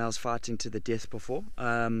males fighting to the death before.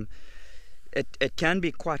 It can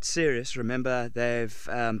be quite serious. Remember, they've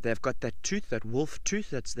got that tooth, that wolf tooth,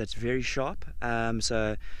 that's very sharp.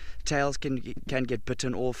 So tails can get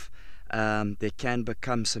bitten off. There can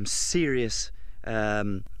become some serious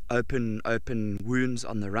open wounds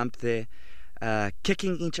on the rump there.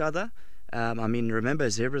 Kicking each other. I mean, remember,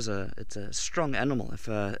 it's a strong animal. If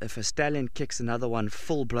a stallion kicks another one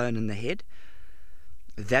full blown in the head,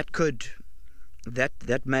 that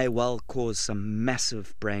may well cause some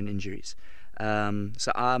massive brain injuries.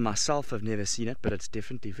 So I myself have never seen it, but it's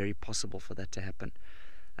definitely very possible for that to happen.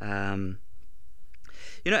 As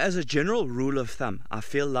a general rule of thumb, I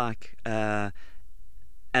feel like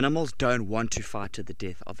animals don't want to fight to the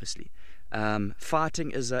death. Obviously,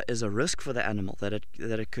 fighting is a risk for the animal that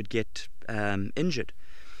it could get injured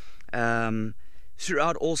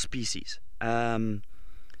throughout all species. I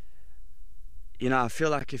feel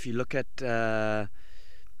like if you look at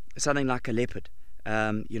something like a leopard,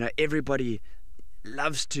 everybody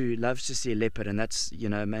loves to see a leopard, and that's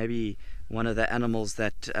maybe one of the animals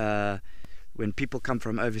that when people come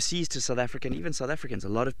from overseas to South Africa, and even South Africans, a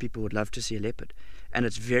lot of people would love to see a leopard, and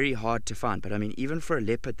it's very hard to find. But I mean, even for a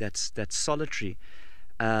leopard that's solitary,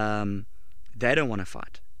 they don't want to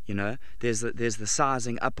fight. There's the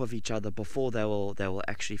sizing up of each other before they will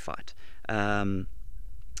actually fight. I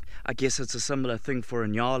guess it's a similar thing for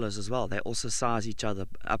inyalas as well. They also size each other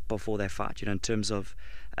up before they fight, in terms of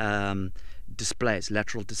displays,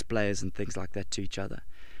 lateral displays and things like that to each other.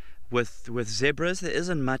 with zebras, there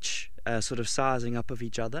isn't much sort of sizing up of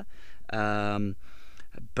each other,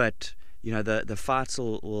 but you know the fights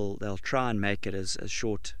they'll try and make it as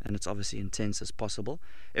short and it's obviously intense as possible.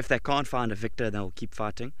 If they can't find a victor, they'll keep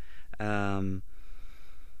fighting. But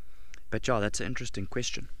yeah, that's an interesting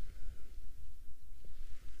question.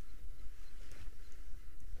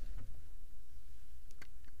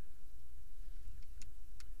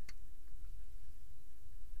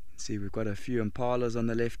 See, we've got a few impalas on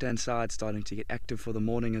the left-hand side starting to get active for the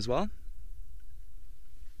morning as well.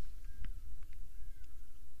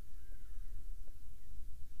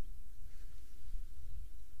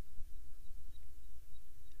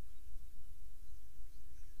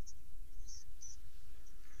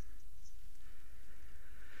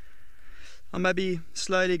 I'm maybe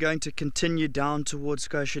slowly going to continue down towards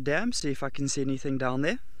Scotia Dam, see if I can see anything down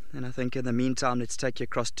there. And I think in the meantime, let's take you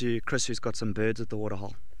across to Chris, who's got some birds at the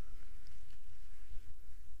waterhole.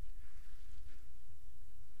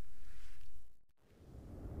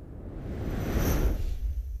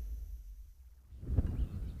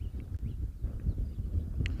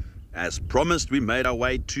 As promised, we made our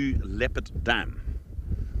way to Leopard Dam.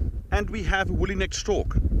 And we have a woolly-necked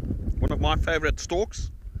stork, one of my favorite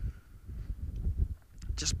storks.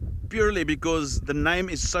 Just purely because the name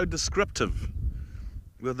is so descriptive,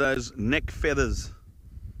 with those neck feathers,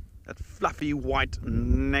 that fluffy white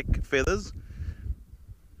neck feathers,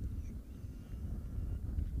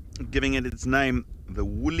 giving it its name, the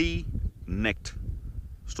woolly-necked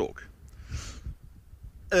stork.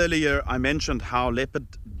 Earlier I mentioned how Leopard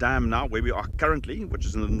Dam now, where we are currently, which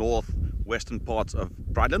is in the northwestern parts of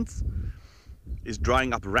Brylands, is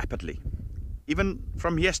drying up rapidly. Even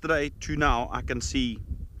from yesterday to now, I can see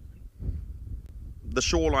the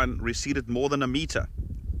shoreline receded more than a meter,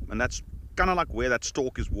 and that's kind of like where that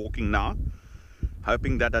stork is walking now,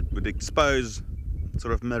 hoping that that would expose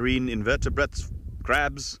sort of marine invertebrates,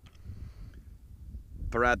 crabs,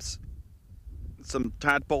 perhaps some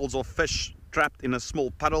tadpoles or fish trapped in a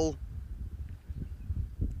small puddle,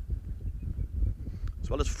 as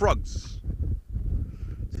well as frogs.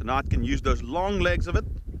 So now it can use those long legs of it,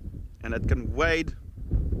 and it can wade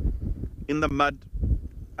in the mud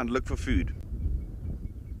and look for food.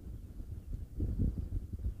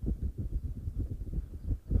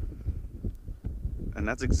 And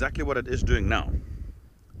that's exactly what it is doing now.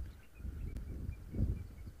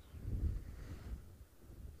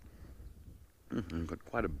 We've got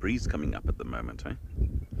quite a breeze coming up at the moment, eh?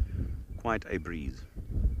 Quite a breeze.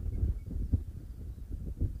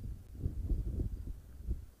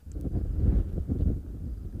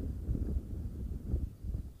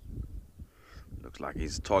 Looks like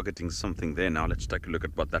he's targeting something there now. Let's take a look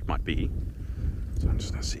at what that might be. So I'm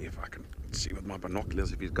just going to see if I can see with my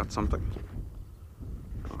binoculars if he's got something.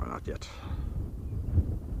 Oh, not yet.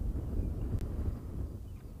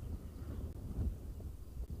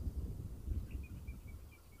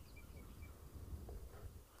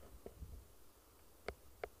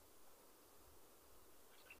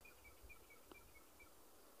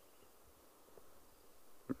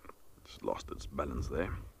 Just lost its balance there.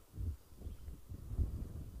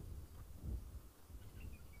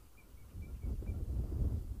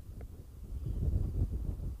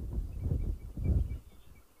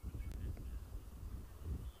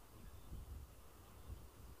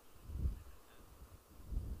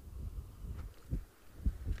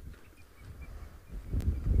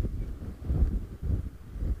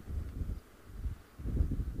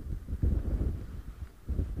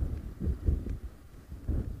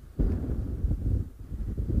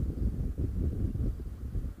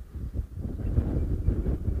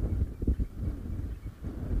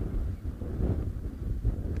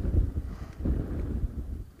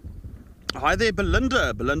 Hi there,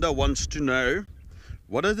 Belinda. Belinda wants to know,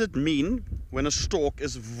 what does it mean when a stork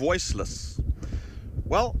is voiceless?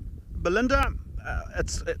 Well, Belinda,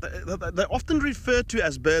 they're often referred to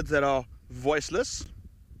as birds that are voiceless.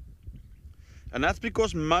 And that's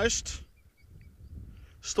because most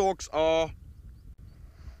storks are,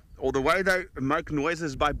 or the way they make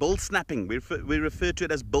noises by bill snapping. We refer to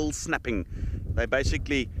it as bill snapping. They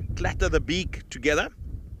basically clatter the beak together.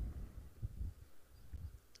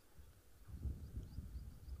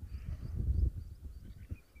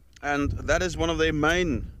 And that is one of their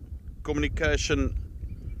main communication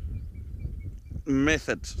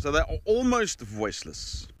methods. So they're almost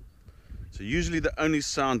voiceless. So usually the only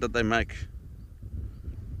sound that they make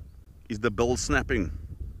is the bill snapping.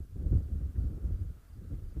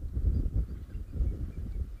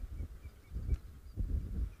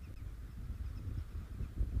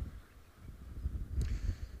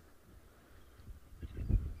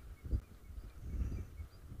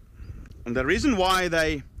 And the reason why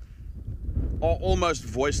they are almost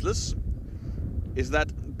voiceless is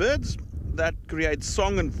that birds that create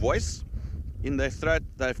song and voice in their throat,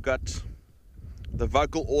 they've got the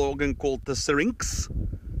vocal organ called the syrinx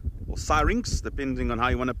or syrinx, depending on how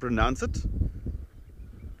you want to pronounce it.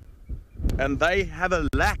 And they have a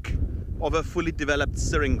lack of a fully developed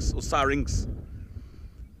syrinx or syrinx.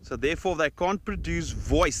 So therefore they can't produce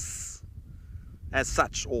voice as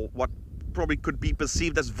such, or what probably could be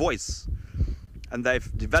perceived as voice. And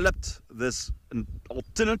they've developed this an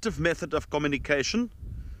alternative method of communication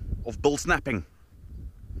of bill snapping.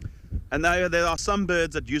 And now there are some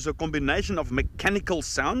birds that use a combination of mechanical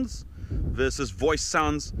sounds versus voice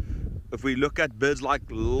sounds. If we look at birds like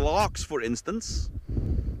larks, for instance,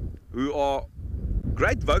 who are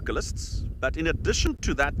great vocalists, but in addition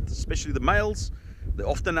to that, especially the males, they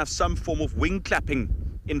often have some form of wing clapping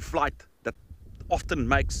in flight that often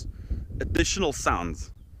makes additional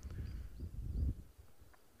sounds.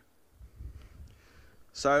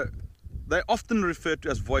 So they're often referred to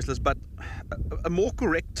as voiceless, but a more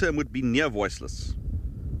correct term would be near voiceless.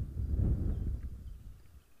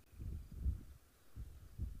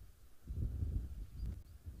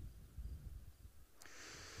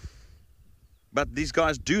 But these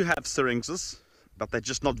guys do have syrinxes, but they're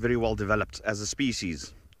just not very well developed as a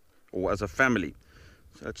species or as a family.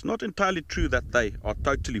 So it's not entirely true that they are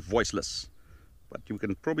totally voiceless, but you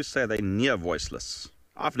can probably say they're near voiceless.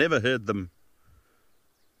 I've never heard them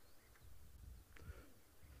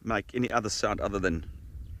make any other sound other than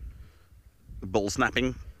bill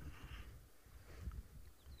snapping.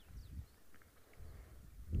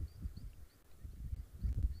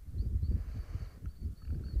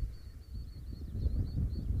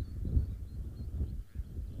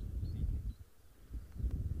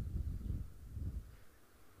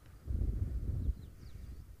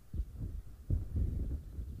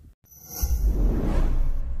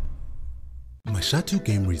 Mashatu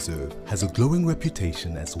Game Reserve has a glowing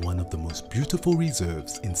reputation as one of the most beautiful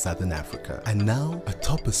reserves in southern Africa. And now,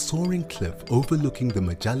 atop a soaring cliff overlooking the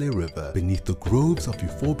Majale River, beneath the groves of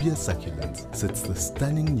euphorbia succulents, sits the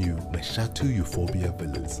stunning new Mashatu Euphorbia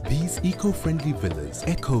Villas. These eco-friendly villas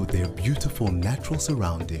echo their beautiful natural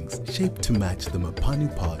surroundings, shaped to match the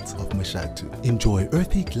Mapanu parts of Mashatu. Enjoy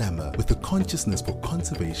earthy glamour with a consciousness for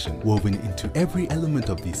conservation woven into every element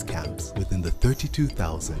of these camps within the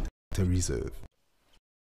 32,000 reserve.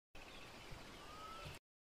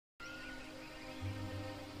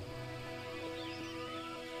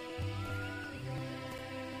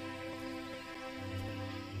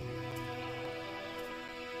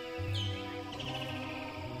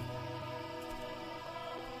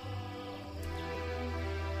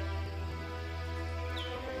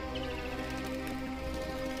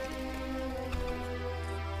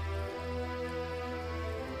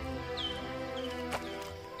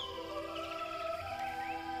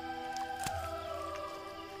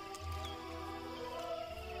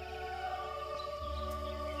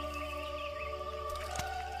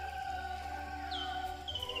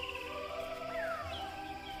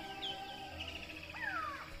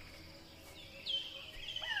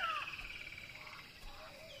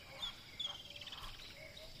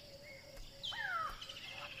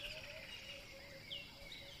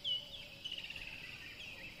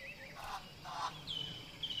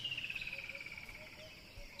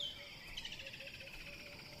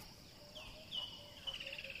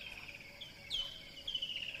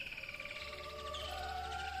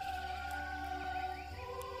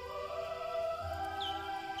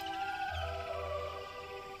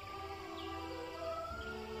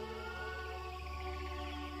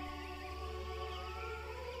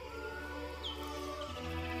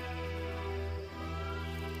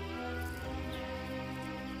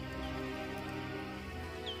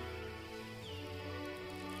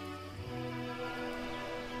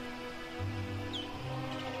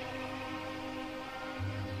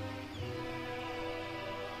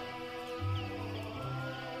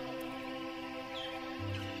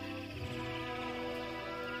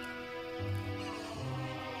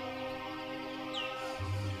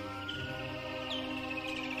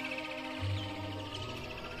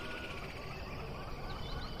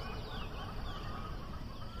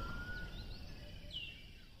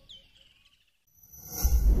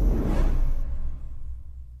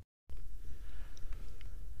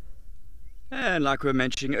 And like we were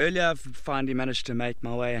mentioning earlier, I've finally managed to make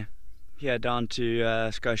my way here down to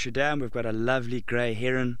Scotia Dam. We've got a lovely grey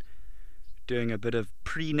heron doing a bit of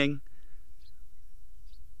preening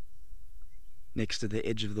next to the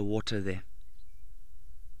edge of the water there.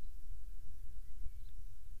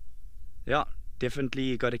 Yeah, definitely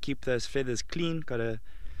you got to keep those feathers clean, got to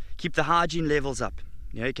keep the hygiene levels up.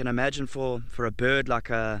 You know, you can imagine for a bird like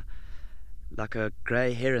a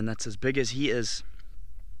grey heron that's as big as he is,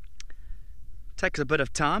 takes a bit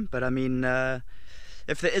of time, but I mean,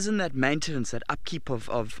 if there isn't that maintenance, that upkeep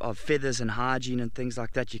of feathers and hygiene and things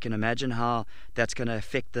like that, you can imagine how that's going to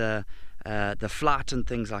affect the flight and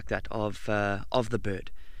things like that of the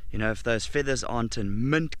bird. You know, if those feathers aren't in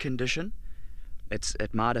mint condition,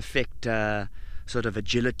 it might affect sort of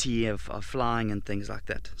agility of flying and things like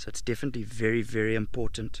that. So it's definitely very, very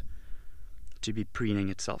important to be preening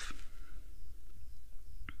itself.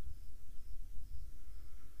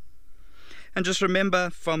 And just remember,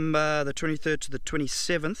 from the 23rd to the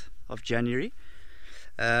 27th of January,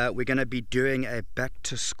 we're going to be doing a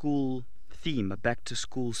back-to-school theme, a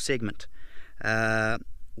back-to-school segment,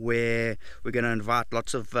 where we're going to invite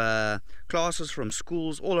lots of classes from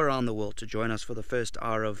schools all around the world to join us for the first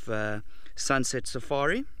hour of Sunset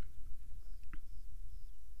Safari.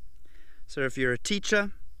 So if you're a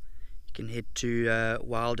teacher, you can head to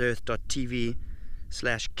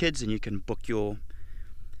wildearth.tv/kids and you can book your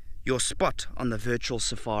spot on the virtual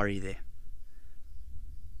safari there.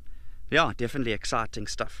 Yeah, definitely exciting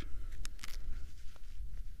stuff.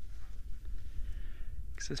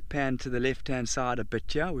 Let's just pan to the left hand side a bit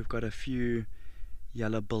here. We've got a few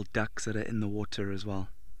yellow-billed ducks that are in the water as well.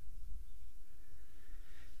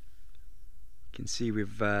 You can see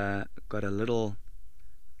we've got a little,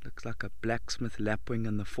 looks like a blacksmith lapwing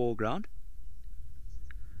in the foreground.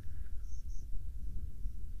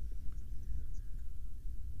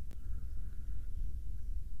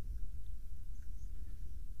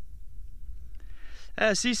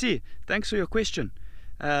 Cece, thanks for your question.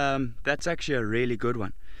 That's actually a really good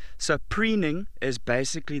one. So preening is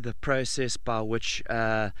basically the process by which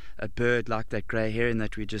a bird like that grey heron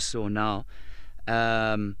that we just saw now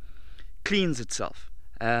cleans itself.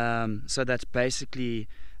 So that's basically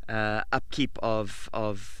upkeep of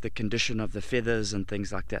the condition of the feathers and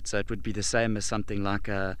things like that. So it would be the same as something like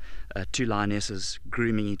two lionesses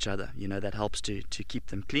grooming each other. You know, that helps to keep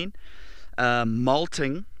them clean.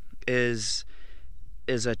 Molting is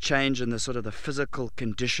a change in the sort of the physical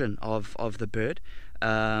condition of the bird.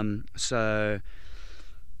 So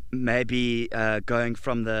maybe going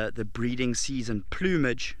from the breeding season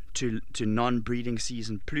plumage to non-breeding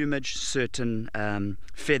season plumage, certain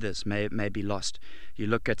feathers may be lost. You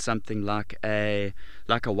look at something like a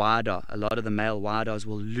wildar. A lot of the male wildars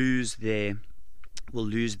will lose their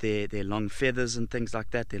long feathers and things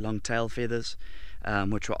like that, their long tail feathers,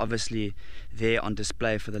 which were obviously there on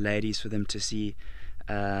display for the ladies for them to see.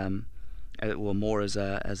 Or more as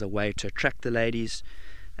a way to attract the ladies.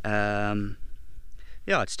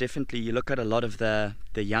 Yeah, it's definitely, you look at a lot of the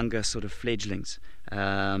younger sort of fledglings,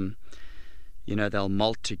 you know, they'll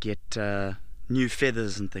molt to get new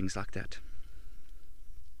feathers and things like that.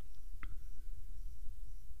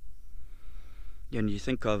 And you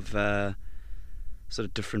think of sort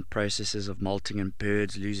of different processes of molting and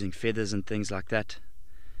birds losing feathers and things like that.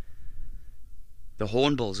 The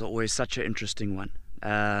hornbills are always such an interesting one.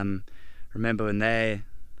 Remember when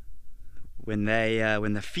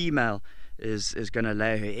the female is going to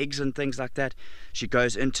lay her eggs and things like that, she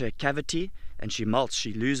goes into a cavity and she molts.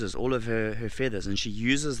 She loses all of her feathers, and she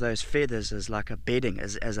uses those feathers as like a bedding,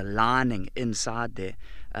 as a lining inside there,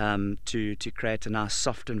 to create a nice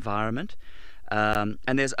soft environment. And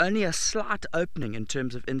there's only a slight opening in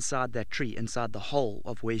terms of inside that tree, inside the hole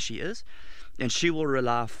of where she is, and she will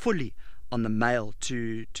rely fully on the male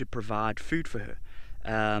to provide food for her.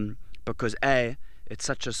 Because A, it's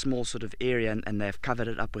such a small sort of area, and they've covered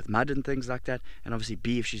it up with mud and things like that, and obviously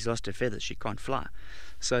B, if she's lost her feathers, she can't fly.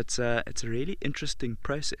 So it's a really interesting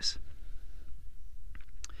process.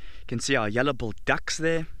 You can see our yellow-billed ducks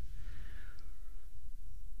there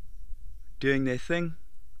doing their thing.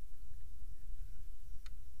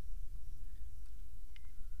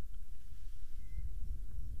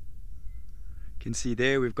 You can see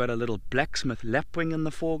there we've got a little blacksmith lapwing in the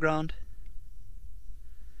foreground,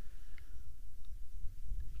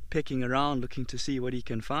 pecking around looking to see what he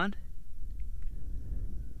can find.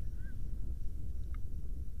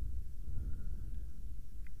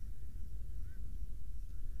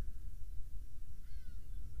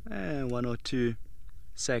 And one or two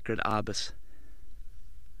sacred ibis.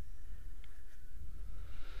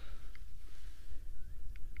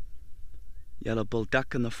 Yellow-billed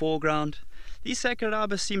duck in the foreground. These sacred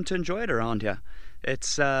ibis seem to enjoy it around here.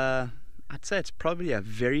 It's I'd say it's probably a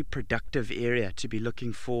very productive area to be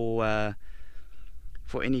looking for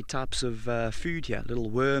any types of food here. Little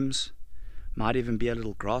worms, might even be a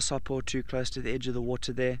little grasshopper or two close to the edge of the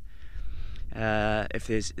water there.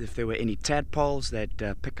 If there were any tadpoles, they'd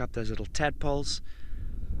pick up those little tadpoles.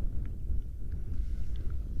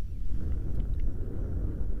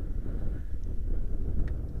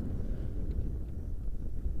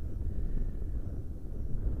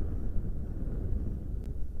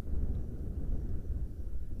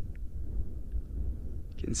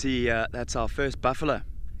 You can see that's our first buffalo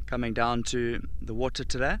coming down to the water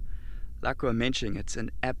today. Like we were mentioning, it's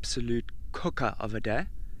an absolute cooker of a day.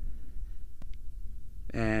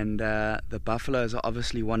 And the buffaloes are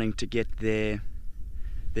obviously wanting to get their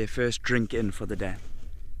first drink in for the day.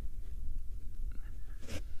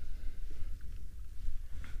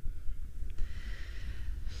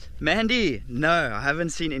 Mandy, no, I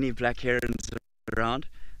haven't seen any black herons around.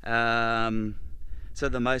 So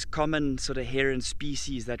the most common sort of heron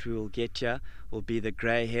species that we will get here will be the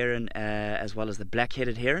grey heron as well as the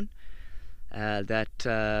black-headed heron.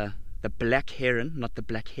 The black heron, not the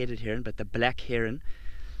black-headed heron, but the black heron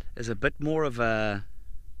is a bit more of a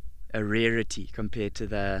rarity compared to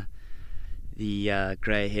the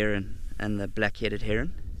grey heron and the black-headed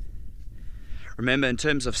heron. Remember, in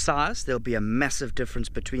terms of size, there'll be a massive difference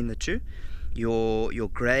between the two. Your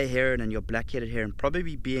grey heron and your black-headed heron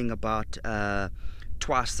probably being about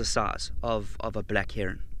twice the size of a black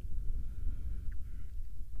heron.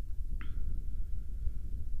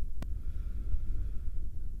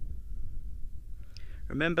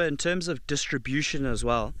 Remember, in terms of distribution as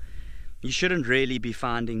well, you shouldn't really be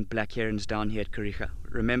finding black herons down here at Kariga.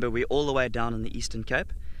 Remember, we're all the way down in the Eastern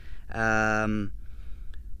Cape.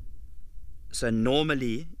 So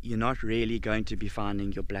normally, you're not really going to be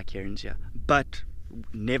finding your black herons here. But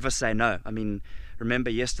never say no. I mean, remember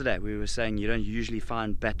yesterday we were saying you don't usually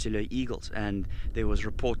find bateleur eagles, and there was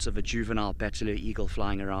reports of a juvenile bateleur eagle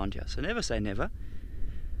flying around here. So never say never.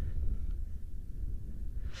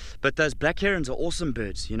 But those black herons are awesome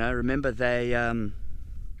birds, you know. Remember, they'll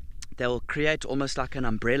create almost like an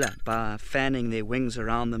umbrella by fanning their wings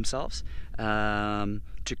around themselves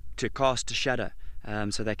to cast a shadow,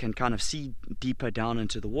 so they can kind of see deeper down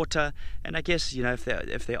into the water. And I guess, you know,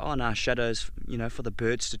 if there are nice shadows, you know, for the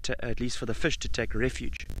birds to at least for the fish to take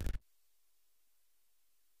refuge.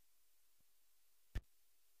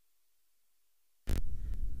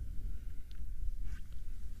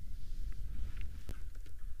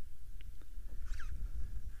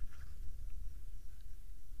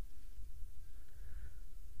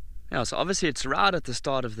 Yeah, so obviously it's right at the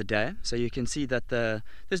start of the day, so you can see that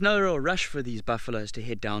there's no real rush for these buffaloes to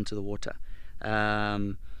head down to the water.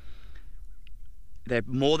 They're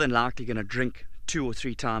more than likely going to drink 2 or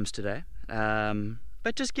 3 times today,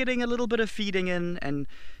 but just getting a little bit of feeding in, and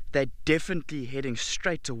they're definitely heading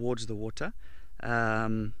straight towards the water.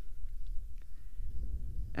 And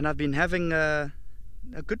I've been having a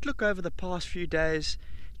good look over the past few days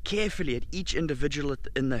carefully at each individual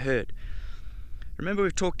in the herd. Remember,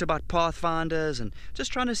 we've talked about pathfinders and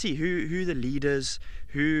just trying to see who the leaders,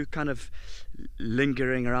 who kind of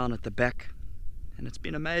lingering around at the back. And it's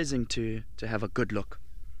been amazing to have a good look.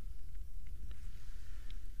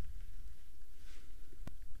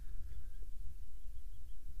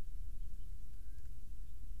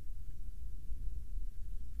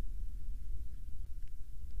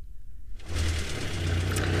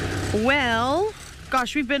 Well,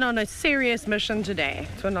 gosh, we've been on a serious mission today.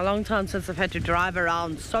 It's been a long time since I've had to drive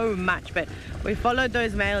around so much, but we followed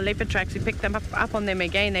those male leopard tracks. We picked them up on them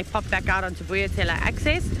again. They popped back out onto WildEarth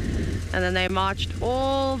access, and then they marched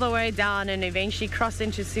all the way down and eventually crossed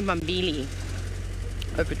into Simambili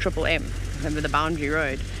over Triple M, over the boundary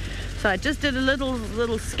road. So I just did a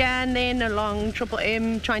little scan then along Triple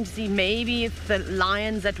M, trying to see maybe if the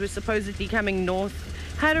lions that were supposedly coming north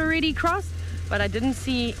had already crossed, but I didn't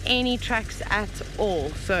see any tracks at all.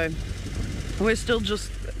 So we're still just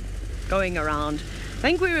going around. I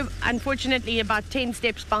think we were unfortunately about 10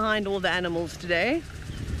 steps behind all the animals today,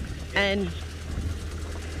 and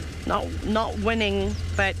not winning,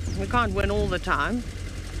 but we can't win all the time.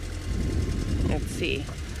 Let's see.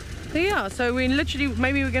 So yeah, so we literally,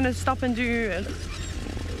 maybe we're going to stop and do,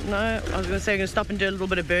 no, I was going to say we're going to stop and do a little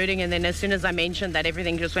bit of birding, and then as soon as I mentioned that,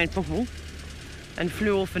 everything just went and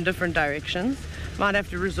flew off in different directions. Might have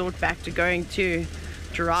to resort back to going to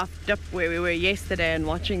Giraffe Dip where we were yesterday and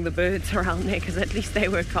watching the birds around there, because at least they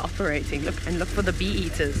were cooperating. Look for the bee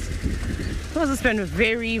eaters. It has been a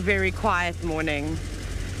very, very quiet morning.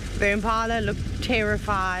 The impala looked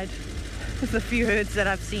terrified. There's a few herds that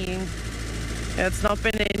I've seen. It's not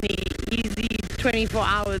been any easy 24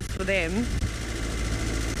 hours for them.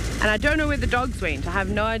 And I don't know where the dogs went. I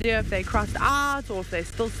have no idea if they crossed out or if they're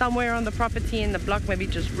still somewhere on the property in the block, maybe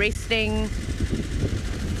just resting.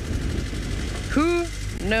 Who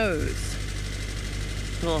knows?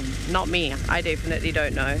 Well, not me. I definitely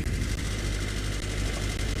don't know.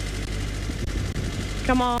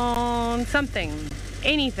 Come on, something,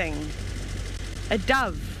 anything. A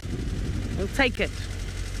dove. We'll take it.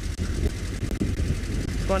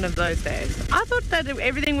 One of those days. I thought that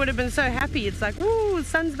everything would have been so happy. It's like, ooh, the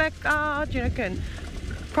sun's back out, you know, can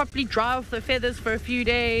properly dry off the feathers for a few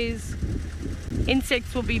days.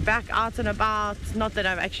 Insects will be back out and about. Not that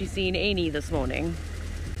I've actually seen any this morning.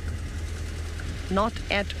 Not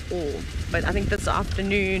at all. But I think this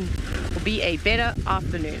afternoon will be a better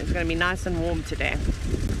afternoon. It's going to be nice and warm today.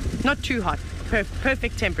 Not too hot.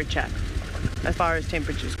 Perfect temperature as far as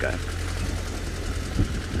temperatures go.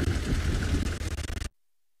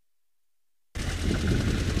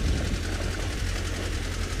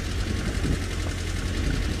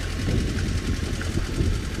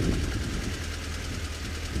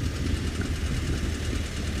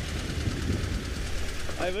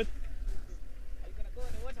 David?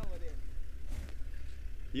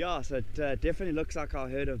 Yeah, so it definitely looks like our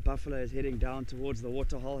herd of buffalo is heading down towards the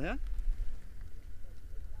waterhole here.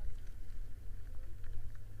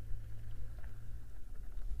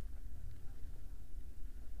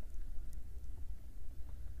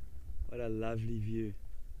 What a lovely view.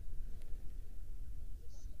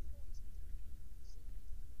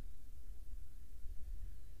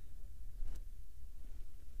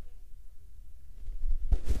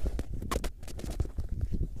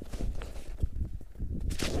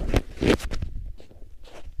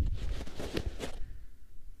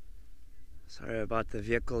 Sorry about the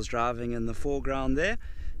vehicles driving in the foreground there.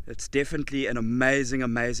 It's definitely an amazing,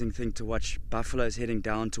 amazing thing to watch buffaloes heading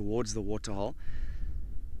down towards the waterhole.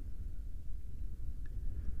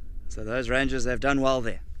 So those rangers, they've done well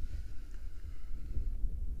there.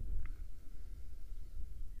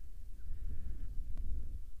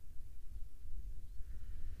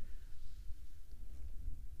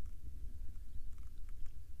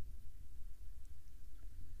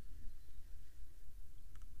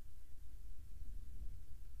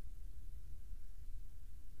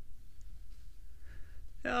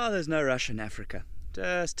 Oh, there's no rush in Africa.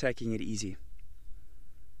 Just taking it easy.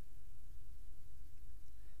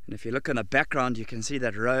 And if you look in the background, you can see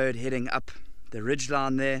that road heading up the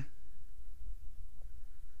ridgeline there.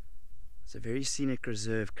 It's a very scenic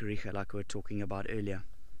reserve, Kariga, like we were talking about earlier.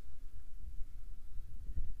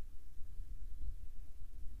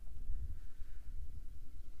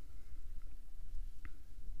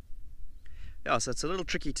 Yeah, so it's a little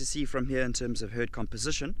tricky to see from here in terms of herd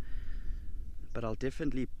composition, but I'll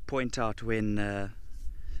definitely point out when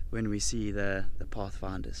we see the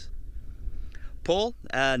pathfinders. Paul,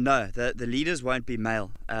 no, the leaders won't be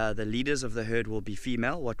male. The leaders of the herd will be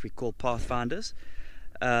female, what we call pathfinders.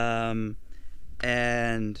 And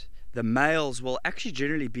the males will actually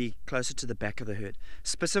generally be closer to the back of the herd.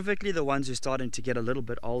 Specifically the ones who are starting to get a little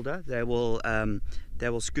bit older, they will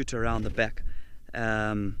scoot around the back.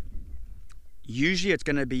 Usually it's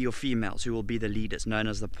going to be your females who will be the leaders, known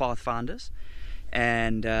as the pathfinders.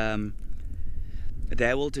 And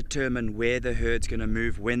they will determine where the herd's going to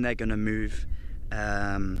move, when they're going to move,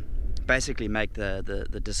 basically make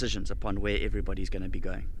the decisions upon where everybody's going to be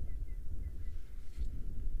going.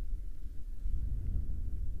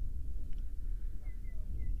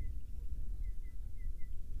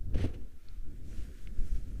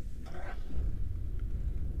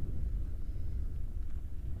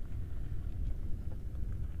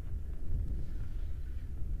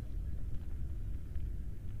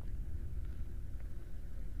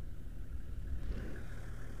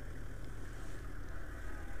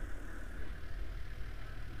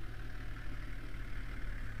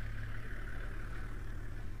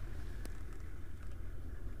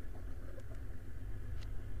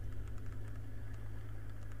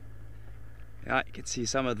 Yeah, you can see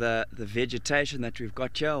some of the vegetation that we've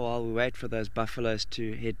got here while we wait for those buffaloes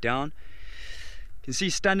to head down. You can see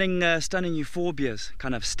stunning euphorbias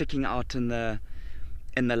kind of sticking out in the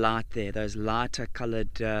light there. Those lighter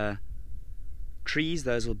coloured trees,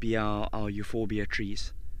 those will be our euphorbia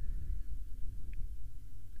trees.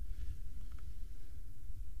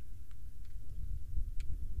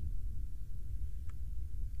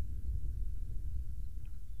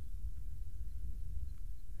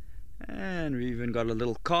 And we even got a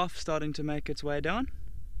little calf starting to make its way down.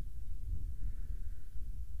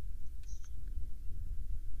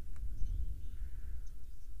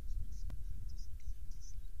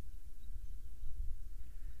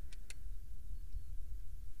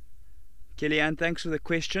 Kellyanne, thanks for the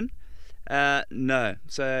question. No,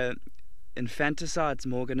 so infanticide is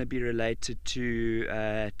more going to be related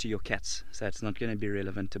to your cats, so it's not going to be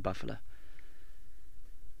relevant to buffalo.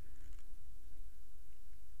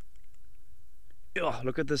 Oh,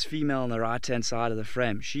 look at this female on the right hand side of the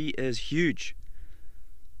frame. She is huge.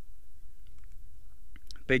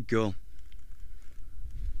 Big girl.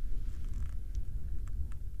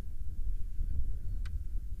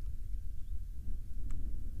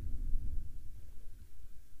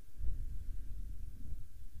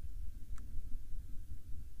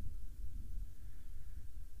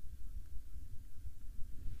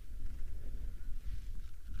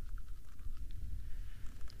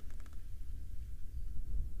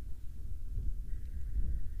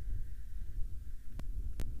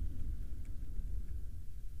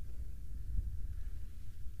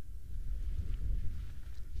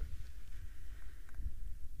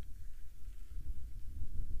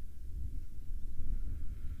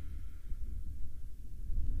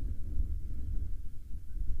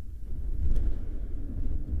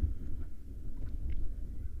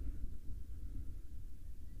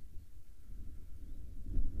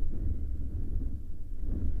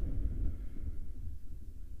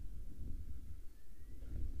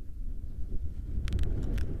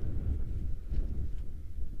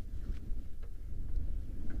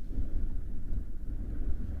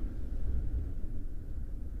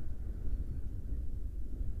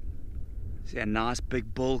 See a nice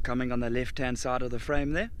big bull coming on the left-hand side of the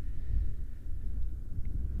frame there.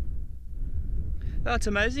 Oh, it's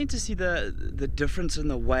amazing to see the difference in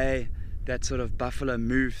the way that sort of buffalo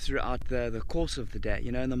move throughout the course of the day.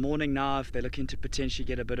 You know, in the morning now, if they're looking to potentially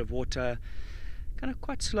get a bit of water, kind of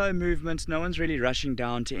quite slow movements. No one's really rushing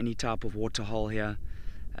down to any type of water hole here.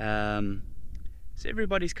 So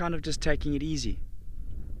everybody's kind of just taking it easy.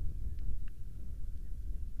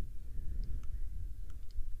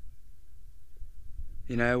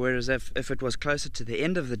 You know, whereas if it was closer to the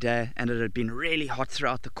end of the day and it had been really hot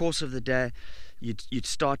throughout the course of the day, you'd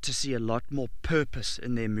start to see a lot more purpose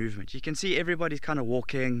in their movement. You can see everybody's kind of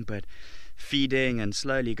walking, but feeding and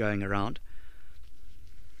slowly going around.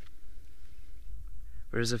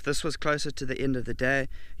 Whereas if this was closer to the end of the day,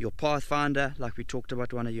 your pathfinder, like we talked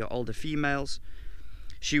about, one of your older females,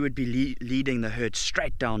 she would be leading the herd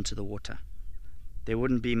straight down to the water. There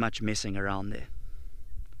wouldn't be much messing around there.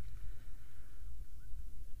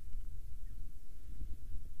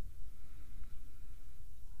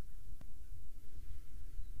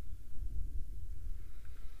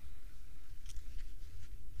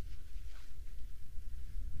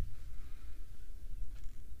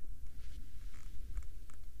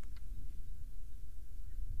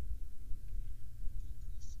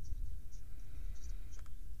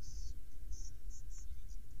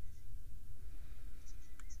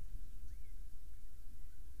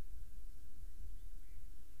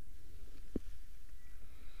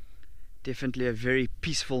 Definitely a very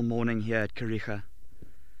peaceful morning here at Kariga.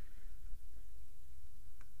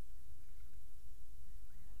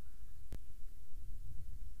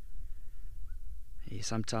 You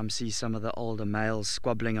sometimes see some of the older males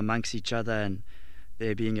squabbling amongst each other, and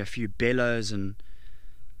there being a few bellows and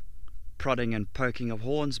prodding and poking of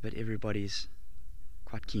horns, but everybody's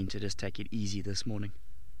quite keen to just take it easy this morning.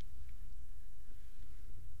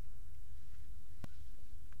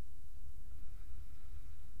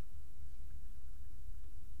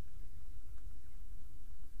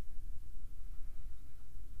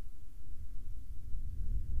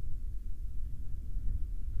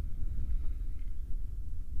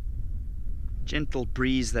 Gentle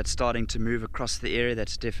breeze that's starting to move across the area,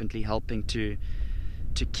 that's definitely helping to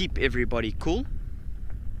keep everybody cool.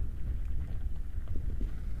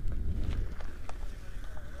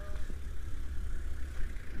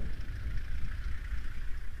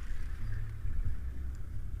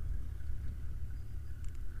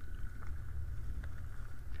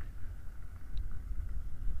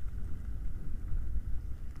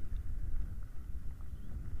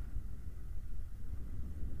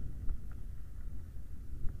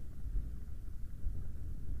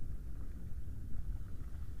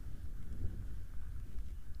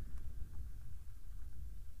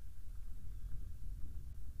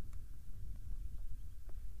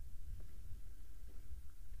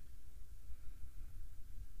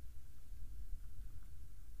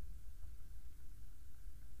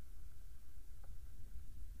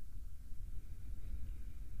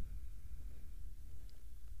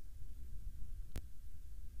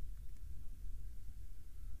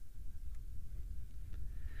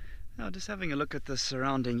 Now, just having a look at the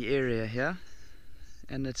surrounding area here,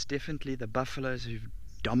 and it's definitely the buffaloes who've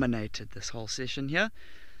dominated this whole session here.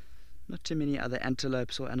 Not too many other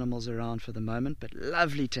antelopes or animals around for the moment, but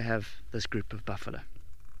lovely to have this group of buffalo.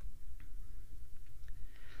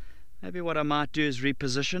 Maybe what I might do is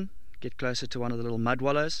reposition, get closer to one of the little mud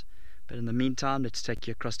wallows, but in the meantime, let's take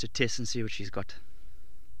you across to Tess and see what she's got.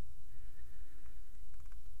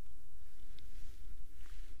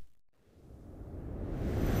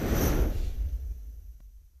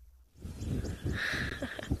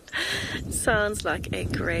 Sounds like a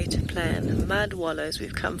great plan. Mud wallows,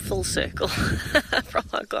 we've come full circle from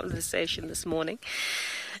our conversation this morning.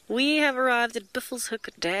 We have arrived at Buffelshoek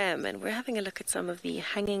Dam and we're having a look at some of the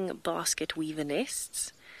hanging basket weaver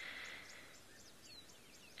nests.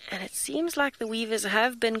 And it seems like the weavers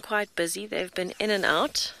have been quite busy. They've been in and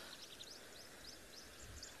out.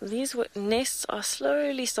 These nests are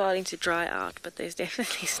slowly starting to dry out, but there's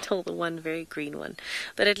definitely still the one very green one.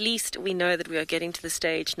 But at least we know that we are getting to the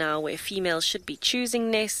stage now where females should be choosing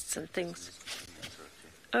nests and things.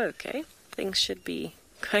 Okay, things should be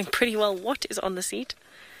going pretty well. What is on the seat?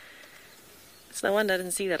 It's no wonder I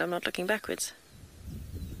didn't see that. I'm not looking backwards.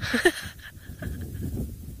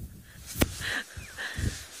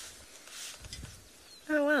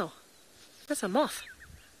 Oh wow, that's a moth.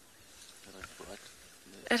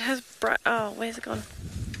 It has bright. Oh, where's it gone?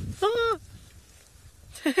 Oh!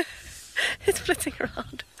 It's flitting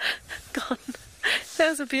around. Gone.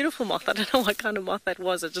 That was a beautiful moth. I don't know what kind of moth that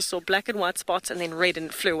was. I just saw black and white spots and then red and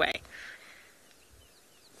it flew away.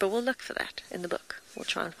 But we'll look for that in the book. We'll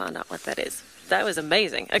try and find out what that is. That was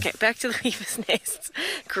amazing. Okay, back to the weaver's nests.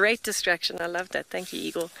 Great distraction. I love that. Thank you,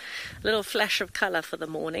 Eagle. A little flash of color for the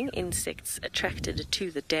morning. Insects attracted to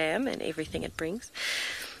the dam and everything it brings.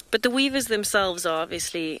 But the weavers themselves are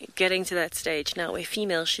obviously getting to that stage now where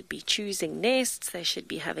females should be choosing nests. They should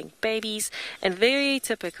be having babies. And very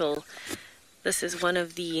typical, this is one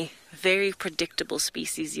of the very predictable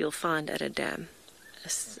species you'll find at a dam. A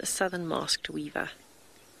southern masked weaver.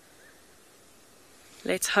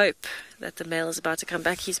 Let's hope that the male is about to come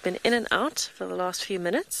back. He's been in and out for the last few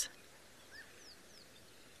minutes.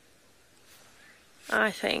 I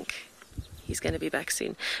think he's going to be back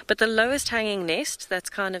soon. But the lowest hanging nest, that's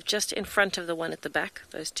kind of just in front of the one at the back,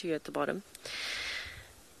 those two at the bottom,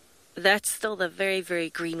 that's still the very, very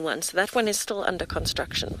green one. So that one is still under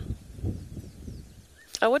construction.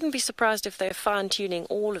 I wouldn't be surprised if they're fine-tuning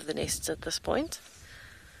all of the nests at this point.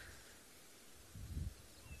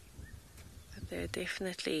 They're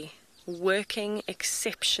definitely working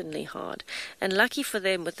exceptionally hard. And lucky for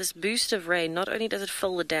them, with this boost of rain, not only does it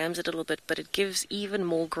fill the dams a little bit, but it gives even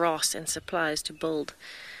more grass and supplies to build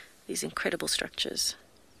these incredible structures.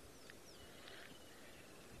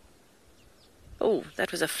 Oh,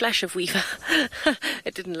 that was a flash of weaver.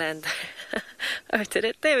 It didn't land there. Oh, did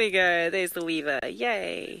it? There we go. There's the weaver.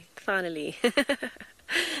 Yay. Finally.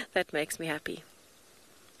 That makes me happy.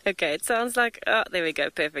 Okay, it sounds like, oh, there we go,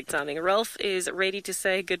 perfect timing. Ralph is ready to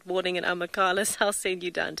say good morning in Amakalis. I'll send you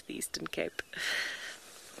down to the Eastern Cape.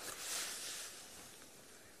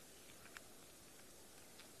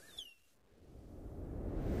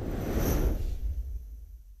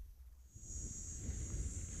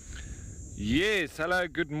 Yes, hello,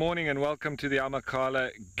 good morning and welcome to the Amakhala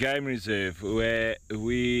Game Reserve, where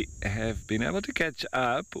we have been able to catch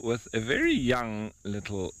up with a very young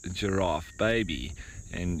little giraffe baby.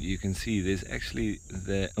 And you can see there's actually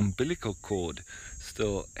the umbilical cord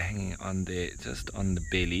still hanging on there, just on the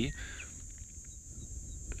belly.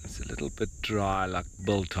 It's a little bit dry like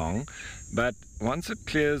biltong, but once it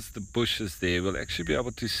clears the bushes there, we'll actually be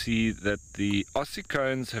able to see that the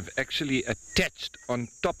ossicones have actually attached on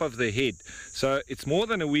top of the head. So it's more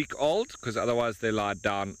than a week old, because otherwise they lie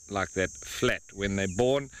down like that flat when they're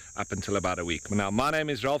born up until about a week. Now, my name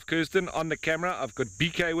is Ralph Kirsten. On the camera, I've got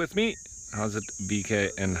BK with me. How's it,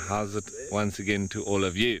 BK? And how's it once again to all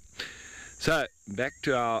of you? So, back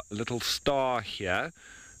to our little star here.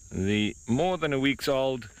 The more than a week's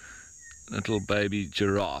old little baby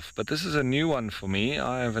giraffe. But this is a new one for me.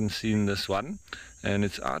 I haven't seen this one. And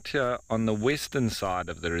it's out here on the western side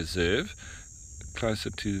of the reserve,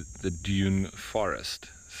 closer to the dune forest.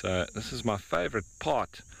 So this is my favorite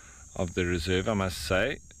part of the reserve, I must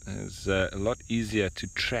say. It's a lot easier to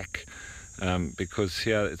track because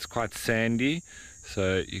here it's quite sandy,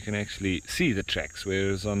 so you can actually see the tracks,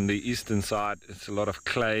 whereas on the eastern side it's a lot of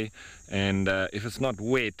clay, and if it's not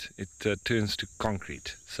wet it turns to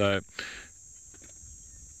concrete. So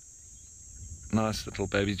nice little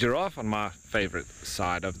baby giraffe on my favorite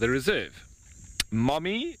side of the reserve.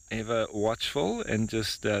 Mommy ever watchful and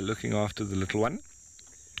just looking after the little one.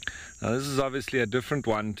 Now this is obviously a different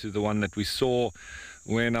one to the one that we saw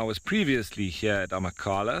when I was previously here at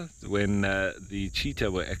Amakhala, when the cheetah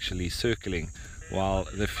were actually circling while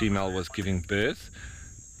the female was giving birth.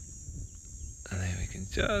 And there we can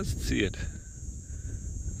just see it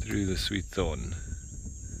through the sweet thorn.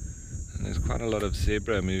 And there's quite a lot of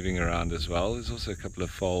zebra moving around as well. There's also a couple of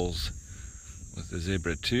foals with the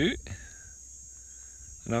zebra too.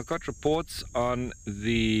 And I've got reports on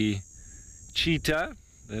the cheetah,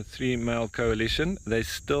 the 3-male coalition. They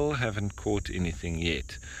still haven't caught anything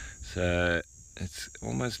yet. So it's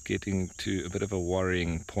almost getting to a bit of a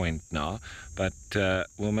worrying point now. But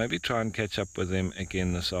we'll maybe try and catch up with them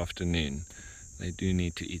again this afternoon. They do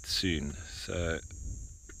need to eat soon. So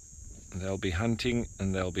they'll be hunting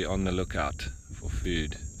and they'll be on the lookout for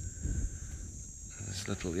food. This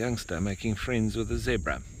little youngster making friends with the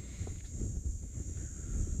zebra.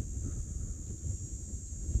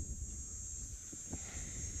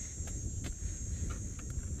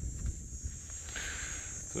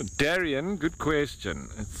 So Darian, good question.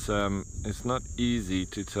 It's not easy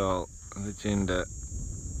to tell the gender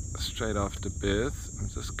straight after birth. I'm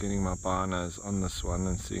just getting my binos on this one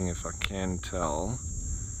and seeing if I can tell.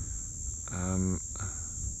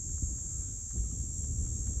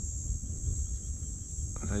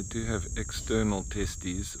 They do have external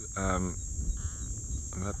testes,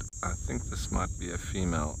 but I think this might be a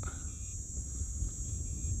female.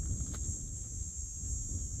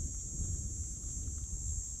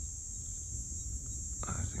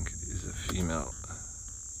 I think it is a female.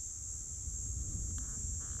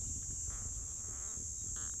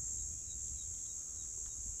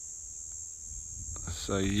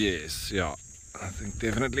 So yes, yeah, I think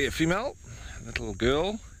definitely a female, little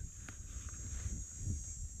girl.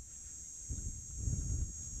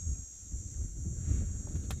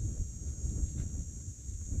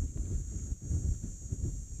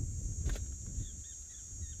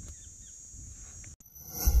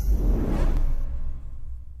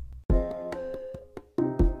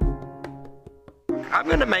 I'm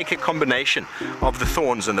going to make a combination of the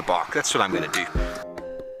thorns and the bark. That's what I'm going to do.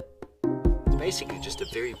 It's basically just a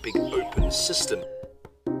very big open system.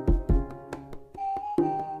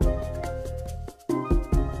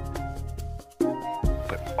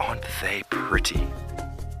 But aren't they pretty?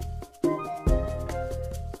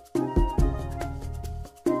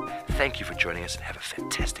 Thank you for joining us and have a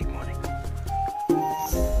fantastic morning.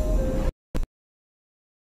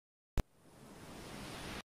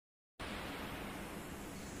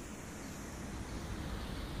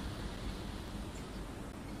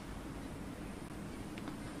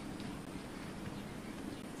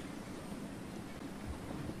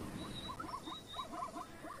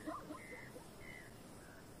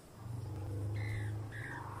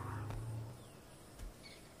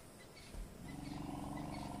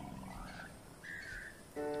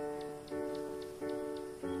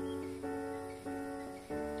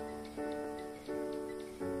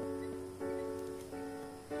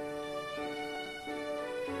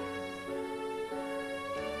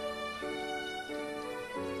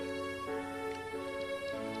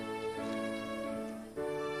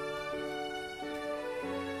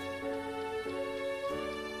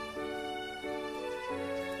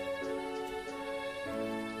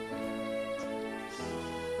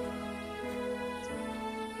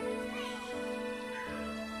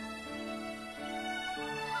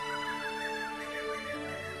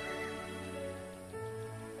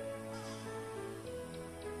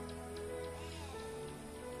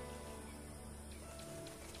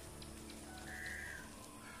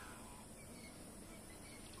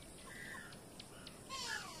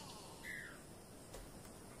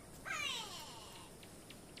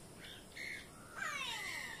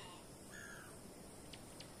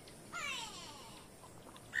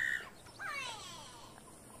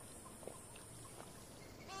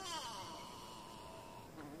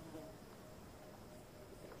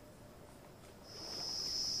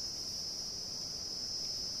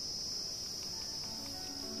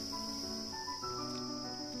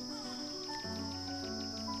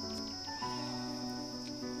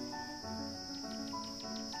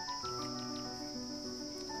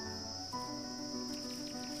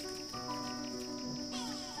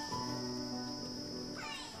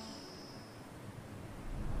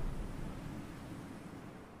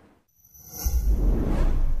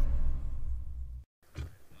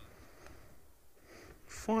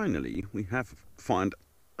 Finally, we have found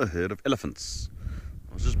a herd of elephants.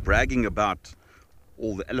 I was just bragging about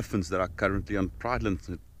all the elephants that are currently on Prideland.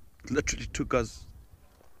 It literally took us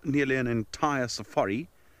nearly an entire safari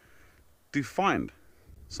to find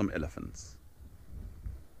some elephants.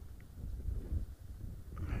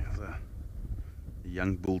 There's a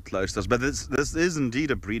young bull close to us, but this is indeed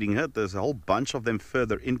a breeding herd. There's a whole bunch of them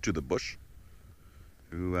further into the bush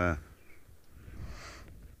who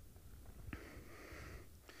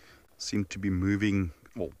seem to be moving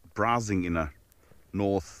or browsing in a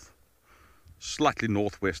slightly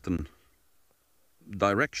northwestern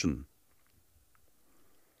direction.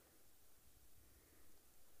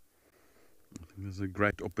 I think there's a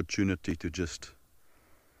great opportunity to just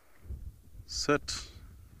sit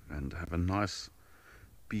and have a nice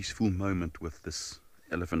peaceful moment with this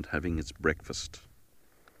elephant having its breakfast.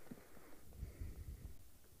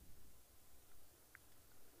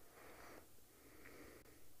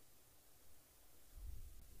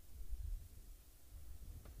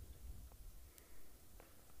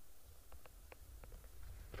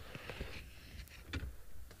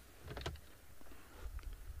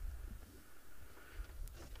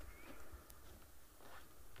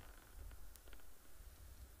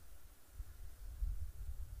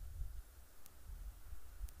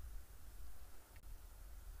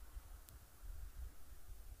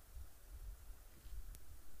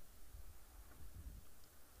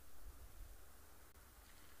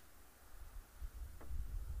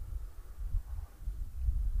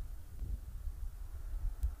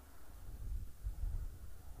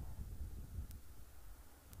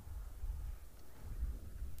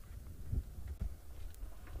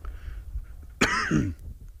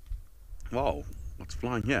 Wow, what's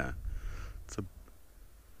flying here?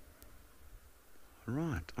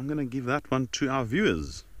 Right, I'm going to give that one to our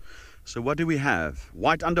viewers. So what do we have?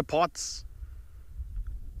 White underparts,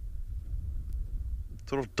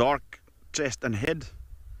 sort of dark chest and head.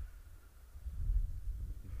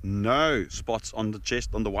 No spots on the chest,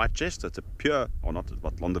 on the white chest. It's a pure, or not,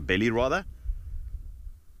 but on the belly rather.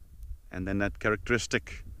 And then that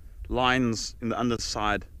characteristic lines in the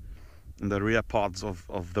underside, in the rear parts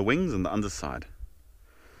of the wings and the underside.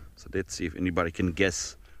 So let's see if anybody can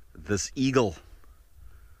guess this eagle.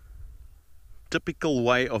 Typical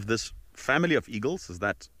way of this family of eagles is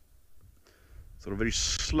that sort of very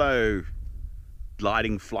slow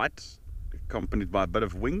gliding flight, accompanied by a bit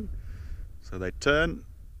of wing. So they turn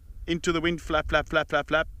into the wind, flap, flap, flap, flap,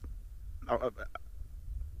 flap,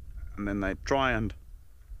 and then they try and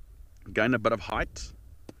gain a bit of height,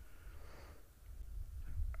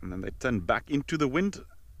 and then they turn back into the wind,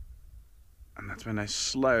 and that's when they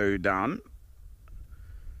slow down,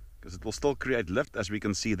 because it will still create lift, as we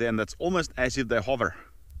can see there, and that's almost as if they hover.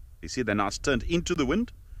 You see, they're now turned into the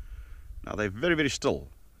wind. Now they're very, very still,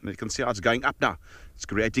 and you can see how it's going up now. It's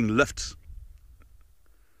creating lifts.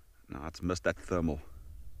 Now it's missed that thermal.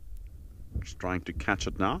 It's trying to catch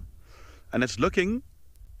it now, and it's looking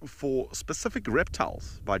for specific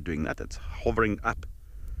reptiles by doing that. It's hovering up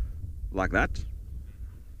like that.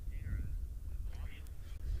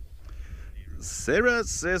 Sarah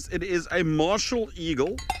says it is a martial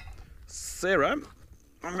eagle. Sarah,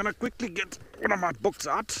 I'm going to quickly get one of my books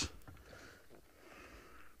out,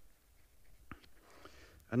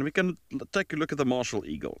 and we can take a look at the martial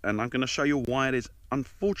eagle, and I'm going to show you why it is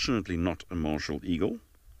unfortunately not a martial eagle.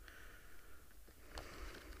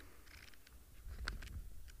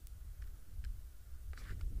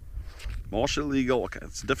 Martial eagle, okay,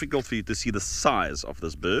 it's difficult for you to see the size of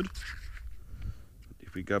this bird.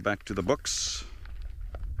 If we go back to the books,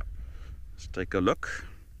 let's take a look.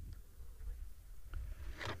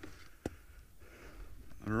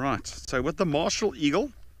 Alright, so with the martial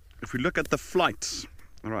eagle, if we look at the flight,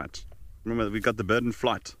 alright, remember we've got the bird in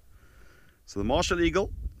flight. So the martial eagle,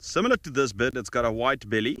 similar to this bird, it's got a white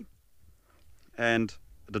belly and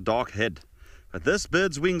the dark head. But this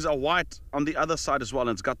bird's wings are white on the other side as well,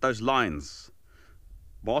 and it's got those lines.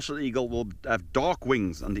 Martial eagle will have dark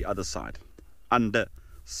wings on the other side,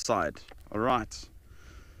 underside. All right.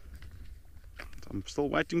 I'm still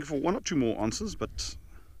waiting for one or two more answers, but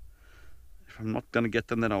if I'm not going to get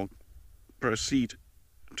them, then I'll proceed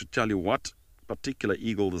to tell you what particular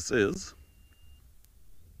eagle this is.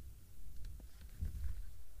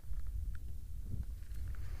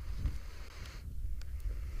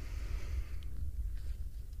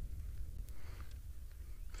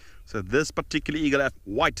 So this particular eagle has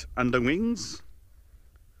white underwings.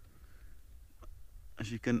 As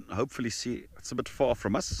you can hopefully see, it's a bit far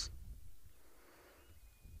from us.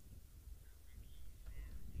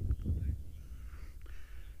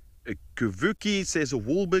 Kuvuki says a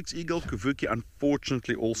Wahlberg's eagle. Kuvuki,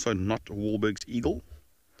 unfortunately, also not a Wahlberg's eagle.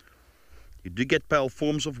 You do get pale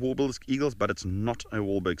forms of Wahlberg's eagles, but it's not a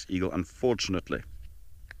Wahlberg's eagle, unfortunately.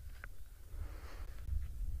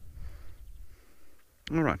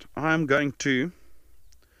 All right, I'm going to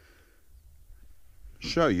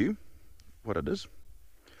show you what it is.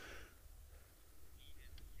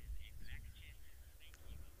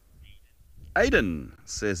 Aiden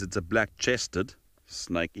says it's a black-chested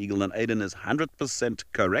snake eagle, and Aiden is 100%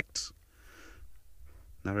 correct.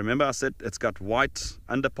 Now remember I said it's got white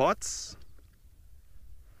underparts,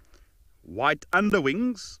 white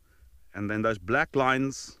underwings, and then those black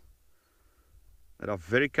lines that are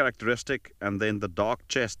very characteristic, and then the dark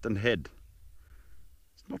chest and head.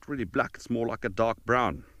 It's not really black, it's more like a dark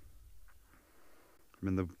brown. I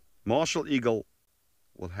mean, the martial eagle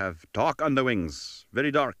will have dark underwings,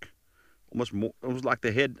 very dark, almost like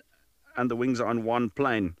the head and the wings are on one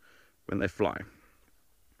plane when they fly.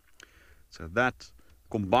 So that,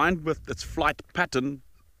 combined with its flight pattern,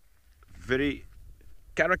 very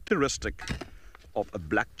characteristic of a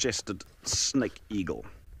black-chested snake eagle.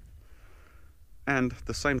 And at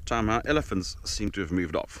the same time, our elephants seem to have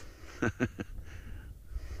moved off.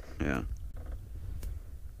 Yeah.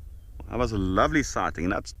 That was a lovely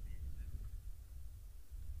sighting.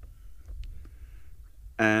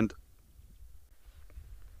 And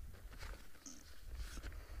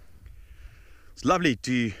it's lovely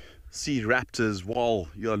to see raptors while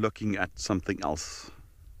you're looking at something else.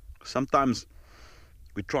 Sometimes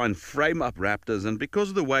we try and frame up raptors, and because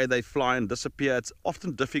of the way they fly and disappear, it's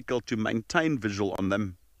often difficult to maintain visual on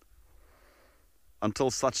them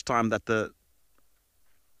until such time that the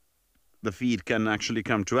feed can actually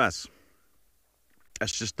come to us.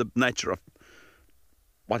 That's just the nature of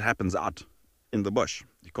what happens out in the bush.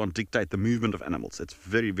 You can't dictate the movement of animals. It's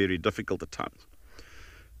very, very difficult at times.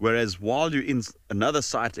 Whereas while you're in another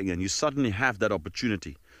sighting and you suddenly have that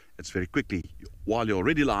opportunity, it's very quickly, while you're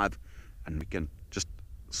already live, and we can just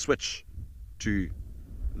switch to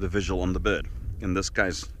the visual on the bird. In this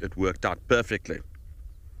case, it worked out perfectly.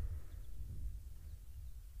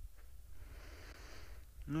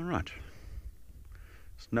 All right.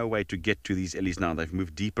 There's no way to get to these ellies now. They've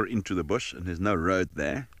moved deeper into the bush and there's no road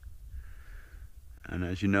there. And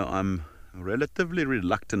as you know, I'm relatively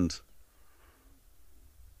reluctant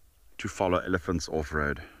to follow elephants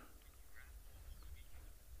off-road.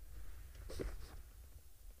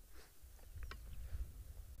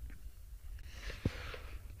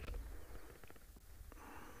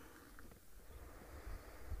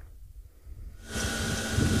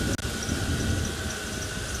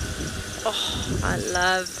 Oh, I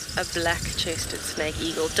love a black-chested snake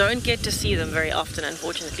eagle. Don't get to see them very often,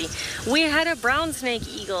 unfortunately. We had a brown snake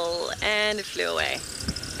eagle and it flew away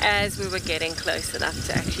as we were getting close enough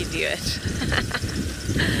to actually view it.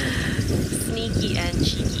 Sneaky and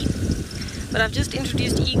cheeky. But I've just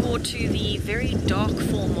introduced Igor to the very dark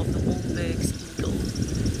form of the Wahlberg's eagle.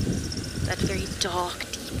 That very dark,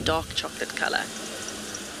 deep, dark chocolate color.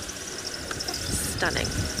 Stunning.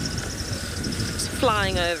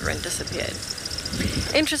 Flying over and disappeared.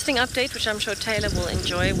 Interesting update, which I'm sure Taylor will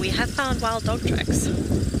enjoy. We have found wild dog tracks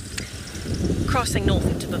crossing north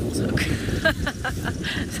into Biffle's Hook.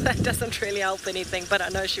 So that doesn't really help anything, but I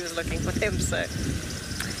know she was looking for them, so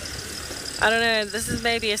I don't know, this is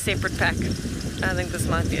maybe a separate pack. I think this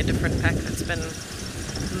might be a different pack that's been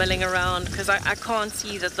milling around, because I can't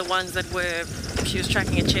see that the ones that were, if she was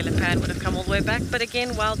tracking a chelipad, would have come all the way back. But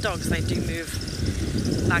again, wild dogs, they do move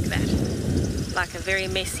like that. Like a very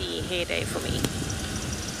messy hair day for me.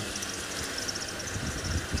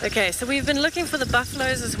 Okay, so we've been looking for the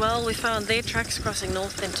buffaloes as well. We found their tracks crossing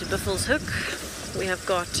north into Biffle's Hook. We have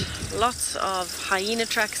got lots of hyena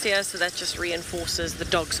tracks here, so that just reinforces the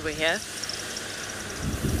dogs were here.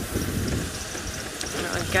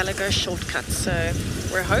 Now Gallagher shortcut, so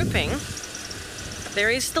we're hoping there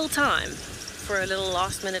is still time for a little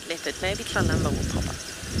last minute leopard. Maybe Tlanamba will pop up.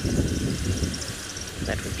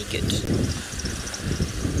 That would be good.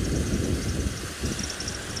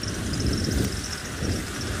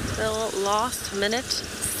 Little last minute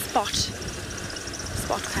spot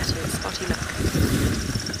pattern, spotty look.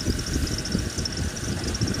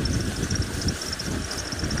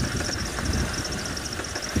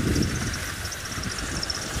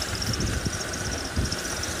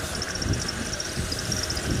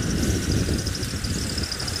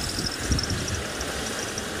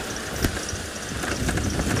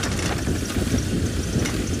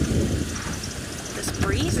 This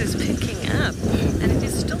breeze is picking up and it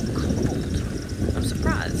is still cold. I'm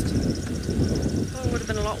surprised. Oh, it would have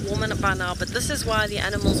been a lot warmer by now, but this is why the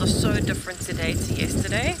animals are so different today to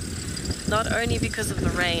yesterday. Not only because of the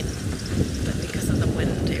rain, but because of the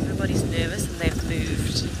wind. Everybody's nervous and they've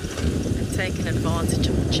moved and taken advantage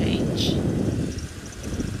of the change.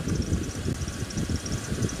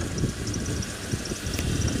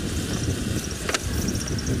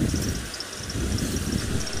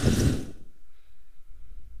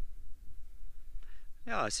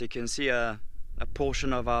 Yeah, so you can see a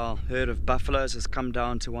portion of our herd of buffaloes has come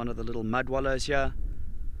down to one of the little mud wallows here.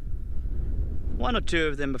 One or two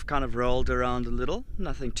of them have kind of rolled around a little,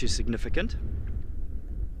 nothing too significant.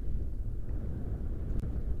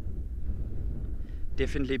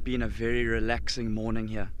 Definitely been a very relaxing morning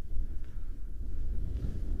here.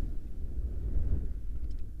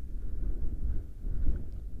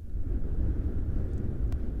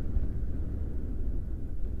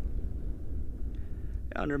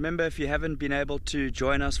 And remember, if you haven't been able to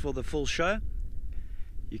join us for the full show,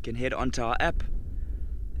 you can head onto our app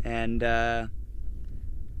and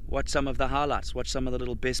watch some of the highlights, watch some of the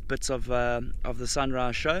little best bits of the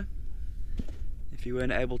sunrise show. If you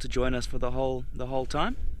weren't able to join us for the whole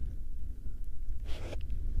time.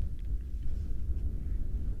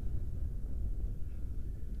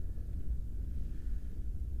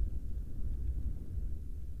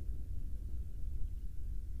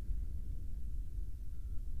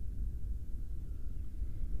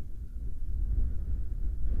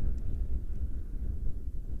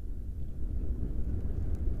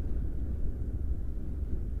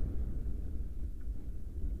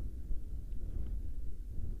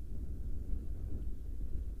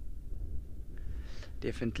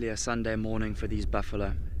 Definitely a Sunday morning for these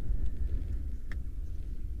buffalo.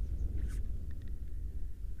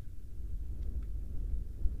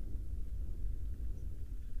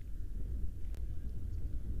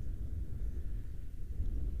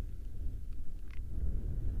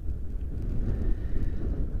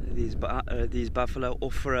 These buffalo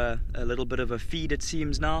offer a little bit of a feed, it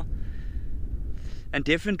seems now. And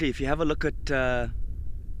definitely, if you have a look at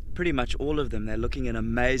pretty much all of them, they're looking in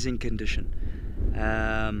amazing condition.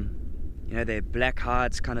 You know, their black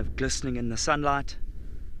hides kind of glistening in the sunlight.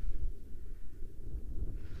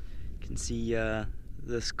 You can see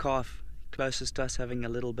this calf closest to us having a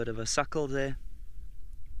little bit of a suckle there.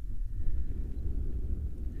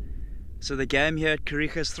 So the game here at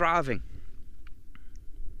Kariega is thriving.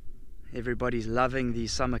 Everybody's loving the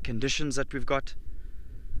summer conditions that we've got.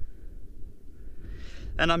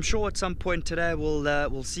 And I'm sure at some point today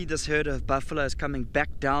we'll see this herd of buffaloes coming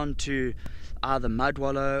back down to either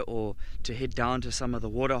Mudwallow or to head down to some of the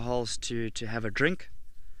water holes to have a drink.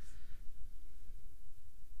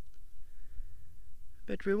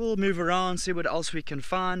 But we will move around, see what else we can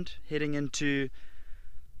find, heading into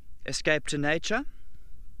Escape to Nature.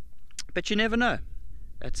 But you never know.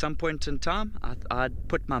 At some point in time, I'd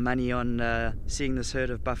put my money on seeing this herd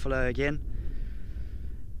of buffalo again.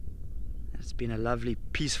 It's been a lovely,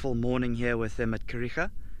 peaceful morning here with them at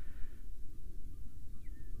Kariega.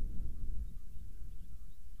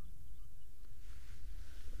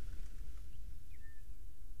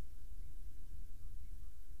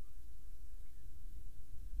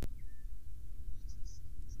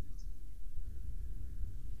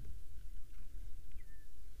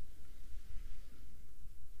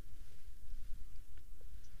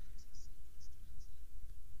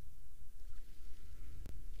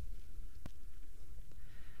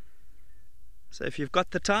 So if you've got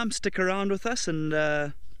the time, stick around with us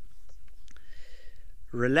and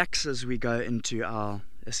relax as we go into our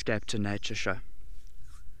Escape to Nature show.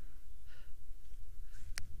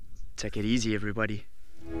 Take it easy, everybody.